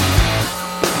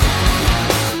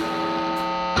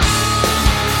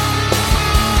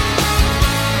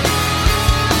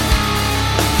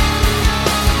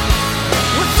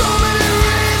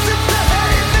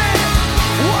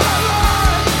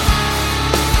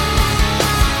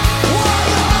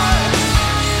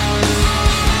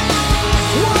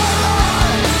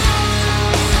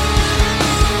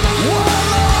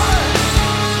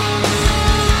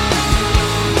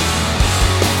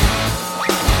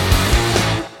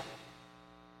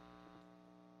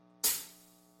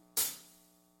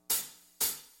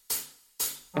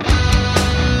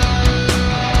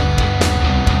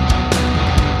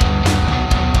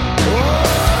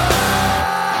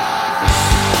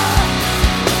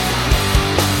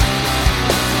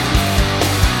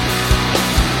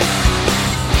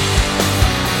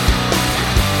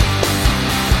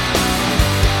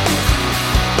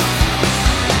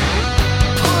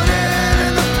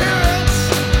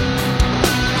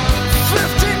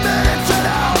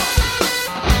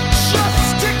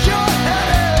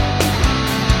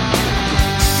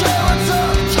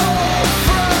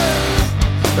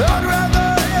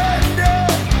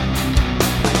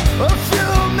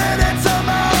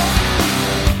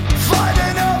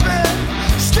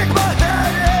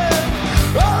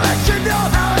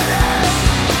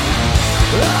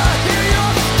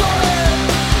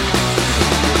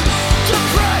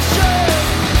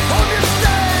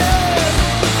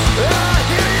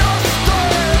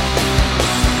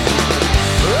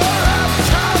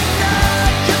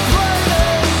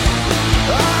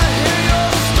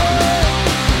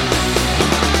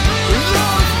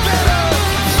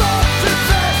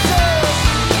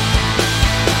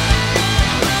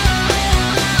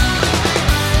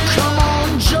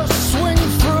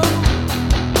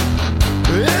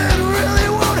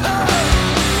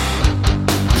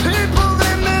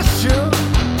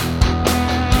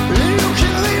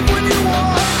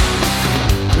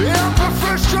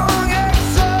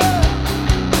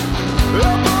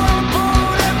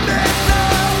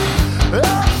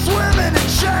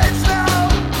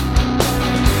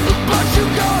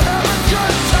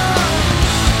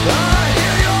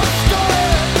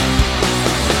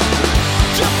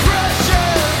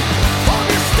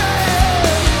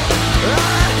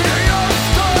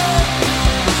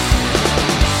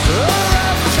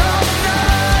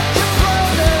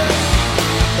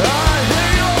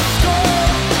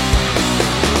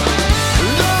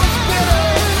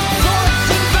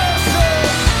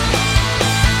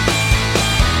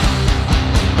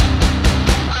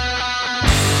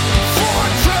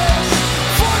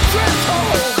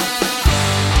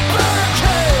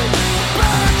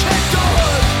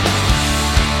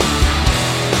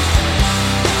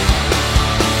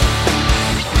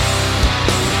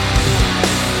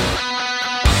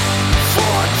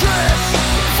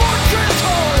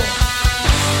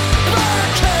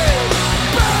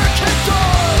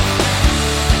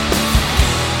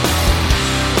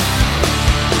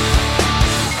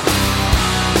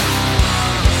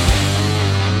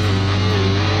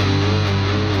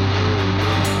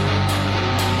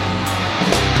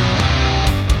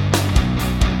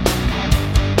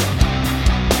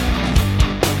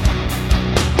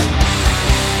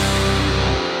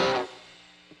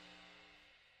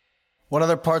 What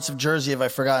other parts of Jersey have I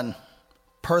forgotten?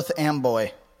 Perth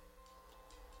Amboy.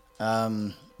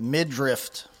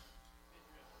 Midriff.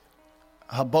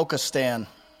 Hoboken.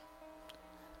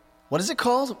 What is it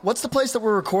called? What's the place that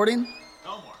we're recording?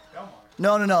 Belmar.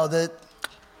 No.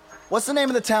 What's the name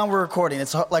of the town we're recording?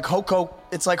 It's like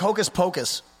Hocus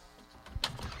Pocus.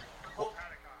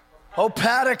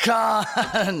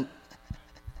 Hopaticon.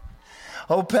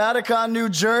 Hopaticon, New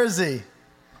Jersey.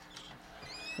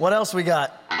 What else we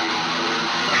got?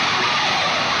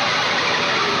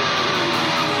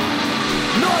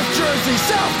 North Jersey,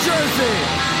 South Jersey,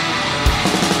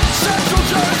 Central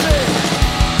Jersey.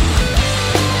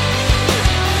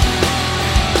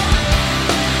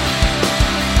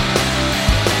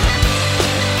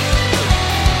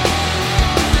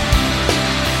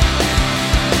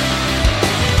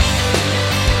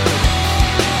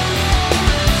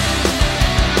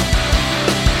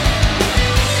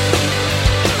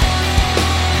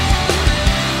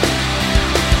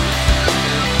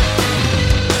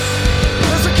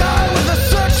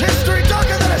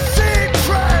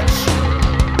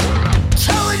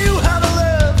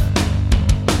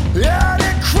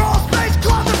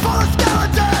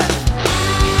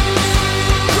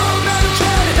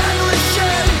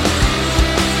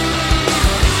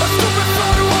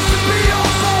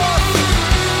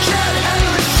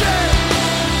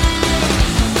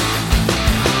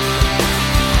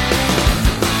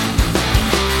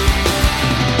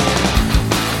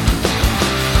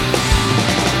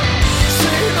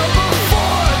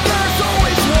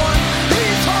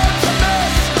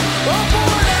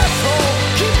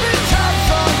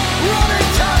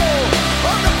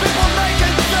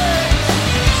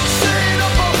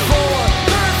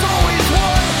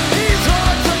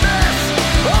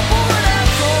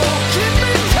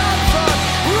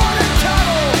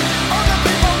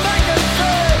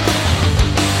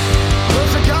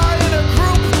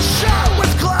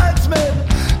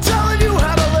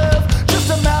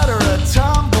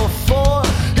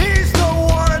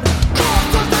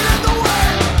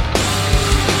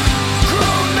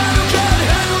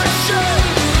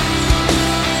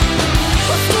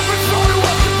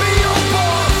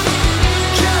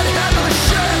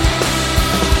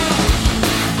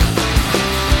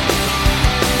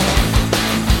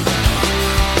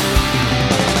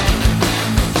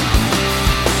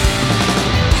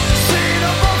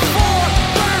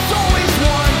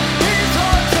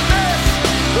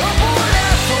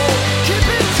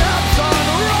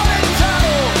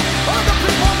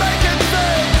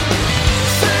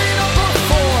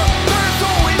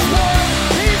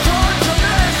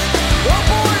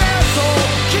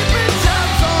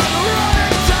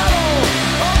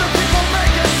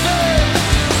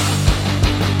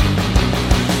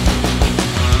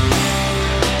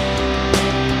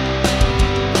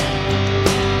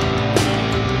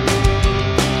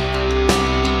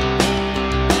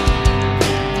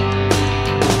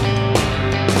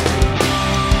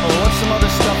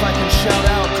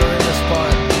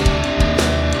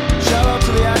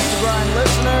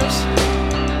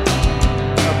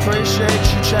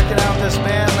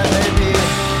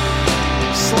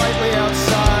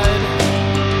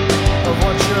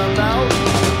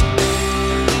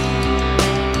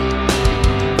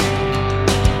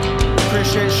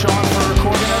 appreciate Sean for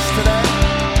recording us today.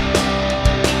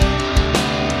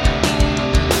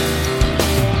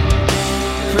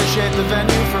 Appreciate the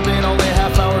venue for being only a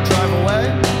half-hour drive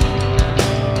away.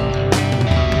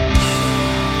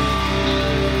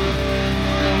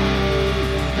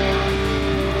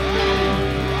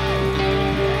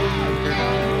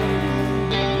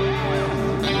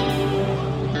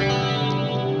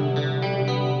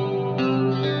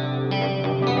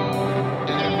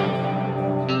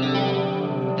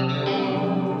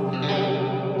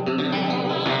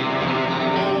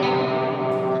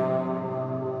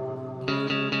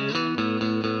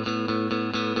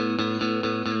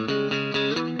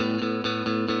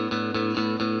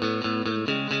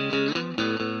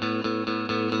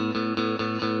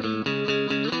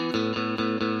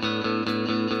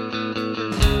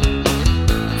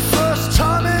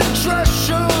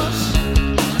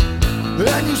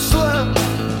 And you slept